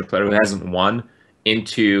to bench a player who hasn't won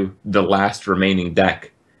into the last remaining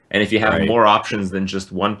deck. And if you have more options than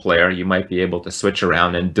just one player, you might be able to switch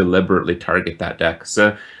around and deliberately target that deck.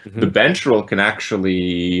 So the bench rule can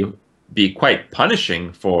actually be quite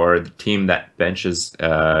punishing for the team that benches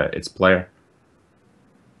its player.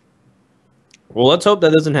 Well, let's hope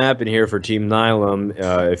that doesn't happen here for Team Nihilum,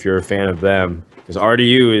 if you're a fan of them. Because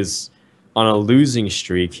RDU is on a losing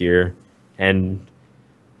streak here. And,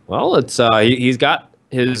 well, it's he's got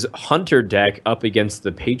his Hunter deck up against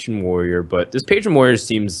the Patron Warrior, but this Patron Warrior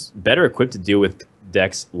seems better equipped to deal with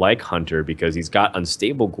decks like Hunter because he's got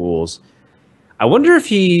unstable ghouls. I wonder if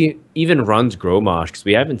he even runs Gromosh, because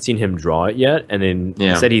we haven't seen him draw it yet, and then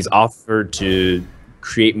he said he's offered to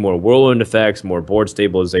create more whirlwind effects, more board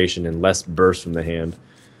stabilization, and less burst from the hand.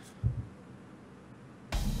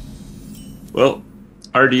 Well,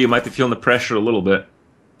 RDU might be feeling the pressure a little bit.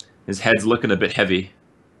 His head's looking a bit heavy.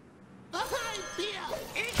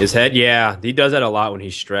 His head, yeah, he does that a lot when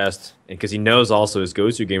he's stressed, and because he knows also his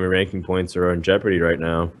go-to gamer ranking points are in jeopardy right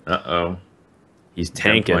now. Uh-oh. He's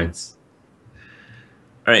tanking. All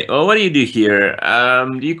right, well, what do you do here?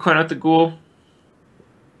 Do you coin out the ghoul?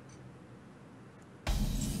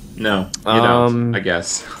 No, you don't, I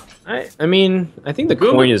guess. I mean, I think the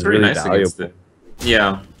coin is really valuable.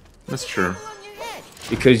 Yeah, that's true.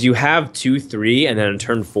 Because you have 2/3, and then on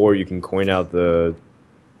turn 4 you can coin out the.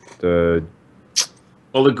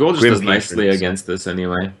 Well, the gold just does nicely against this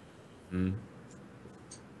anyway.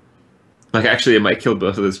 Like, actually, it might kill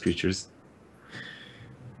both of those creatures.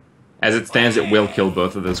 As it stands, it will kill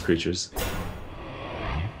both of those creatures.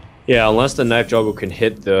 Yeah, unless the Knife Juggle can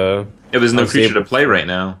hit the... It was no creature to play right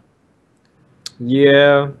now.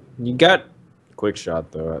 Yeah, you got Quick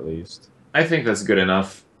Shot, though, at least. I think that's good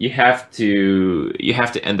enough. You have to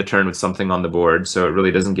end the turn with something on the board, so it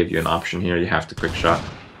really doesn't give you an option here. You have to Quick Shot.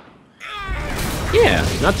 Yeah,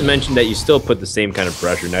 not to mention that you still put the same kind of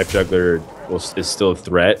pressure. Knife Juggler is still a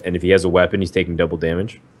threat, and if he has a weapon, he's taking double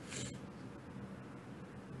damage.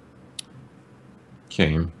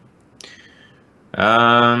 Okay.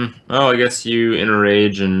 Well, I guess you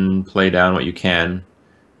enrage and play down what you can.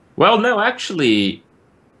 Well, no, actually,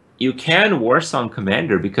 you can Warsong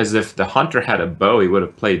Commander, because if the Hunter had a bow, he would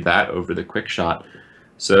have played that over the Quick Shot.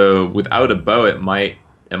 So without a bow, it might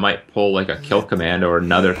pull like a Kill Command or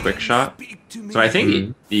another Quick Shot. So I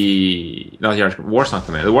think the Warsong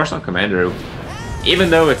Commander. The Warsong Commander, even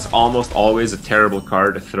though it's almost always a terrible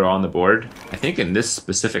card to throw on the board, I think in this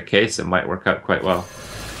specific case it might work out quite well.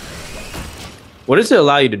 What does it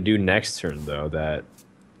allow you to do next turn, though, that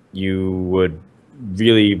you would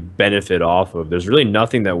really benefit off of? There's really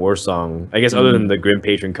nothing that Warsong, I guess, other than the Grim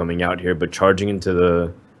Patron coming out here, but charging into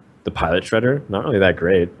the Pilot Shredder, not really that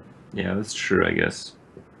great. Yeah, that's true, I guess.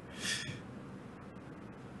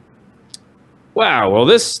 Wow, well,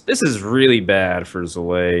 this is really bad for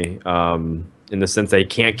Zele, in the sense that he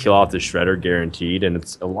can't kill off the Shredder guaranteed, and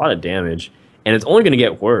it's a lot of damage, and it's only going to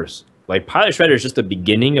get worse. like Pilot Shredder is just the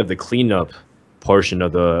beginning of the cleanup portion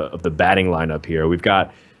of the batting lineup here. We've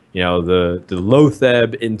got, you know, the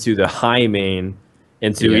Lotheb into the high main,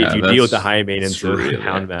 into if you deal with the high main into really,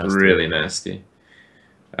 Houndmaster. really nasty.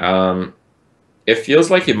 It feels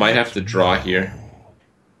like you might have to draw here.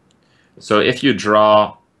 So if you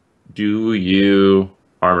draw, do you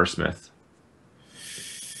Armor Smith?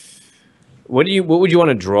 What would you want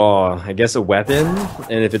to draw? I guess a weapon,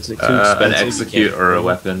 and if it's too expensive, an execute or a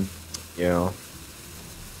weapon. Yeah.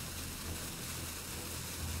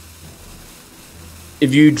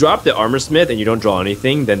 If you drop the Armor Smith and you don't draw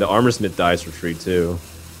anything, then the Armor Smith dies for free too.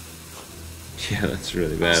 Yeah, that's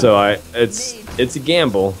really bad. So it's a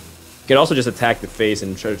gamble. You can also just attack the face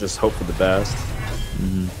and try to just hope for the best.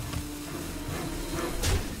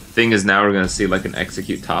 Thing is, now we're gonna see like an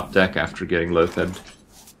execute top deck after getting Lotheb.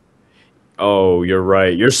 Oh, you're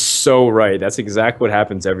right. You're so right. That's exactly what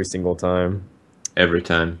happens every single time. Every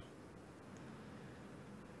time.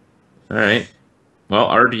 All right. Well,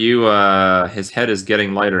 RDU, his head is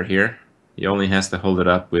getting lighter here. He only has to hold it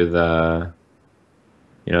up with, you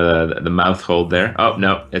know, the mouth hold there. Oh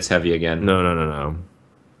no, it's heavy again. No.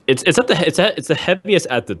 It's the heaviest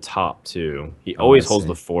at the top too. He always holds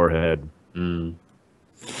the forehead.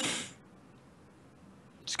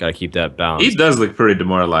 Just gotta keep that balance. He does look pretty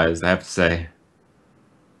demoralized, I have to say.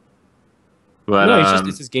 But no,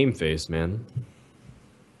 it's his game face, man.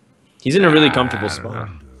 He's in a really comfortable spot.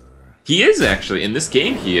 He is actually in this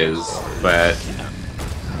game. He is, but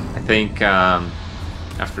I think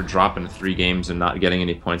after dropping 3 games and not getting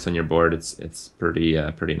any points on your board, it's pretty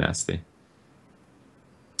nasty.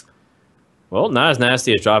 Well, not as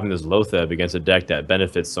nasty as dropping this Lotheb against a deck that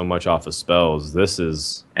benefits so much off of spells. This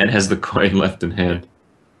is and has the coin left in hand.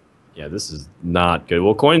 Yeah, this is not good.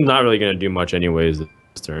 Well, coin's not really going to do much anyways this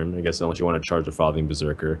turn. I guess unless you want to charge the Frothing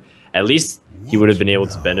Berserker. At least he would have been able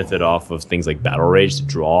to benefit off of things like Battle Rage to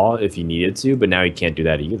draw if he needed to, but now he can't do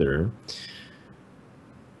that either.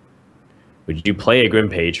 Would you play a Grim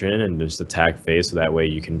Patron and just attack face so that way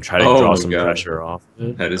you can try to draw some pressure off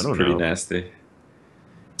it? That is pretty nasty.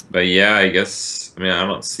 But yeah, I guess, I mean, I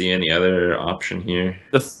don't see any other option here.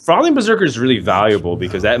 The Frothing Berserker is really valuable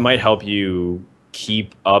because that might help you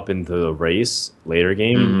keep up into the race later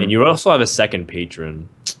game. And you also have a second patron.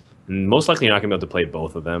 And most likely you're not going to be able to play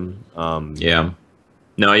both of them. Yeah.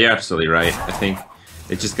 No, you're absolutely right. I think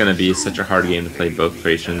it's just going to be such a hard game to play both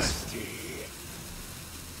patrons.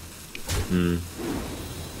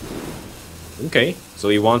 Okay, so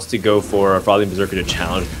he wants to go for a Frothing Berserker to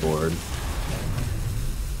challenge the board.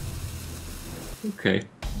 Okay.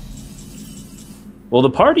 Well, the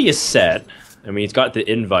party is set. I mean, he's got the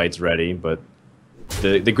invites ready, but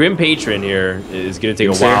the Grim Patron here is going to take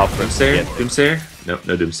a while for him to get... Doomsayer? Nope,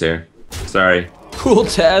 no Doomsayer. Sorry. Cool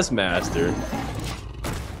Taskmaster.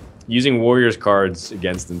 Using Warriors cards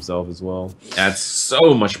against himself as well. That's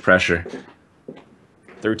so much pressure.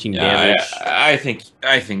 13 damage. I think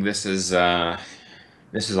this is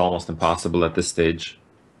almost impossible at this stage.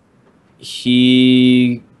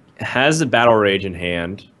 He has a Battle Rage in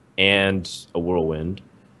hand and a Whirlwind,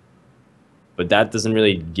 but that doesn't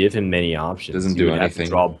really give him many options. Doesn't do anything. Have to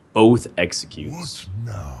draw both executes.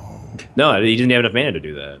 No, he doesn't have enough mana to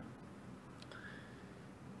do that.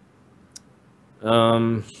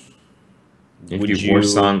 Would you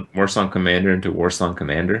Warsong Commander into Warsong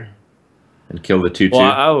Commander and kill the 2/2?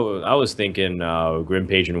 Well, I was thinking Grim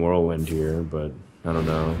Patron Whirlwind here, but I don't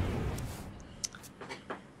know.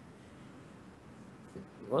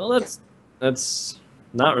 Well, that's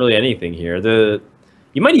not really anything here.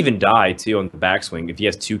 You might even die too on the backswing if he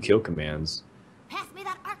has 2 kill commands. Pass me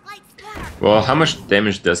that arc light splitter. Well, how much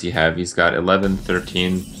damage does he have? He's got 11,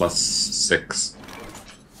 13 plus 6.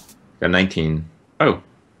 Got 19. Oh.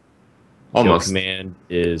 Almost. Kill command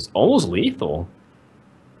is almost lethal.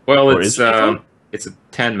 Well, it's a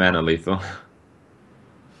 10 mana lethal.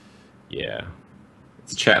 Yeah.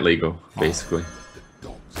 It's a chat legal, basically.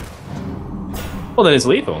 Well, then it's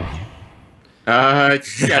lethal. Yeah, it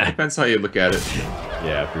depends how you look at it.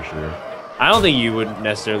 Yeah, for sure. I don't think you would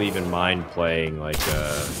necessarily even mind playing like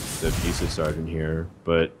the Abusive Sergeant here,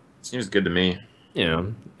 but seems good to me. You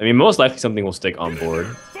know, I mean, most likely something will stick on board.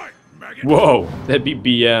 Whoa, that'd be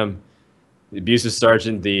BM. The Abusive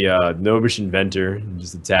Sergeant, the Gnomish Inventor,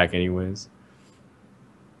 just attack anyways.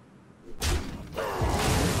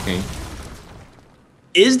 Okay.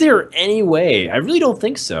 Is there any way? I really don't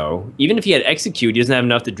think so. Even if he had Execute, he doesn't have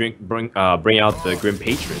enough to bring out the Grim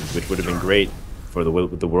Patrons, which would have been great for the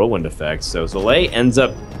Whirlwind effect. So Soleil ends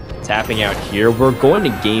up tapping out here. We're going to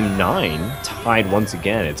game 9, tied once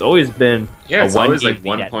again. It's always been it's always like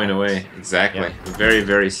 1 point point away. Exactly. Yeah. A very,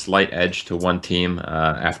 very slight edge to one team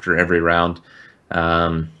after every round.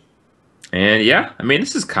 And yeah, I mean,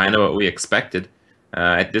 this is kind of what we expected.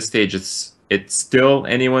 At this stage, it's still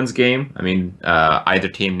anyone's game. I mean, either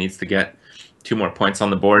team needs to get 2 more points on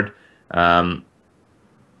the board.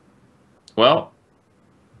 Well,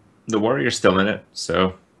 the Warrior's still in it,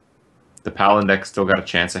 so the Paladin deck still got a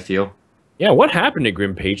chance, I feel. Yeah, what happened to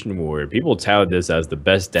Grim Patron Warrior? People touted this as the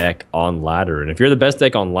best deck on ladder, and if you're the best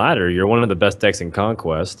deck on ladder, you're one of the best decks in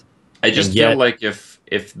Conquest. I just feel like if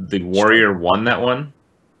the Warrior won that one,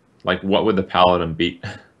 like, what would the Paladin beat?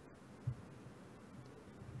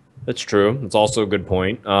 That's true. That's also a good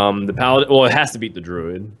point. The Paladin, well, it has to beat the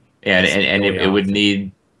Druid. Yeah, and it would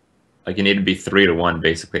need, like, it needed to be 3-1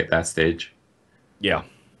 basically at that stage. Yeah,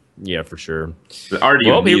 yeah, for sure. The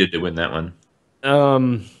RDU needed to win that one.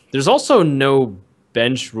 There's also no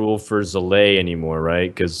bench rule for Zalay anymore,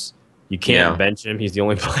 right? Because you can't bench him. He's the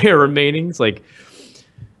only player remaining. It's like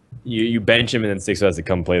you bench him and then Sixo has to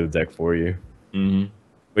come play the deck for you. Mm-hmm.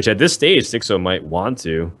 Which at this stage, Sixo might want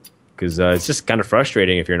to, because it's just kind of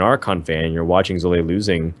frustrating if you're an Archon fan and you're watching Zalay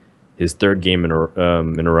losing his 3rd game in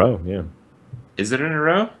a row. Yeah. Is it in a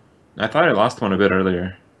row? I thought I lost one a bit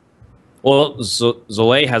earlier. Well,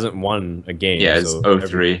 Zalay hasn't won a game. Yeah, it's so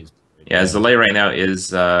 0-3. Yeah, Zalay right now is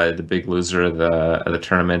the big loser of the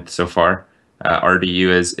tournament so far. RDU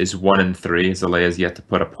is 1-3. Zalay has yet to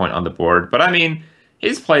put a point on the board, but I mean,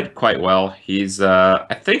 he's played quite well. He's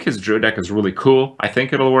I think his Druid deck is really cool. I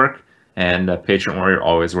think it'll work, and Patron Warrior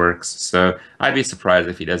always works. So I'd be surprised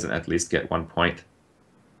if he doesn't at least get 1 point.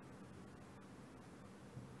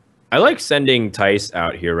 I like sending Tice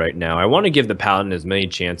out here right now. I want to give the Paladin as many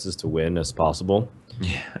chances to win as possible.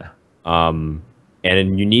 Yeah.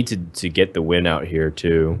 And you need to get the win out here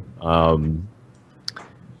too.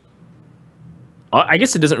 I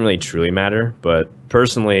guess it doesn't really truly matter, but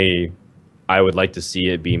personally, I would like to see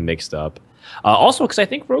it be mixed up. Also, because I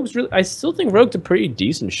think I still think Rogue's a pretty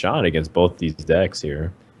decent shot against both these decks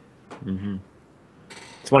here. Mm-hmm.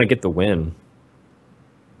 Just want to get the win.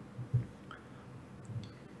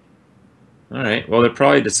 All right. Well, they're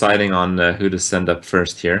probably deciding on who to send up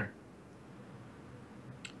first here.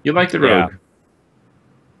 You like the Rogue.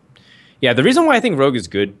 Yeah, the reason why I think Rogue is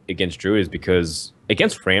good against Druid is because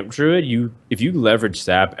against Ramp Druid, if you leverage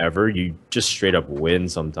Sap ever, you just straight up win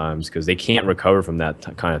sometimes because they can't recover from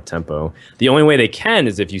that kind of tempo. The only way they can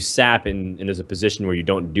is if you Sap and there's a position where you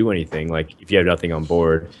don't do anything, like if you have nothing on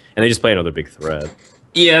board, and they just play another big threat.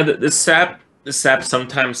 Yeah, the Sap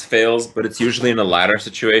sometimes fails, but it's usually in a ladder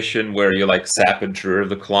situation where you like Sap and Druid of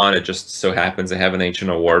the Claw, and it just so happens they have an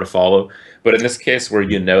Ancient of War to follow. But in this case, where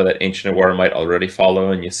you know that Ancient of War might already follow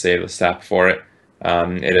and you save the Sap for it,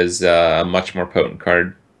 it is a much more potent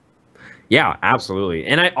card. Yeah, absolutely.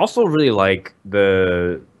 And I also really like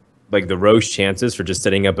the Rogue's chances for just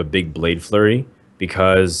setting up a big Blade Flurry,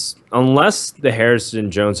 because unless the Harrison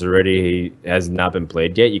Jones already has not been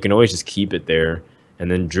played yet, you can always just keep it there. And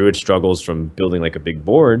then Druid struggles from building like a big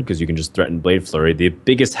board because you can just threaten Blade Flurry. The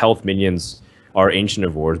biggest health minions are Ancient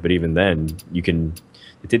of Wars, but even then, you can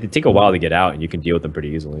they take a while to get out, and you can deal with them pretty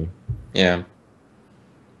easily. Yeah.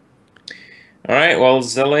 All right. Well,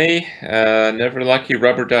 Zalay, Never Lucky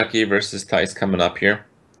Rubber Ducky versus Tice coming up here.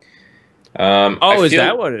 Is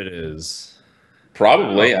that what it is?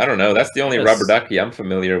 Probably. I don't know. That's the only Rubber Ducky I'm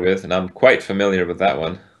familiar with, and I'm quite familiar with that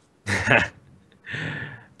one.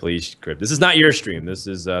 Please, Crip. This is not your stream. This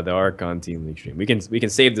is the Archon Team League stream. We can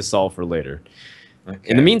save this all for later.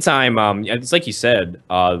 Okay. In the meantime, it's like you said.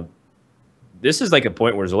 This is like a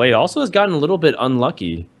point where Zalay also has gotten a little bit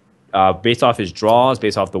unlucky, based off his draws,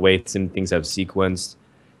 based off the way some things have sequenced,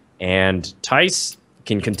 and Tice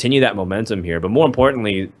can continue that momentum here. But more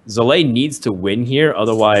importantly, Zalay needs to win here,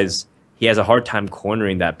 otherwise he has a hard time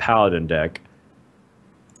cornering that Paladin deck.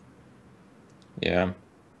 Yeah.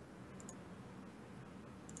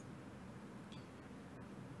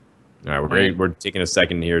 All right, we're taking a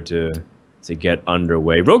second here to get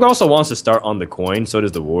underway. Rogue also wants to start on the coin, so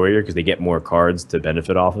does the Warrior, because they get more cards to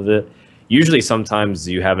benefit off of it. Usually, sometimes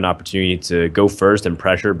you have an opportunity to go first and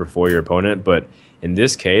pressure before your opponent, but in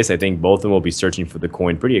this case, I think both of them will be searching for the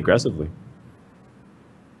coin pretty aggressively.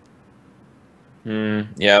 Yeah,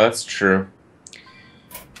 that's true.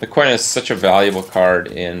 The coin is such a valuable card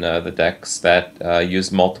in the decks that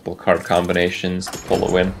use multiple card combinations to pull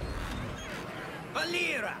a win.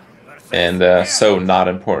 And so not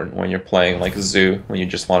important when you're playing like Zoo, when you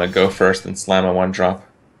just want to go first and slam a one-drop.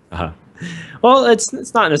 Well, it's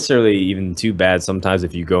not necessarily even too bad sometimes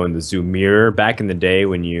if you go in the Zoo mirror. Back in the day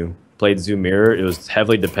when you played Zoom Mirror, it was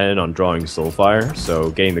heavily dependent on drawing Soulfire. So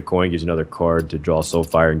getting the coin gives you another card to draw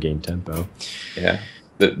Soulfire and gain tempo. Yeah.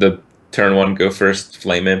 The turn 1 go first,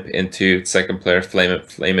 Flame Imp into second player, Flame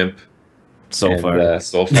Imp, Soulfire. and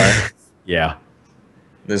Soulfire. Yeah.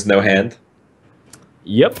 There's no hand.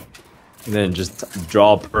 Yep. And then just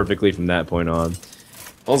draw perfectly from that point on.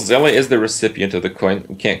 Well, Zella is the recipient of the coin.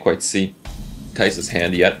 We can't quite see Tice's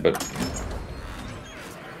hand yet, but...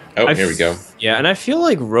 Oh, here we go. Yeah, and I feel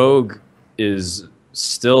like Rogue is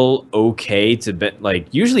still okay to bet. Like,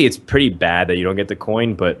 usually it's pretty bad that you don't get the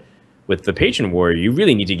coin, but with the Patron Warrior, you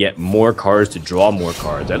really need to get more cards to draw more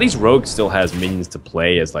cards. At least Rogue still has minions to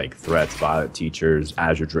play as, like, threats, Violet Teachers,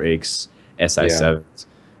 Azure Drakes, SI7s.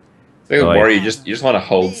 Like, Warrior, you just want to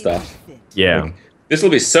hold stuff. Yeah. Like, this will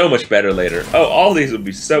be so much better later. Oh, all these will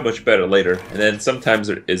be so much better later. And then sometimes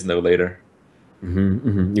there is no later.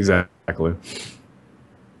 Exactly.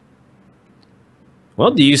 Well,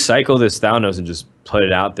 do you cycle this Thanos and just put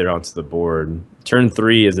it out there onto the board? Turn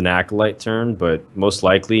 3 is an Acolyte turn, but most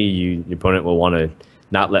likely your opponent will want to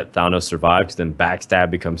not let Thanos survive, because then Backstab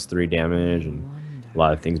becomes 3 damage and a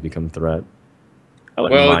lot of things become threat.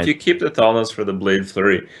 Well, if you keep the Thanos for the Blade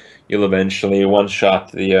Flurry, you'll eventually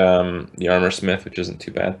one-shot the Armor Smith, which isn't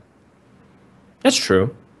too bad. That's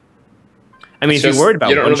true. I mean, if you're worried about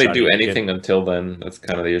you don't really do anything until then. That's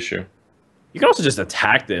kind of the issue. You can also just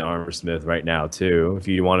attack the Armor Smith right now too, if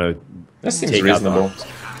you want to. That seems reasonable.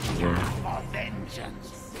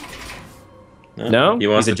 No, he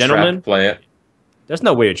wants he's a to gentleman. Play it. There's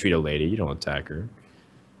no way to treat a lady. You don't attack her.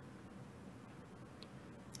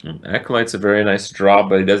 Acolyte's a very nice draw,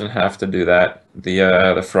 but he doesn't have to do that.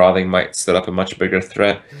 The Frothing might set up a much bigger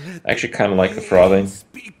threat. I actually kind of like the Frothing.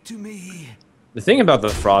 The thing about the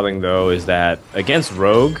Frothing, though, is that against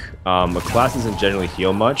Rogue, a class doesn't generally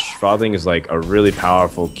heal much. Frothing is like a really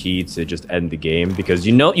powerful key to just end the game, because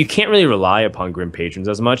you can't really rely upon Grim Patrons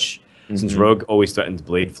as much, since Rogue always threatens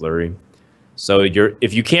Blade Flurry. So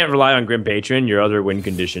if you can't rely on Grim Patron, your other win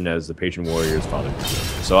condition as the Patron Warrior is Frothing.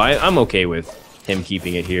 So I'm okay with him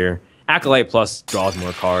keeping it here. Acolyte Plus draws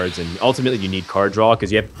more cards, and ultimately you need card draw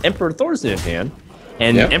because you have Emperor Thorson in hand.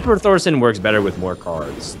 And Emperor Thorson works better with more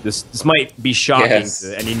cards. This might be shocking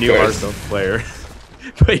to any new Hearthstone player,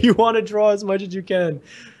 but you want to draw as much as you can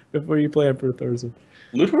before you play Emperor Thorson.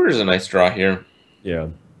 Loot Hoarder is a nice draw here. Yeah.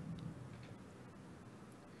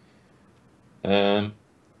 I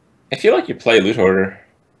feel like you play Loot Hoarder.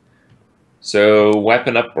 So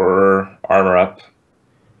weapon up or armor up.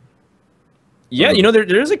 Yeah,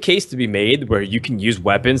 there's a case to be made where you can use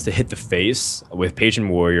weapons to hit the face with Patron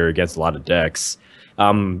Warrior against a lot of decks.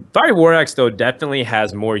 Fiery War Axe, though, definitely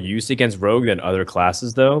has more use against Rogue than other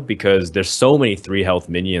classes, though, because there's so many 3 health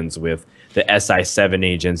minions with the SI7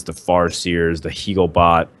 agents, the Farseers, the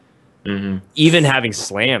Heaglebot. Even having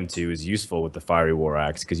Slam, too, is useful with the Fiery War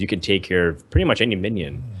Axe, because you can take care of pretty much any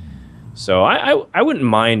minion. So I wouldn't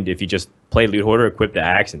mind if you just played Loot Hoarder, equipped the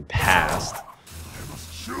axe, and passed.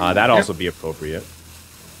 That'd also be appropriate.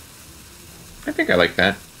 I think I like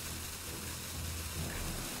that.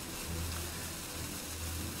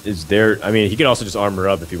 I mean, he can also just armor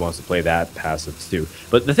up if he wants to play that passive too.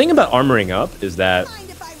 But the thing about armoring up is that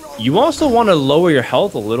you also want to lower your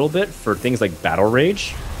health a little bit for things like Battle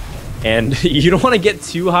Rage. And you don't want to get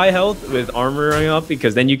too high health with armoring up,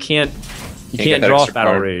 because then you can't draw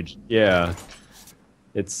Battle Rage. Yeah.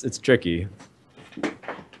 It's tricky.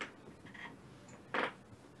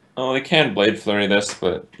 Oh, they can Blade Flurry this,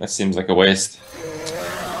 but that seems like a waste.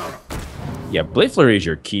 Yeah, Blade Flurry is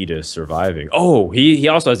your key to surviving. Oh, he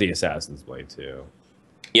also has the Assassin's Blade, too.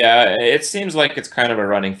 Yeah, it seems like it's kind of a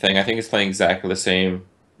running thing. I think it's playing exactly the same.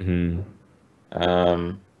 I mean,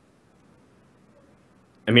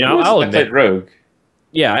 I'll admit, played Rogue.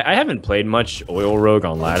 Yeah, I haven't played much Oil Rogue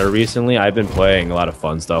on ladder recently. I've been playing a lot of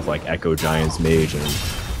fun stuff like Echo Giant's Mage and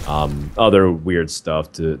other weird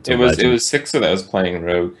stuff. It was Sixo that was playing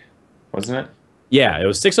Rogue, wasn't it? Yeah, it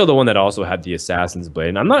was Sixo, the one that also had the Assassin's Blade.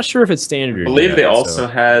 And I'm not sure if it's standard. I believe they also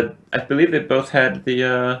had. I believe they both had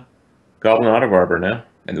the Goblin Auto Barber now,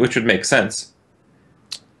 which would make sense.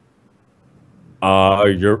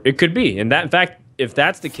 It could be, and that in fact, if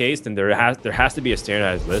that's the case, then there has to be a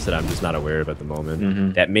standardized list that I'm just not aware of at the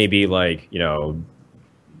moment. That maybe like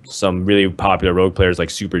some really popular rogue players like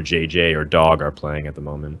Super JJ or Dog are playing at the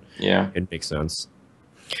moment. Yeah, it makes sense.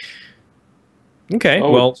 Okay,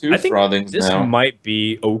 well, I think this might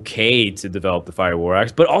be okay to develop the Fire War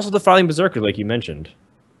Axe, but also the Frothing Berserker, like you mentioned.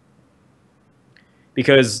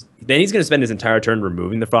 Because then he's going to spend his entire turn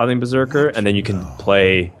removing the Frothing Berserker, and then you can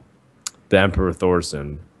play the Emperor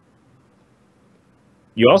Thorson.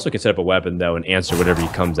 You also can set up a weapon, though, and answer whenever he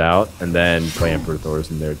comes out, and then play Emperor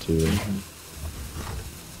Thor's in there, too.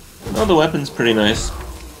 Well, the weapon's pretty nice.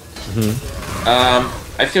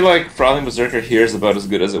 I feel like Frothing Berserker here is about as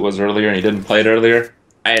good as it was earlier, and he didn't play it earlier.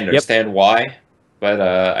 I understand why, but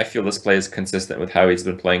I feel this play is consistent with how he's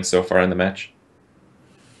been playing so far in the match.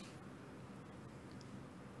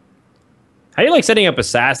 How do you like setting up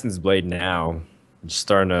Assassin's Blade now? Just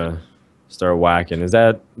starting to start whacking. Is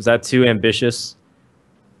that too ambitious?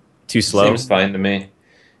 Too slow? Seems fine to me.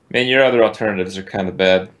 Man, your other alternatives are kind of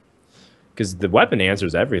bad. Because the weapon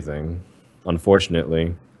answers everything,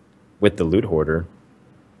 unfortunately, with the Loot Hoarder.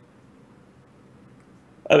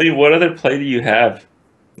 I mean, what other play do you have?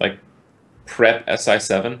 Like, prep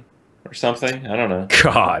SI7 or something? I don't know.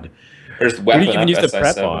 God. There's weapon what do you even use SI7. the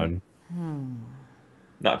prep on?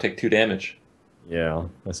 Not take 2 damage. Yeah,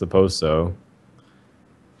 I suppose so.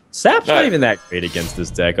 Sap's not even that great against this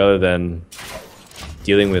deck, other than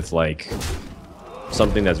dealing with, like,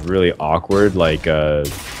 something that's really awkward, like,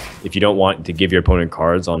 if you don't want to give your opponent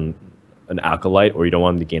cards on an Acolyte, or you don't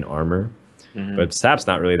want them to gain armor. But Sap's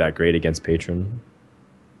not really that great against Patron.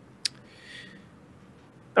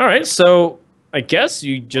 Alright, so I guess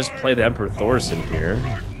you just play the Emperor Thorson here.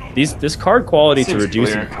 This card quality to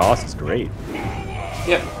reduce the cost is great.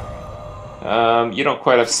 Yep. You don't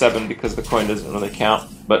quite have 7 because the coin doesn't really count,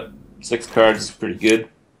 but 6 cards is pretty good.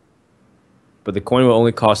 But the coin will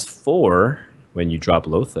only cost 4 when you drop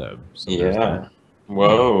Lotheb. So yeah.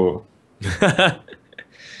 Whoa.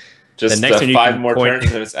 Just next turn 5 more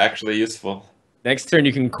turns and it's actually useful. Next turn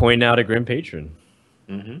you can coin out a Grim Patron.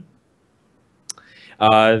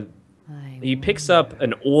 He picks up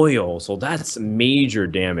an oil, so that's major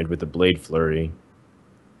damage with the Blade Flurry.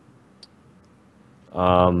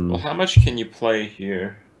 Well, how much can you play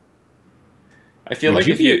here? I feel like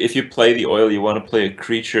if you play the oil, you want to play a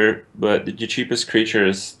creature, but your cheapest creature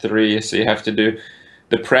is 3, so you have to do...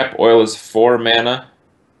 The prep oil is 4 mana.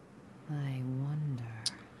 I wonder.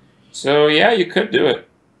 So yeah, you could do it.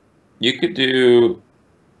 You could do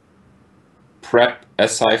prep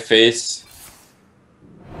SI face,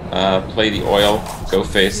 play the oil, go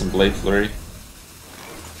face, and Blade Flurry.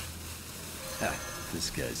 This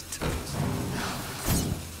guy's toast.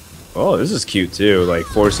 Oh, this is cute too, like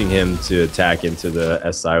forcing him to attack into the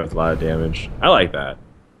SI with a lot of damage. I like that.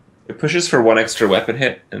 It pushes for 1 extra weapon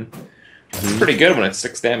hit, and it's pretty good when it's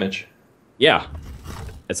 6 damage. Yeah,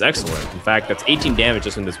 it's excellent. In fact, that's 18 damage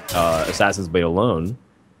just in this Assassin's Blade alone, and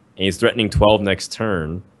he's threatening 12 next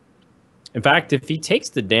turn. In fact, if he takes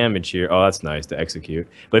the damage here, oh, that's nice to execute.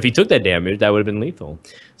 But if he took that damage, that would have been lethal.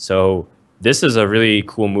 So this is a really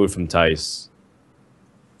cool move from Tice.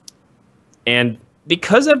 And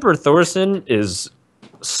because Emperor Thorson is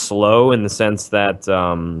slow in the sense that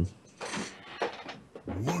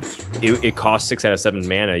it costs 6 out of 7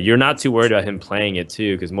 mana, you're not too worried about him playing it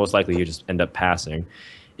too, because most likely he'll just end up passing.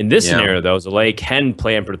 In this scenario, though, Zalay can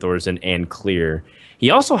play Emperor Thorson and clear.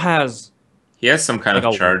 He also has... He has some kind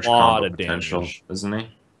of charge combo of potential, doesn't he?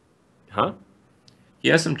 Huh? He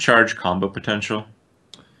has some charge combo potential.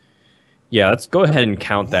 Yeah, let's go ahead and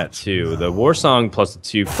count that too. The War Song plus the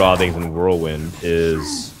 2 Frothings and Whirlwind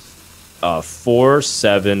is 4,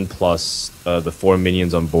 7 plus the 4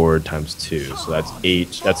 minions on board times 2. So that's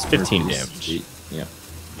 8. That's 15 damage. Yeah.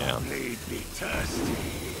 Yeah.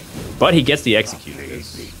 But he gets the execute.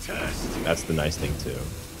 That's the nice thing too.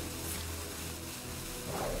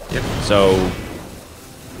 Yep. So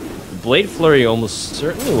Blade Flurry almost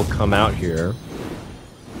certainly will come out here.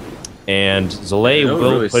 And Zalay will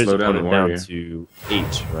really put his slow down opponent the down warrior. to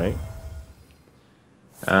 8, right?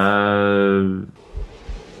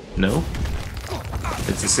 No.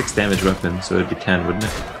 It's a 6 damage weapon, so it'd be 10, wouldn't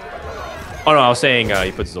it? Oh no, I was saying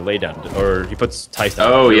he puts Zalay down, or he puts Tice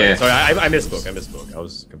down. Oh, yeah. Sorry, I misspoke. I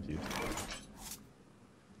was confused.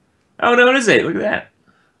 Oh no, it is 8. Look at that.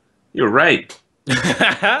 You're right.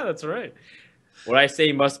 That's right. What I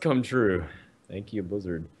say must come true. Thank you,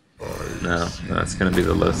 Blizzard. No, that's gonna be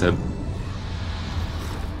the Lotheb.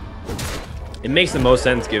 It makes the most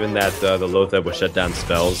sense given that the Lotheb was shut down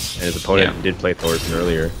spells, and his opponent did play Thorson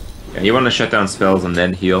earlier. Yeah, you want to shut down spells and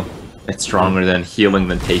then heal. It's stronger than healing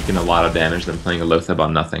than taking a lot of damage than playing a Lotheb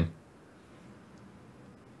on nothing.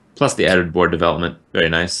 Plus the added board development. Very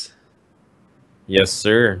nice. Yes,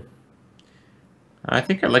 sir. I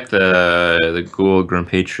think I like the Ghoul Grim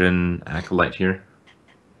Patron Acolyte here.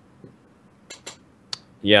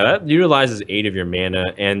 Yeah, that utilizes 8 of your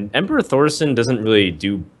mana, and Emperor Thorson doesn't really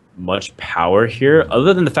do much power here,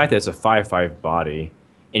 other than the fact that it's a 5/5 body,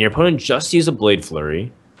 and your opponent just used a Blade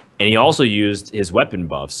Flurry, and he also used his weapon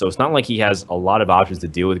buff, so it's not like he has a lot of options to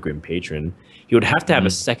deal with Grim Patron. He would have to have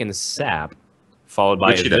a second sap followed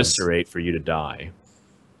by Which he does. Eviscerate for you to die.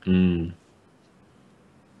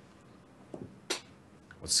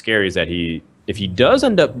 What's scary is that if he does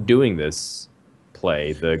end up doing this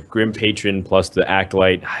play, the Grim Patron plus the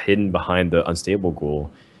Acolyte hidden behind the Unstable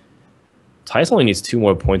Ghoul, Tice only needs 2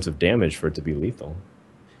 more points of damage for it to be lethal.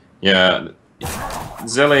 Yeah,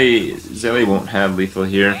 Zele won't have lethal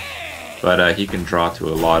here, but he can draw to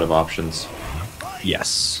a lot of options.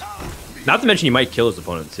 Yes. Not to mention he might kill his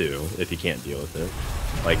opponent too, if he can't deal with it.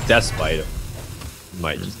 Like, Deathspite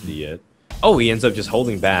might just be it. Oh, he ends up just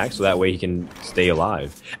holding back, so that way he can stay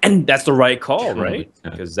alive. And that's the right call, right?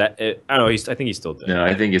 Because I don't know, I think he's still dead. No,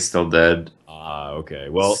 I think he's still dead. Okay.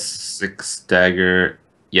 Well, 6 dagger.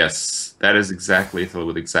 Yes, that is exact lethal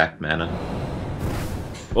with exact mana.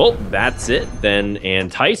 Well, that's it then.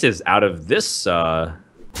 And Tice is out of this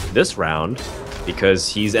this round because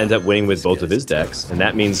he's ends up winning with both of his decks. And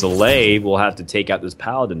that means Zele will have to take out this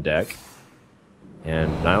Paladin deck. And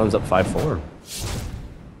Nihilum's up 5-4.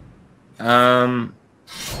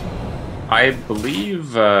 I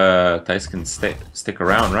believe Tice can stick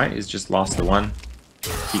around, right? He's just lost the one.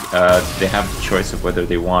 They have the choice of whether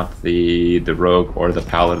they want the Rogue or the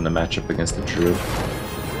Paladin to match up against the Druid.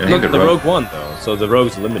 Look, the Rogue won, though, so the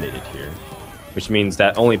Rogue's eliminated here. Which means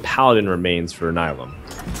that only Paladin remains for Nihilum.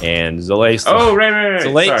 And Zele still... Oh, right.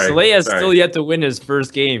 Zele has still yet to win his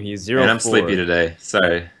first game. He's 0-4. And I'm sleepy today.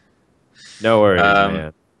 Sorry. No worries,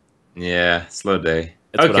 man. Yeah, slow day.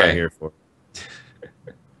 That's what I'm here for.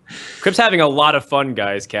 Crip's having a lot of fun,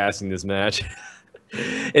 guys, casting this match.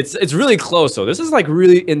 It's really close, though. This is like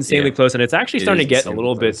really insanely close, and it's actually starting to get a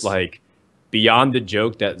little bit like beyond the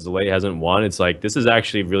joke that Zele hasn't won. It's like this is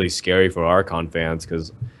actually really scary for Archon fans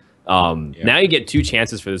because now you get 2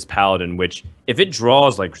 chances for this Paladin, which if it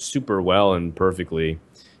draws like super well and perfectly,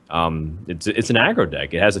 it's an aggro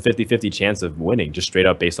deck. It has a 50-50 chance of winning just straight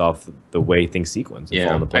up based off the way things sequence.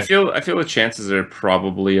 Yeah, I feel the chances are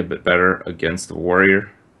probably a bit better against the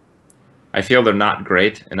Warrior. I feel they're not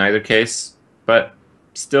great in either case, but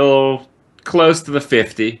still close to the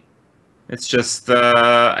 50. It's just,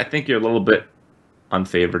 I think you're a little bit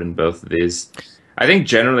unfavored in both of these. I think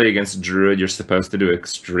generally against Druid, you're supposed to do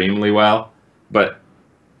extremely well, but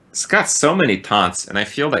it's got so many taunts, and I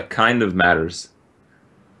feel that kind of matters.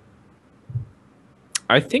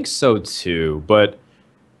 I think so too, but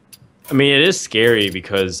I mean, it is scary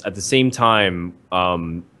because at the same time,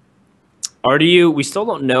 RDU, we still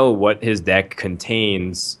don't know what his deck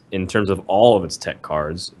contains in terms of all of its tech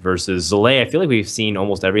cards versus Zele. I feel like we've seen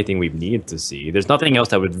almost everything we've needed to see. There's nothing else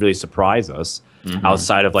that would really surprise us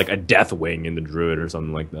outside of like a Deathwing in the Druid or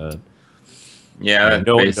something like that. Yeah,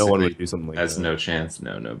 no one would do something like that. Has no chance.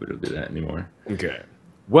 No, nobody will do that anymore. Okay.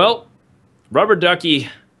 Well, Rubber Ducky,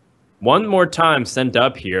 one more time sent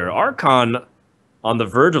up here. Archon on the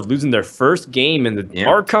verge of losing their first game in the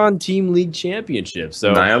Archon Team League Championship.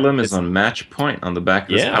 So Nihilum is on match point on the back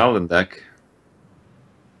of his Paladin deck.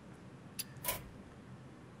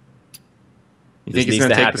 You think he's going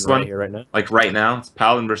to take this one? Right now? Like right now? It's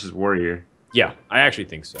Paladin versus Warrior. Yeah, I actually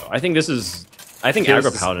think so. I think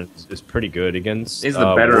Aggro Paladin is pretty good against He's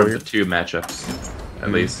the better of the 2 matchups,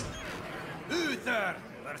 at least.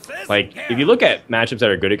 Like, if you look at matchups that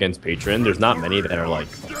are good against Patron, there's not many that are, like,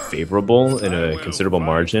 favorable in a considerable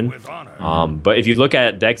margin. But if you look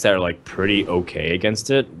at decks that are, like, pretty okay against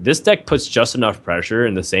it, this deck puts just enough pressure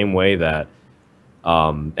in the same way that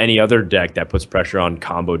any other deck that puts pressure on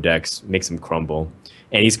combo decks makes them crumble.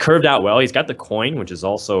 And he's curved out well. He's got the coin, which is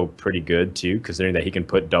also pretty good, too, considering that he can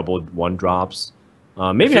put double 1-drops.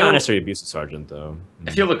 Maybe not necessarily Abusive Sergeant, though.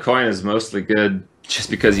 I feel the coin is mostly good just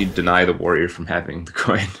because you deny the Warrior from having the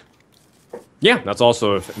coin. Yeah, that's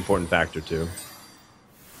also an important factor, too.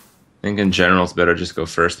 I think in general it's better just go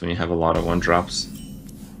first when you have a lot of 1-drops.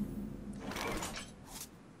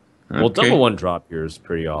 Well, double 1-drop here is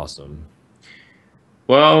pretty awesome.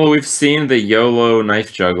 Well, we've seen the YOLO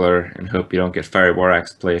Knife Juggler and Hope You Don't Get Fiery War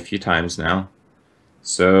Axe play a few times now.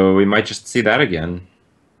 So we might just see that again.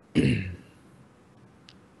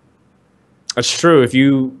 That's true. If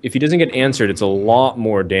he doesn't get answered, it's a lot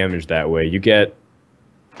more damage that way. You get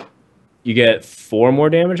 4 more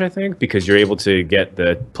damage, I think, because you're able to get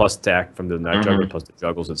the plus attack from the Knife Juggler plus the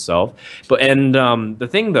Juggles itself. But the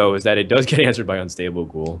thing though is that it does get answered by Unstable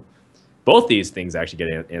Ghoul. Both these things actually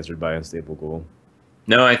get answered by Unstable Ghoul.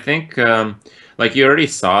 No, I think like you already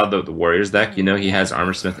saw the Warriors deck. You know he has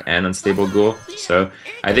Armorsmith and Unstable Ghoul. So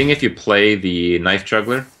I think if you play the Knife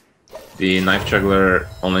Juggler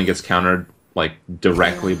only gets countered like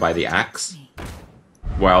directly by the axe,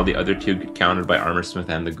 while the other 2 get countered by Armorsmith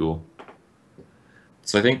and the Ghoul.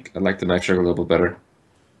 So I think I like the Knife Juggler a little better.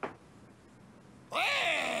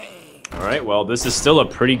 Alright, well, this is still a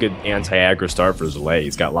pretty good anti-aggro start for Zalay.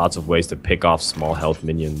 He's got lots of ways to pick off small health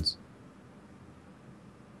minions.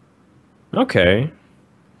 Okay.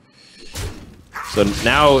 So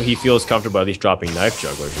now he feels comfortable at least dropping Knife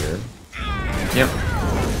Juggler here. Yep.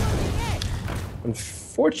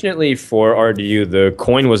 Unfortunately for RDU, the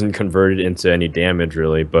coin wasn't converted into any damage,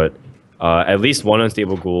 really, but at least one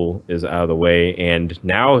unstable ghoul is out of the way, and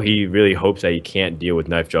now he really hopes that he can't deal with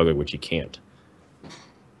Knife Juggler, which he can't.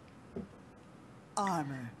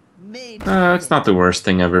 It's not the worst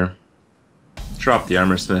thing ever. Drop the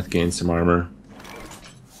Armor Smith, gain some armor.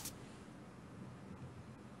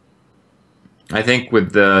 I think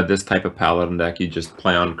with this type of Paladin deck, you just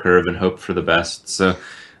play on curve and hope for the best. So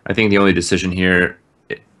I think the only decision here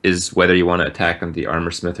is whether you want to attack on the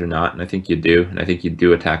Armor Smith or not, and I think you do. And I think you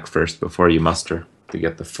do attack first before you muster to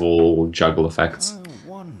get the full juggle effects.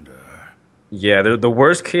 Yeah, the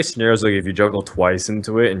worst case scenario is like if you juggle twice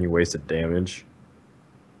into it and you wasted damage.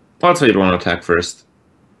 That's why you'd want to attack first.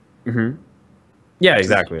 Mm-hmm. Yeah,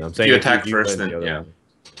 exactly. I'm saying if you attack first, then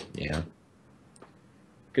yeah.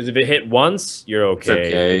 Because if it hit once, you're okay.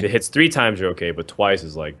 It's okay. If it hits 3 times, you're okay. But twice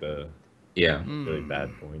is like the yeah really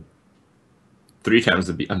bad point. 3 times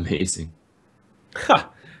would be amazing.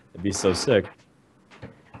 Ha! It'd be so sick.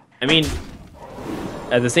 I mean,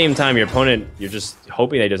 at the same time, your opponent, you're just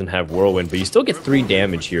hoping that he doesn't have Whirlwind, but you still get 3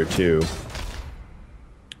 damage here too.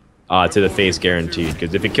 To the face guaranteed,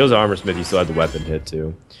 because if it kills Armor Smith, you still have the weapon hit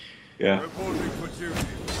too. Yeah.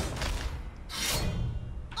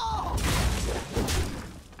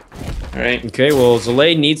 Alright. Okay, well,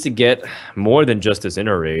 Zalay needs to get more than just this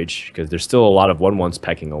Inner Rage, because there's still a lot of 1/1s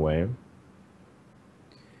pecking away.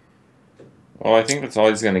 Well, I think that's all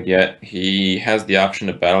he's going to get. He has the option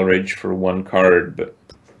of Battle Rage for 1 card, but...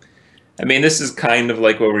 I mean, this is kind of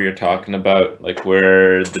like what we were talking about, like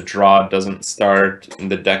where the draw doesn't start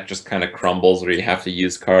and the deck just kind of crumbles, where you have to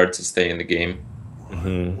use cards to stay in the game.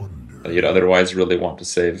 Mm-hmm. That you'd otherwise really want to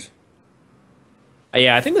save.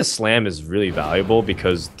 Yeah, I think the Slam is really valuable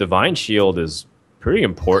because Divine Shield is pretty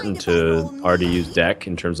important to RDU's deck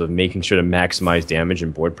in terms of making sure to maximize damage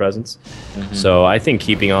and board presence. Mm-hmm. So I think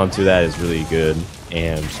keeping on to that is really good.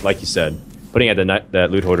 And like you said, putting at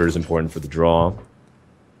that Loot Hoarder is important for the draw.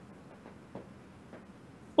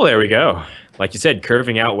 Well, there we go. Like you said,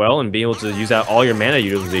 curving out well and being able to use out all your mana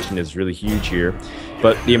utilization is really huge here.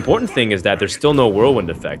 But the important thing is that there's still no Whirlwind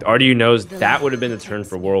effect. RDU knows that would have been the turn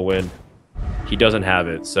for Whirlwind. He doesn't have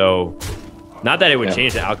it, so not that it would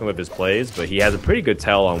change the outcome of his plays, but he has a pretty good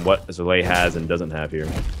tell on what Zalay has and doesn't have here.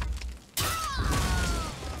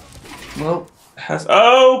 Well,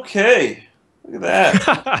 okay. Look at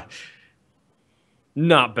that.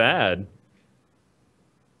 Not bad.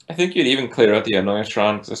 I think you'd even clear out the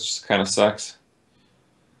Annoyantron because this just kind of sucks.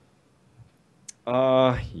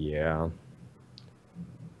 Yeah.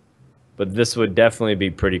 But this would definitely be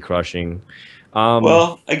pretty crushing.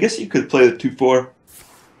 Well, I guess you could play the 2/4.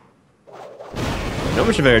 No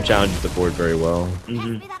much of a challenges the board very well.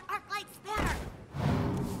 Mm-hmm.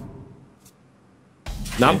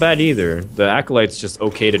 Not bad either. The Acolyte's just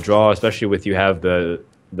okay to draw, especially with you have the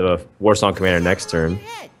Warsong Commander next turn.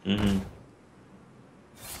 Mm-hmm.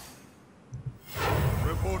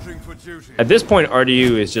 At this point,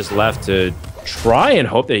 RDU is just left to try and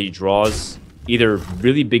hope that he draws either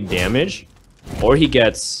really big damage or he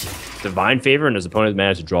gets Divine Favor and his opponent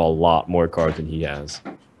managed to draw a lot more cards than he has.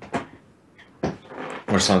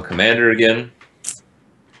 Warsong Commander again.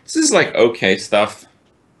 This is like okay stuff.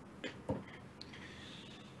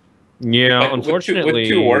 Yeah, like, unfortunately... With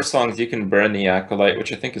 2 Warsongs, you can burn the Acolyte,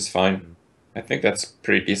 which I think is fine. I think that's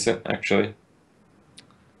pretty decent, actually.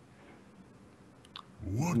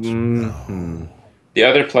 Mm-hmm. The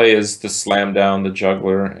other play is to slam down the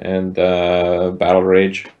Juggler and Battle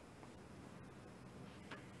Rage.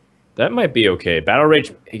 That might be okay. Battle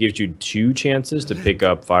Rage gives you 2 chances to pick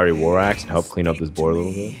up Fiery War Axe and help clean up this board a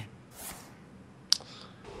little bit.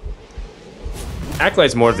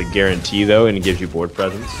 Acolyte's more of the guarantee, though, and it gives you board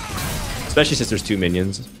presence. Especially since there's 2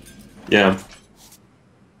 minions. Yeah.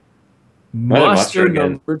 Muster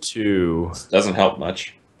number 2. Doesn't help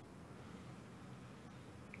much.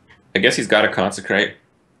 I guess he's got to Consecrate.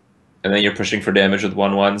 And then you're pushing for damage with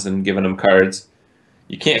 1/1s and giving him cards.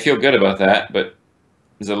 You can't feel good about that, but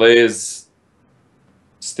Zalay is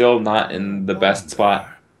still not in the best spot.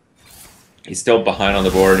 He's still behind on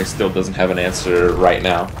the board. He still doesn't have an answer right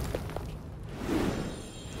now.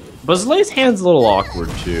 But Zalay's hand's a little awkward,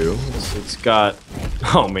 too. It's got...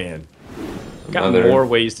 Oh, man. Got more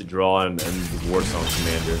ways to draw and the Warsong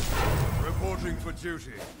Commander. Reporting for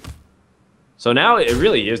duty. So now it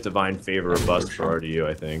really is Divine Favor or bust for RDU,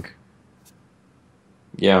 I think.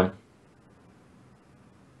 Yeah.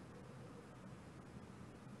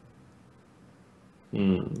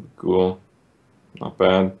 Cool. Not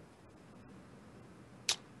bad.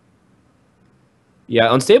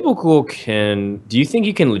 Yeah, Unstable Cool can... Do you think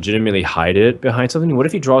you can legitimately hide it behind something? What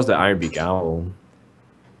if he draws the Ironbeak Owl?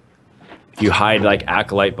 If you hide, like,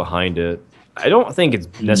 Acolyte behind it. I don't think it's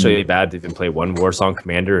necessarily bad to even play one Warsong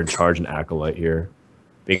Commander and charge an Acolyte here.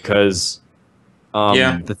 Because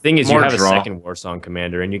the thing is you have a second Warsong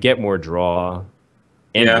Commander and you get more draw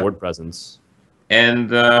and board presence.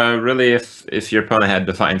 And really, if your opponent had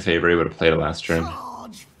Divine Favor, he would have played it last turn.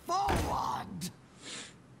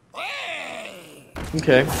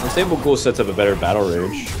 Okay, Unstable Ghoul sets up a better battle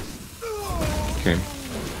rage. Okay.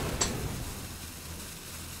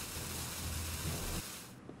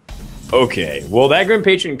 Okay, well that Grim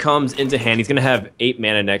Patron comes into hand. He's gonna have 8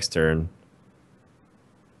 mana next turn.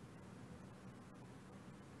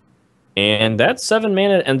 And that 7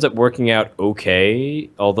 mana ends up working out okay,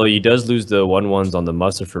 although he does lose the 1/1s on the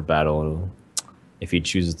Muster for battle if he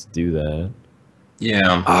chooses to do that. Yeah,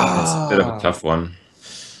 it's a bit of a tough one.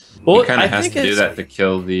 Well, he kind of has to do that to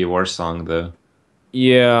kill the Warsong, though.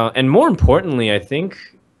 Yeah, and more importantly, I think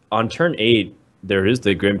on turn 8, there is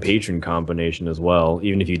the Grim Patron combination as well,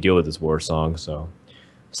 even if you deal with this Warsong. So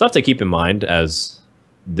stuff to keep in mind as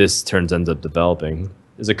this turn ends up developing.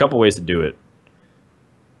 There's a couple ways to do it.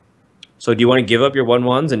 So do you want to give up your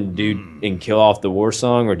 1/1s and kill off the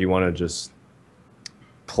Warsong, or do you want to just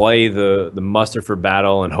play the Muster for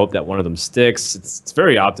battle and hope that one of them sticks? It's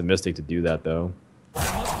very optimistic to do that, though.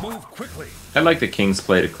 Move quickly. I like the King's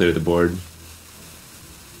play to clear the board.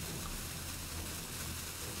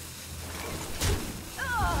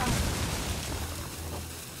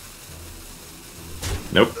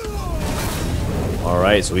 Nope. All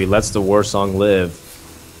right, so he lets the Warsong live.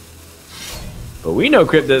 But we know,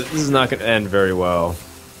 Crypt, that this is not going to end very well.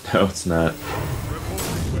 No, it's not.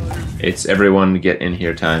 It's everyone get in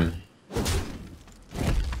here time.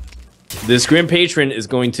 This Grim Patron is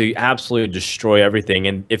going to absolutely destroy everything,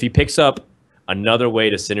 and if he picks up another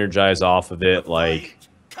way to synergize off of it, like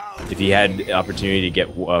if he had the opportunity to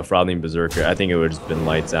get Fraudling Berserker, I think it would have just been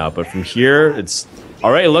lights out. But from here, it's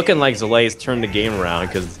already looking like Zalae's turned the game around,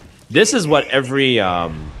 because this is what every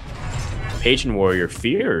Patron Warrior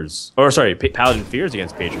fears. Or sorry, Paladin fears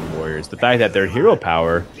against Patron Warriors. The fact that their hero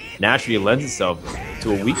power naturally lends itself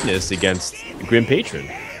to a weakness against the Grim Patron.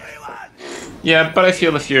 Yeah, but I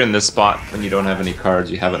feel if you're in this spot when you don't have any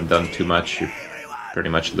cards, you haven't done too much, you're pretty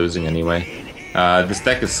much losing anyway. This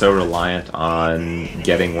deck is so reliant on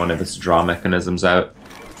getting one of its draw mechanisms out.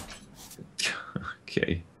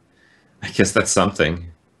 Okay. I guess that's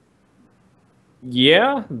something.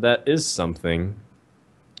 Yeah, that is something.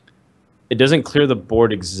 It doesn't clear the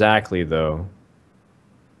board exactly, though.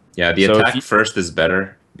 Yeah, the attack first is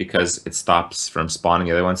better because it stops from spawning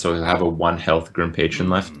the other one, so he'll have a 1 health Grim Patron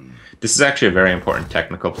left. This is actually a very important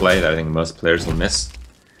technical play that I think most players will miss.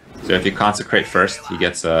 So if you consecrate first, he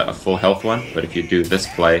gets a full health one, but if you do this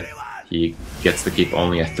play, he gets to keep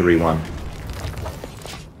only a 3/1.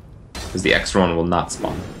 Because the extra one will not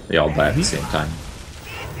spawn. They all die at the same time.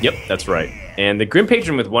 Yep, that's right. And the Grim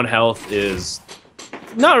Patron with 1 health is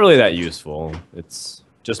not really that useful. It's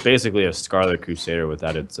just basically a Scarlet Crusader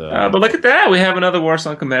without its... But look at that! We have another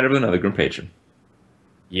Warsong Commander with another Grim Patron.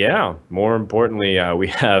 Yeah, more importantly, we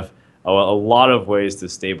have a lot of ways to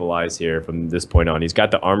stabilize here from this point on. He's got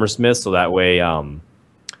the Armor Smith, so that way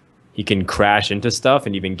he can crash into stuff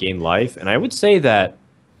and even gain life. And I would say that...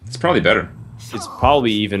 It's probably better. It's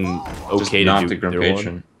probably even okay to do the Grim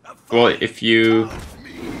Patron. Well, if you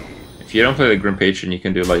don't play the Grim Patron, you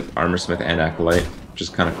can do like Armor Smith and Acolyte, which is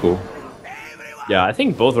kind of cool. Yeah, I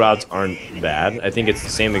think both routes aren't bad. I think it's the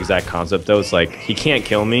same exact concept, though. It's like, he can't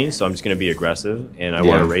kill me, so I'm just going to be aggressive, and I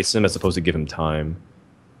want to race him as opposed to give him time.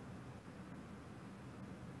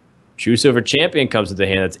 True Silver Champion comes into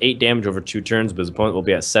hand. That's 8 damage over 2 turns, but his opponent will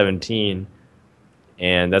be at 17.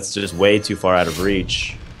 And that's just way too far out of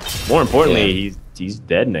reach. More importantly, he's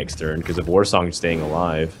dead next turn because of Warsong staying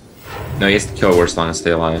alive. No, he has to kill Warsong and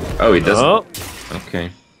stay alive. Oh, he doesn't. Oh. Okay.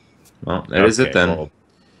 Well, that is it then. Well,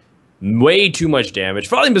 way too much damage.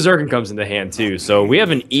 Fraudling Berserker comes into hand too. So we have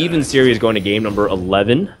an even series going to game number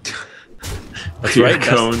 11. That's right.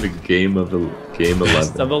 Going to game 11.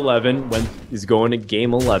 Best of 11 when he's going to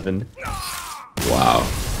game 11. Wow.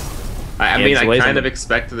 I mean, I kind of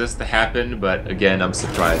expected this to happen, but again, I'm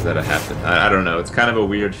surprised that it happened. I don't know. It's kind of a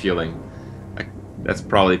weird feeling. That's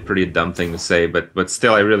probably a pretty dumb thing to say, but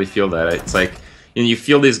still, I really feel that. It's like, you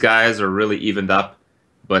feel these guys are really evened up,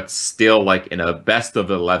 but still, like, in a best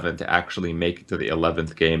of 11 to actually make it to the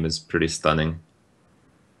 11th game is pretty stunning.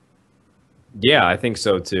 Yeah, I think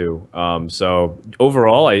so too. So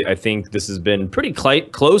overall, I think this has been pretty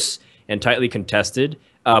close and tightly contested.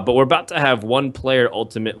 But we're about to have one player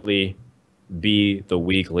ultimately be the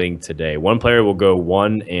weak link today. One player will go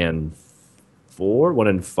 1-4,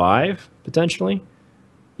 1-5 potentially.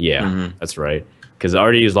 Yeah, that's right. Because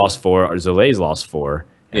RDU's lost 4, Zolay's lost 4.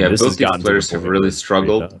 Yeah, both these players have really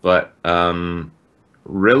struggled, but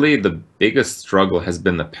really the biggest struggle has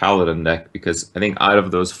been the Paladin deck, because I think out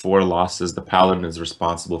of those 4 losses, the Paladin is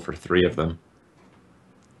responsible for 3 of them.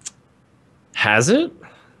 Has it?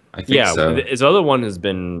 I think so. His other one has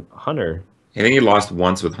been Hunter. I think he lost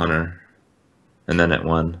once with Hunter, and then it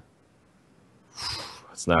won.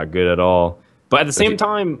 That's not good at all. But at the same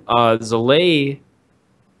time, Zolay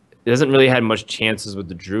hasn't really had much chances with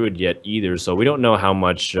the Druid yet either, so we don't know how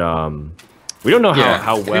much. We don't know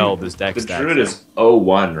how well this deck stacks. The Druid is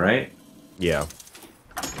 0-1, right? Yeah.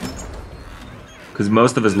 Because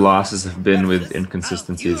most of his losses have been with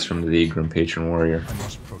inconsistencies from the Grim Patron Warrior.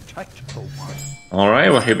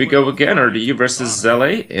 Alright, well here we go again. RDU versus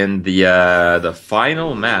Zele in the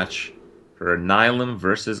final match for Nihilum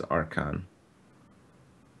versus Archon.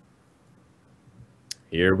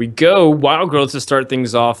 Here we go. Wild Growth to start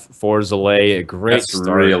things off for Zele. A great start.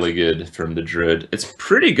 That's really good from the Druid. It's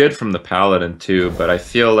pretty good from the Paladin too, but I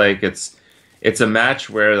feel like it's a match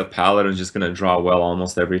where the Paladin is just going to draw well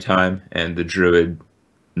almost every time, and the Druid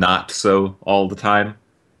not so all the time.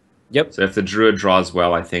 Yep. So if the Druid draws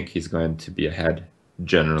well, I think he's going to be ahead,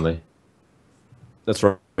 generally. That's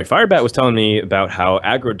right. Firebat was telling me about how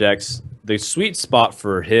aggro decks, the sweet spot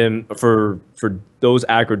for him, for those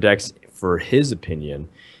aggro decks, for his opinion,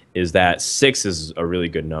 is that 6 is a really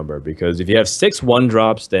good number, because if you have 6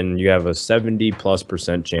 1-drops, then you have a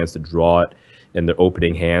 70+% chance to draw it in the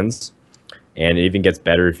opening hands, and it even gets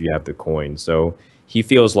better if you have the coin. So he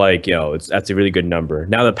feels like, that's a really good number.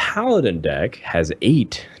 Now the Paladin deck has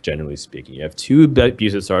 8, generally speaking. You have 2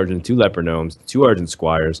 Abusive Sergeants, 2 Leper Gnomes, 2 Argent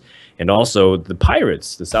Squires, and also the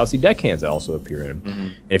Pirates, the South Sea deckhands that also appear in.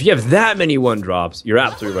 And if you have that many 1-drops, you're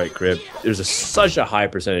absolutely right, Crip. There's such a high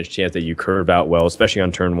percentage chance that you curve out well, especially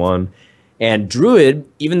on turn 1. And Druid,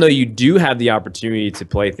 even though you do have the opportunity to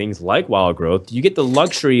play things like Wild Growth, you get the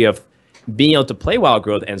luxury of being able to play Wild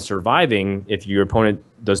Growth and surviving if your opponent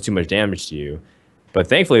does too much damage to you. But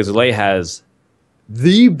thankfully, Zolay has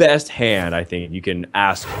the best hand I think you can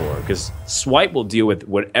ask for, because Swipe will deal with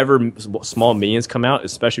whatever small minions come out,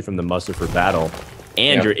 especially from the muster for battle,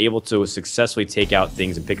 and you're able to successfully take out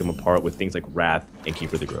things and pick them apart with things like Wrath and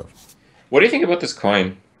Keeper of the Grove. What do you think about this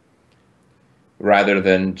coin? Rather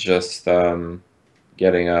than just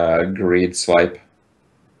getting a Greed Swipe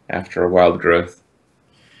after a Wild Growth.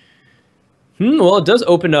 Well, it does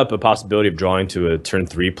open up a possibility of drawing to a turn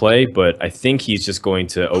 3 play, but I think he's just going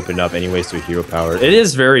to open up anyways to a hero power. It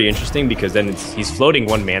is very interesting, because then he's floating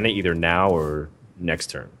 1 mana either now or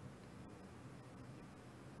next turn.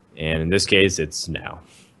 And in this case, it's now.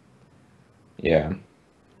 Yeah.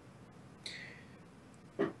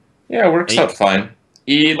 Yeah, it works out fine.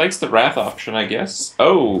 He likes the Wrath option, I guess.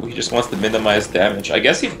 Oh, he just wants to minimize damage. I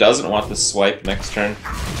guess he doesn't want the swipe next turn.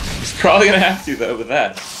 He's probably going to have to, though, with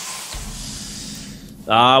that.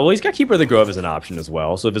 Well, he's got Keeper of the Grove as an option as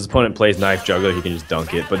well, so if his opponent plays Knife Juggler, he can just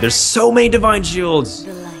dunk it. But there's so many Divine Shields!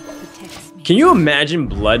 Can you imagine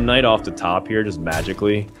Blood Knight off the top here, just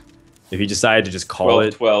magically? If he decided to just call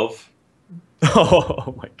it... 12.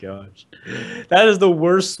 Oh my gosh. That is the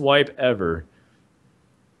worst swipe ever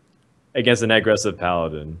against an aggressive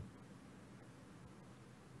Paladin.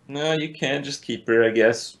 No, you can just Keeper, I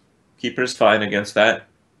guess. Keeper's fine against that.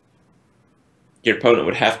 Your opponent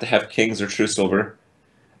would have to have Kings or True Silver.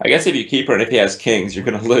 I guess if you Keeper and if he has Kings, you're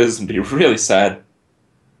going to lose and be really sad.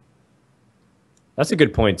 That's a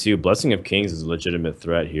good point, too. Blessing of Kings is a legitimate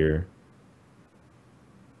threat here.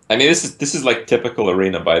 I mean, this is like typical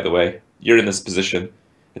Arena, by the way. You're in this position.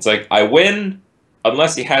 It's like, I win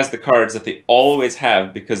unless he has the cards that they always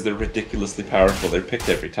have because they're ridiculously powerful. They're picked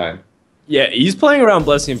every time. Yeah, he's playing around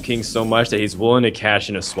Blessing of Kings so much that he's willing to cash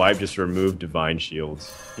in a swipe just to remove Divine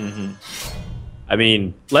Shields. I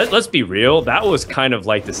mean, let's be real. That was kind of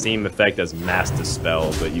like the same effect as Mass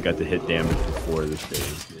Dispel, but you got to hit damage before this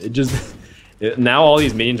phase. It just... now all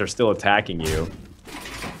these minions are still attacking you.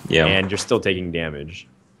 Yeah. And you're still taking damage.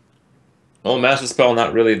 Well, Mass Dispel,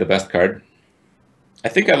 not really the best card. I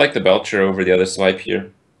think I like the Belcher over the other swipe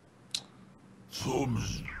here.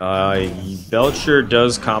 Belcher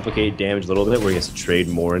does complicate damage a little bit, where he has to trade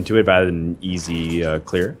more into it rather than easy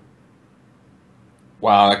clear.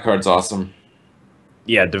 Wow, that card's awesome.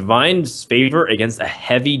 Yeah, Divine's Favor against a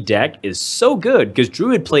heavy deck is so good, because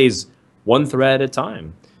Druid plays one threat at a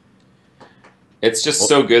time. It's just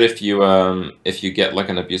so good if you get like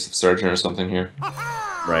an Abusive Surgeon or something here.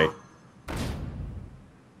 Right.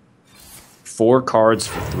 4 cards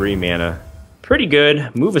for 3 mana. Pretty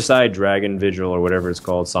good. Move aside Dragon Vigil or whatever it's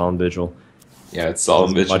called, Solemn Vigil. Yeah, it's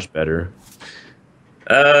Solemn Vigil. Much better.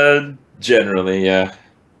 Generally, yeah.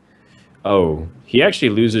 Oh, he actually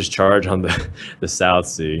loses charge on the South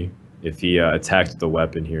Sea if he attacks the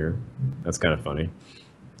weapon here. That's kind of funny.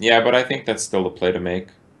 Yeah, but I think that's still a play to make.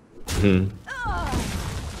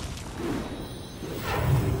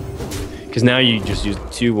 Because now you just use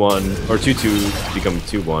 2-1 or 2-2 to become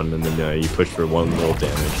 2-1, and then you push for 1 little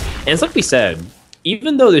damage. And it's like we said,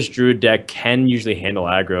 even though this Druid deck can usually handle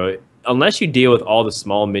aggro, unless you deal with all the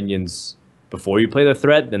small minions before you play the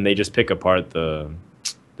threat, then they just pick apart the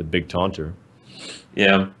big taunter.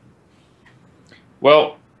 Yeah.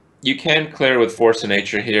 Well, you can clear with Force of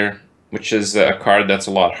Nature here, which is a card that's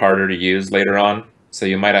a lot harder to use later on. So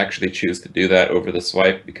you might actually choose to do that over the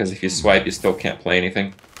swipe, because if you swipe, you still can't play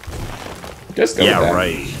anything. Just go with that.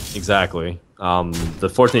 Right. Exactly.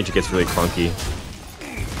 The Force Nature gets really clunky.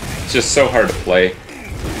 It's just so hard to play.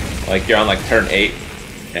 Like, you're on like turn 8,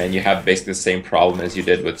 and you have basically the same problem as you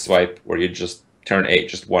did with swipe, where you just turn 8,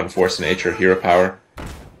 just 1 Force of Nature, hero power,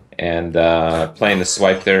 and playing the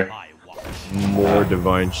swipe there. More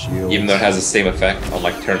Divine Shield. Even though it has the same effect, on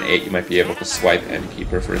like turn 8, you might be able to swipe and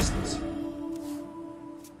Keeper, for instance.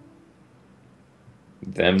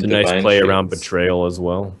 It's a nice play around Betrayal as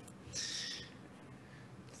well.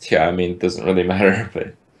 Yeah, I mean, it doesn't really matter,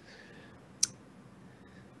 but...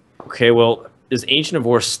 Okay, well, does Ancient of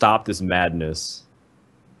War stop this madness?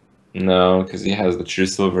 No, because he has the True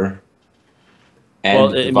Silver.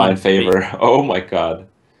 And Divine Favor. Oh my god.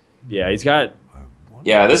 Yeah, he's got...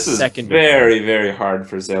 Yeah, this is very, very hard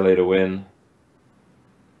for Zele to win.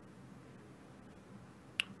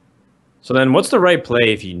 So then, what's the right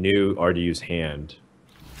play if you knew Ardeu's hand?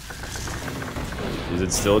 Is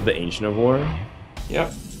it still the Ancient of War?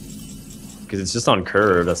 Yep. Because it's just on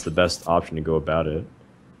curve, that's the best option to go about it.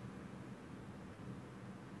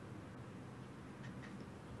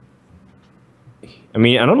 I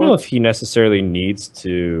mean, I don't know if he necessarily needs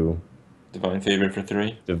to... Divine Favor for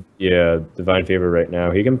 3? Yeah, Divine Favor right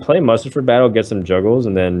now. He can play Mustard for Battle, get some juggles,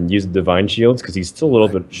 and then use Divine Shields, because he's still a little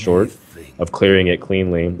bit short of clearing it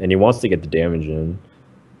cleanly, and he wants to get the damage in.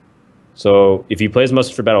 So if he plays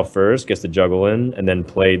Mustard for Battle first, gets the juggle in, and then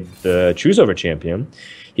played the Choose Over Champion,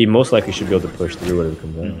 he most likely should be able to push through whatever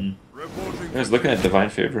comes out. I was looking at Divine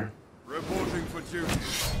Favor.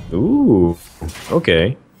 Ooh,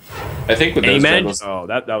 okay. I think with those juggles... Oh,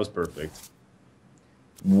 that was perfect.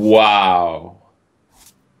 Wow.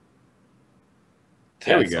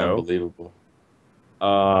 There we That's go. Unbelievable.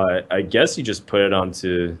 I guess you just put it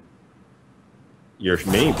onto your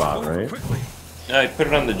mini bot, right? Yeah, I put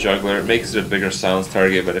it on the juggler. It makes it a bigger silence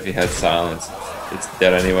target, but if he had silence, it's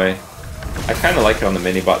dead anyway. I kind of like it on the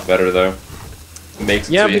mini bot better though. It makes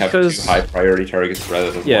it so you have 2 high priority targets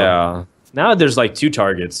rather than 1. Now there's like 2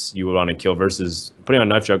 targets you would want to kill versus putting on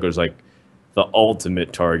Knife Juggler is like the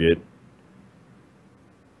ultimate target.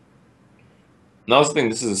 And I also think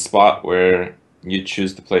this is a spot where you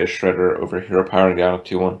choose to play a Shredder over Hero Power and down up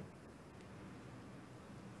 2-1.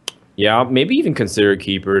 Yeah, maybe even consider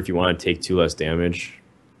Keeper if you want to take 2 less damage.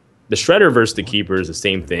 The Shredder versus the Keeper is the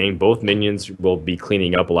same thing. Both minions will be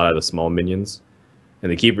cleaning up a lot of the small minions. And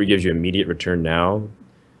the Keeper gives you immediate return now.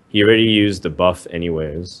 He already used the buff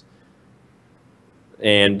anyways.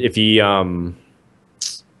 And if he ends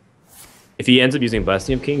up using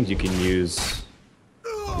Blessing of Kings, you can use...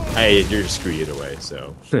 Hey, you're screwed either way,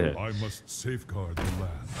 so... I must safeguard the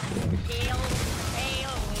land.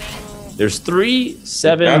 There's 3,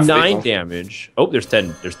 7, 9 damage. Oh, there's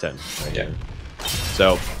 10. There's 10. Right. Yeah.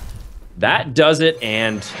 So that does it,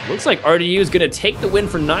 and looks like RDU is going to take the win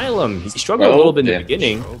for Nihilum. He struggled a little bit in the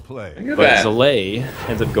beginning, but Zele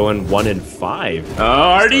ends up going 1-5.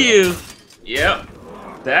 Oh, RDU! Yep.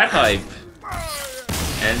 That hype.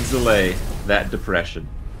 And Zele, that depression.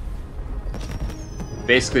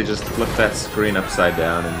 Basically just flip that screen upside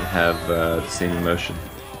down and you have the same emotion.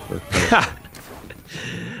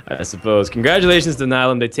 I suppose. Congratulations to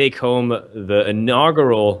Nihilum. They take home the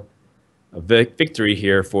inaugural victory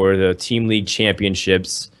here for the Team League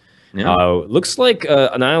Championships. Yeah. Looks like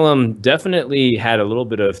Nihilum definitely had a little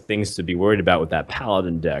bit of things to be worried about with that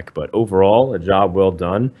Paladin deck, but overall, a job well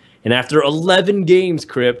done. And after 11 games,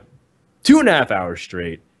 Crip, 2.5 hours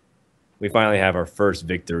straight, we finally have our first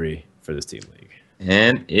victory for this Team League.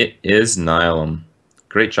 And it is Nihilum.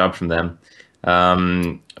 Great job from them.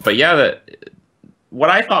 But yeah,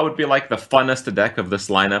 what I thought would be like the funnest deck of this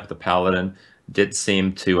lineup, the Paladin, did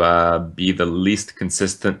seem to be the least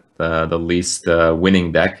consistent, the least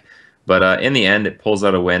winning deck. But in the end, it pulls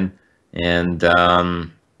out a win. And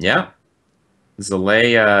yeah,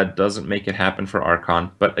 Zalay doesn't make it happen for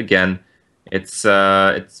Archon, but again, it's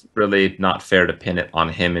really not fair to pin it on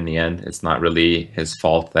him in the end. It's not really his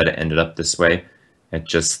fault that it ended up this way. It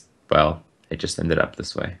just ended up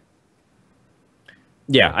this way.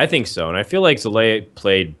 Yeah, I think so, and I feel like Zalay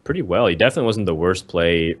played pretty well. He definitely wasn't the worst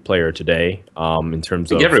player today. In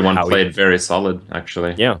terms of everyone played very solid,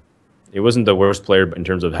 actually. Yeah, it wasn't the worst player in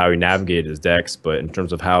terms of how he navigated his decks, but in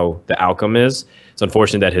terms of how the outcome is, it's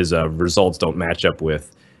unfortunate that his results don't match up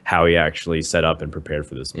with how he actually set up and prepared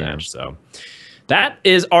for this match. So that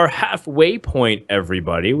is our halfway point,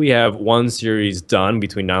 everybody. We have one series done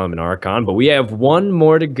between Nihilum and Archon, but we have one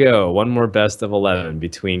more to go. One more best of 11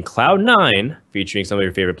 between Cloud9, featuring some of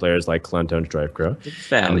your favorite players like Clentone, Strifecrow,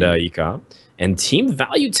 and Ecop, and Team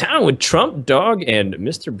Value Town with Trump Dog and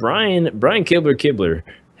Mr. Brian Kibler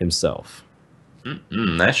himself.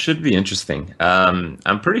 That should be interesting.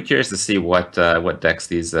 I'm pretty curious to see what decks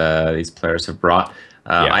these players have brought.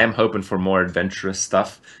 I am hoping for more adventurous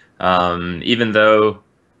stuff. Even though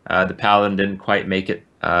the Paladin didn't quite make it,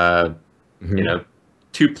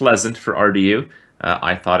 too pleasant for RDU,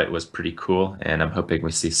 I thought it was pretty cool, and I'm hoping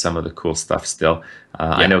we see some of the cool stuff still.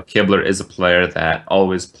 I know Kibler is a player that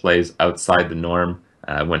always plays outside the norm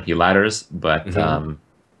when he ladders, but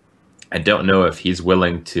I don't know if he's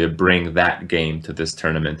willing to bring that game to this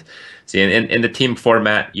tournament. See, in the team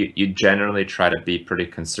format, you generally try to be pretty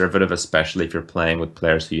conservative, especially if you're playing with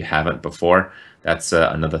players who you haven't before. That's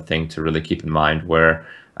another thing to really keep in mind, where,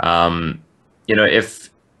 if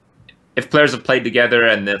players have played together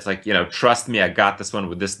and it's like, trust me, I got this one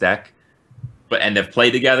with this deck, and they've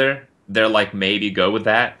played together, they're like, maybe go with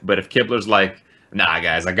that. But if Kibler's like, nah,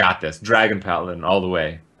 guys, I got this, Dragon Paladin all the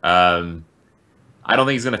way, I don't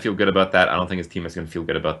think he's going to feel good about that. I don't think his team is going to feel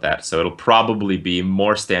good about that. So it'll probably be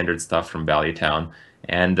more standard stuff from Value Town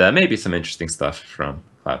and maybe some interesting stuff from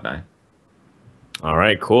Cloud9. All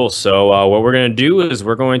right, cool. So what we're going to do is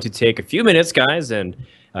we're going to take a few minutes, guys, and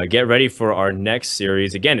get ready for our next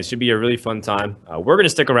series. Again, it should be a really fun time. We're going to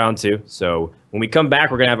stick around, too. So when we come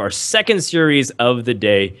back, we're going to have our second series of the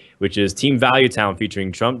day, which is Team Value Town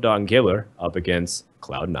featuring Trump Dog and Kibler up against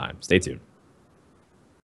Cloud9. Stay tuned.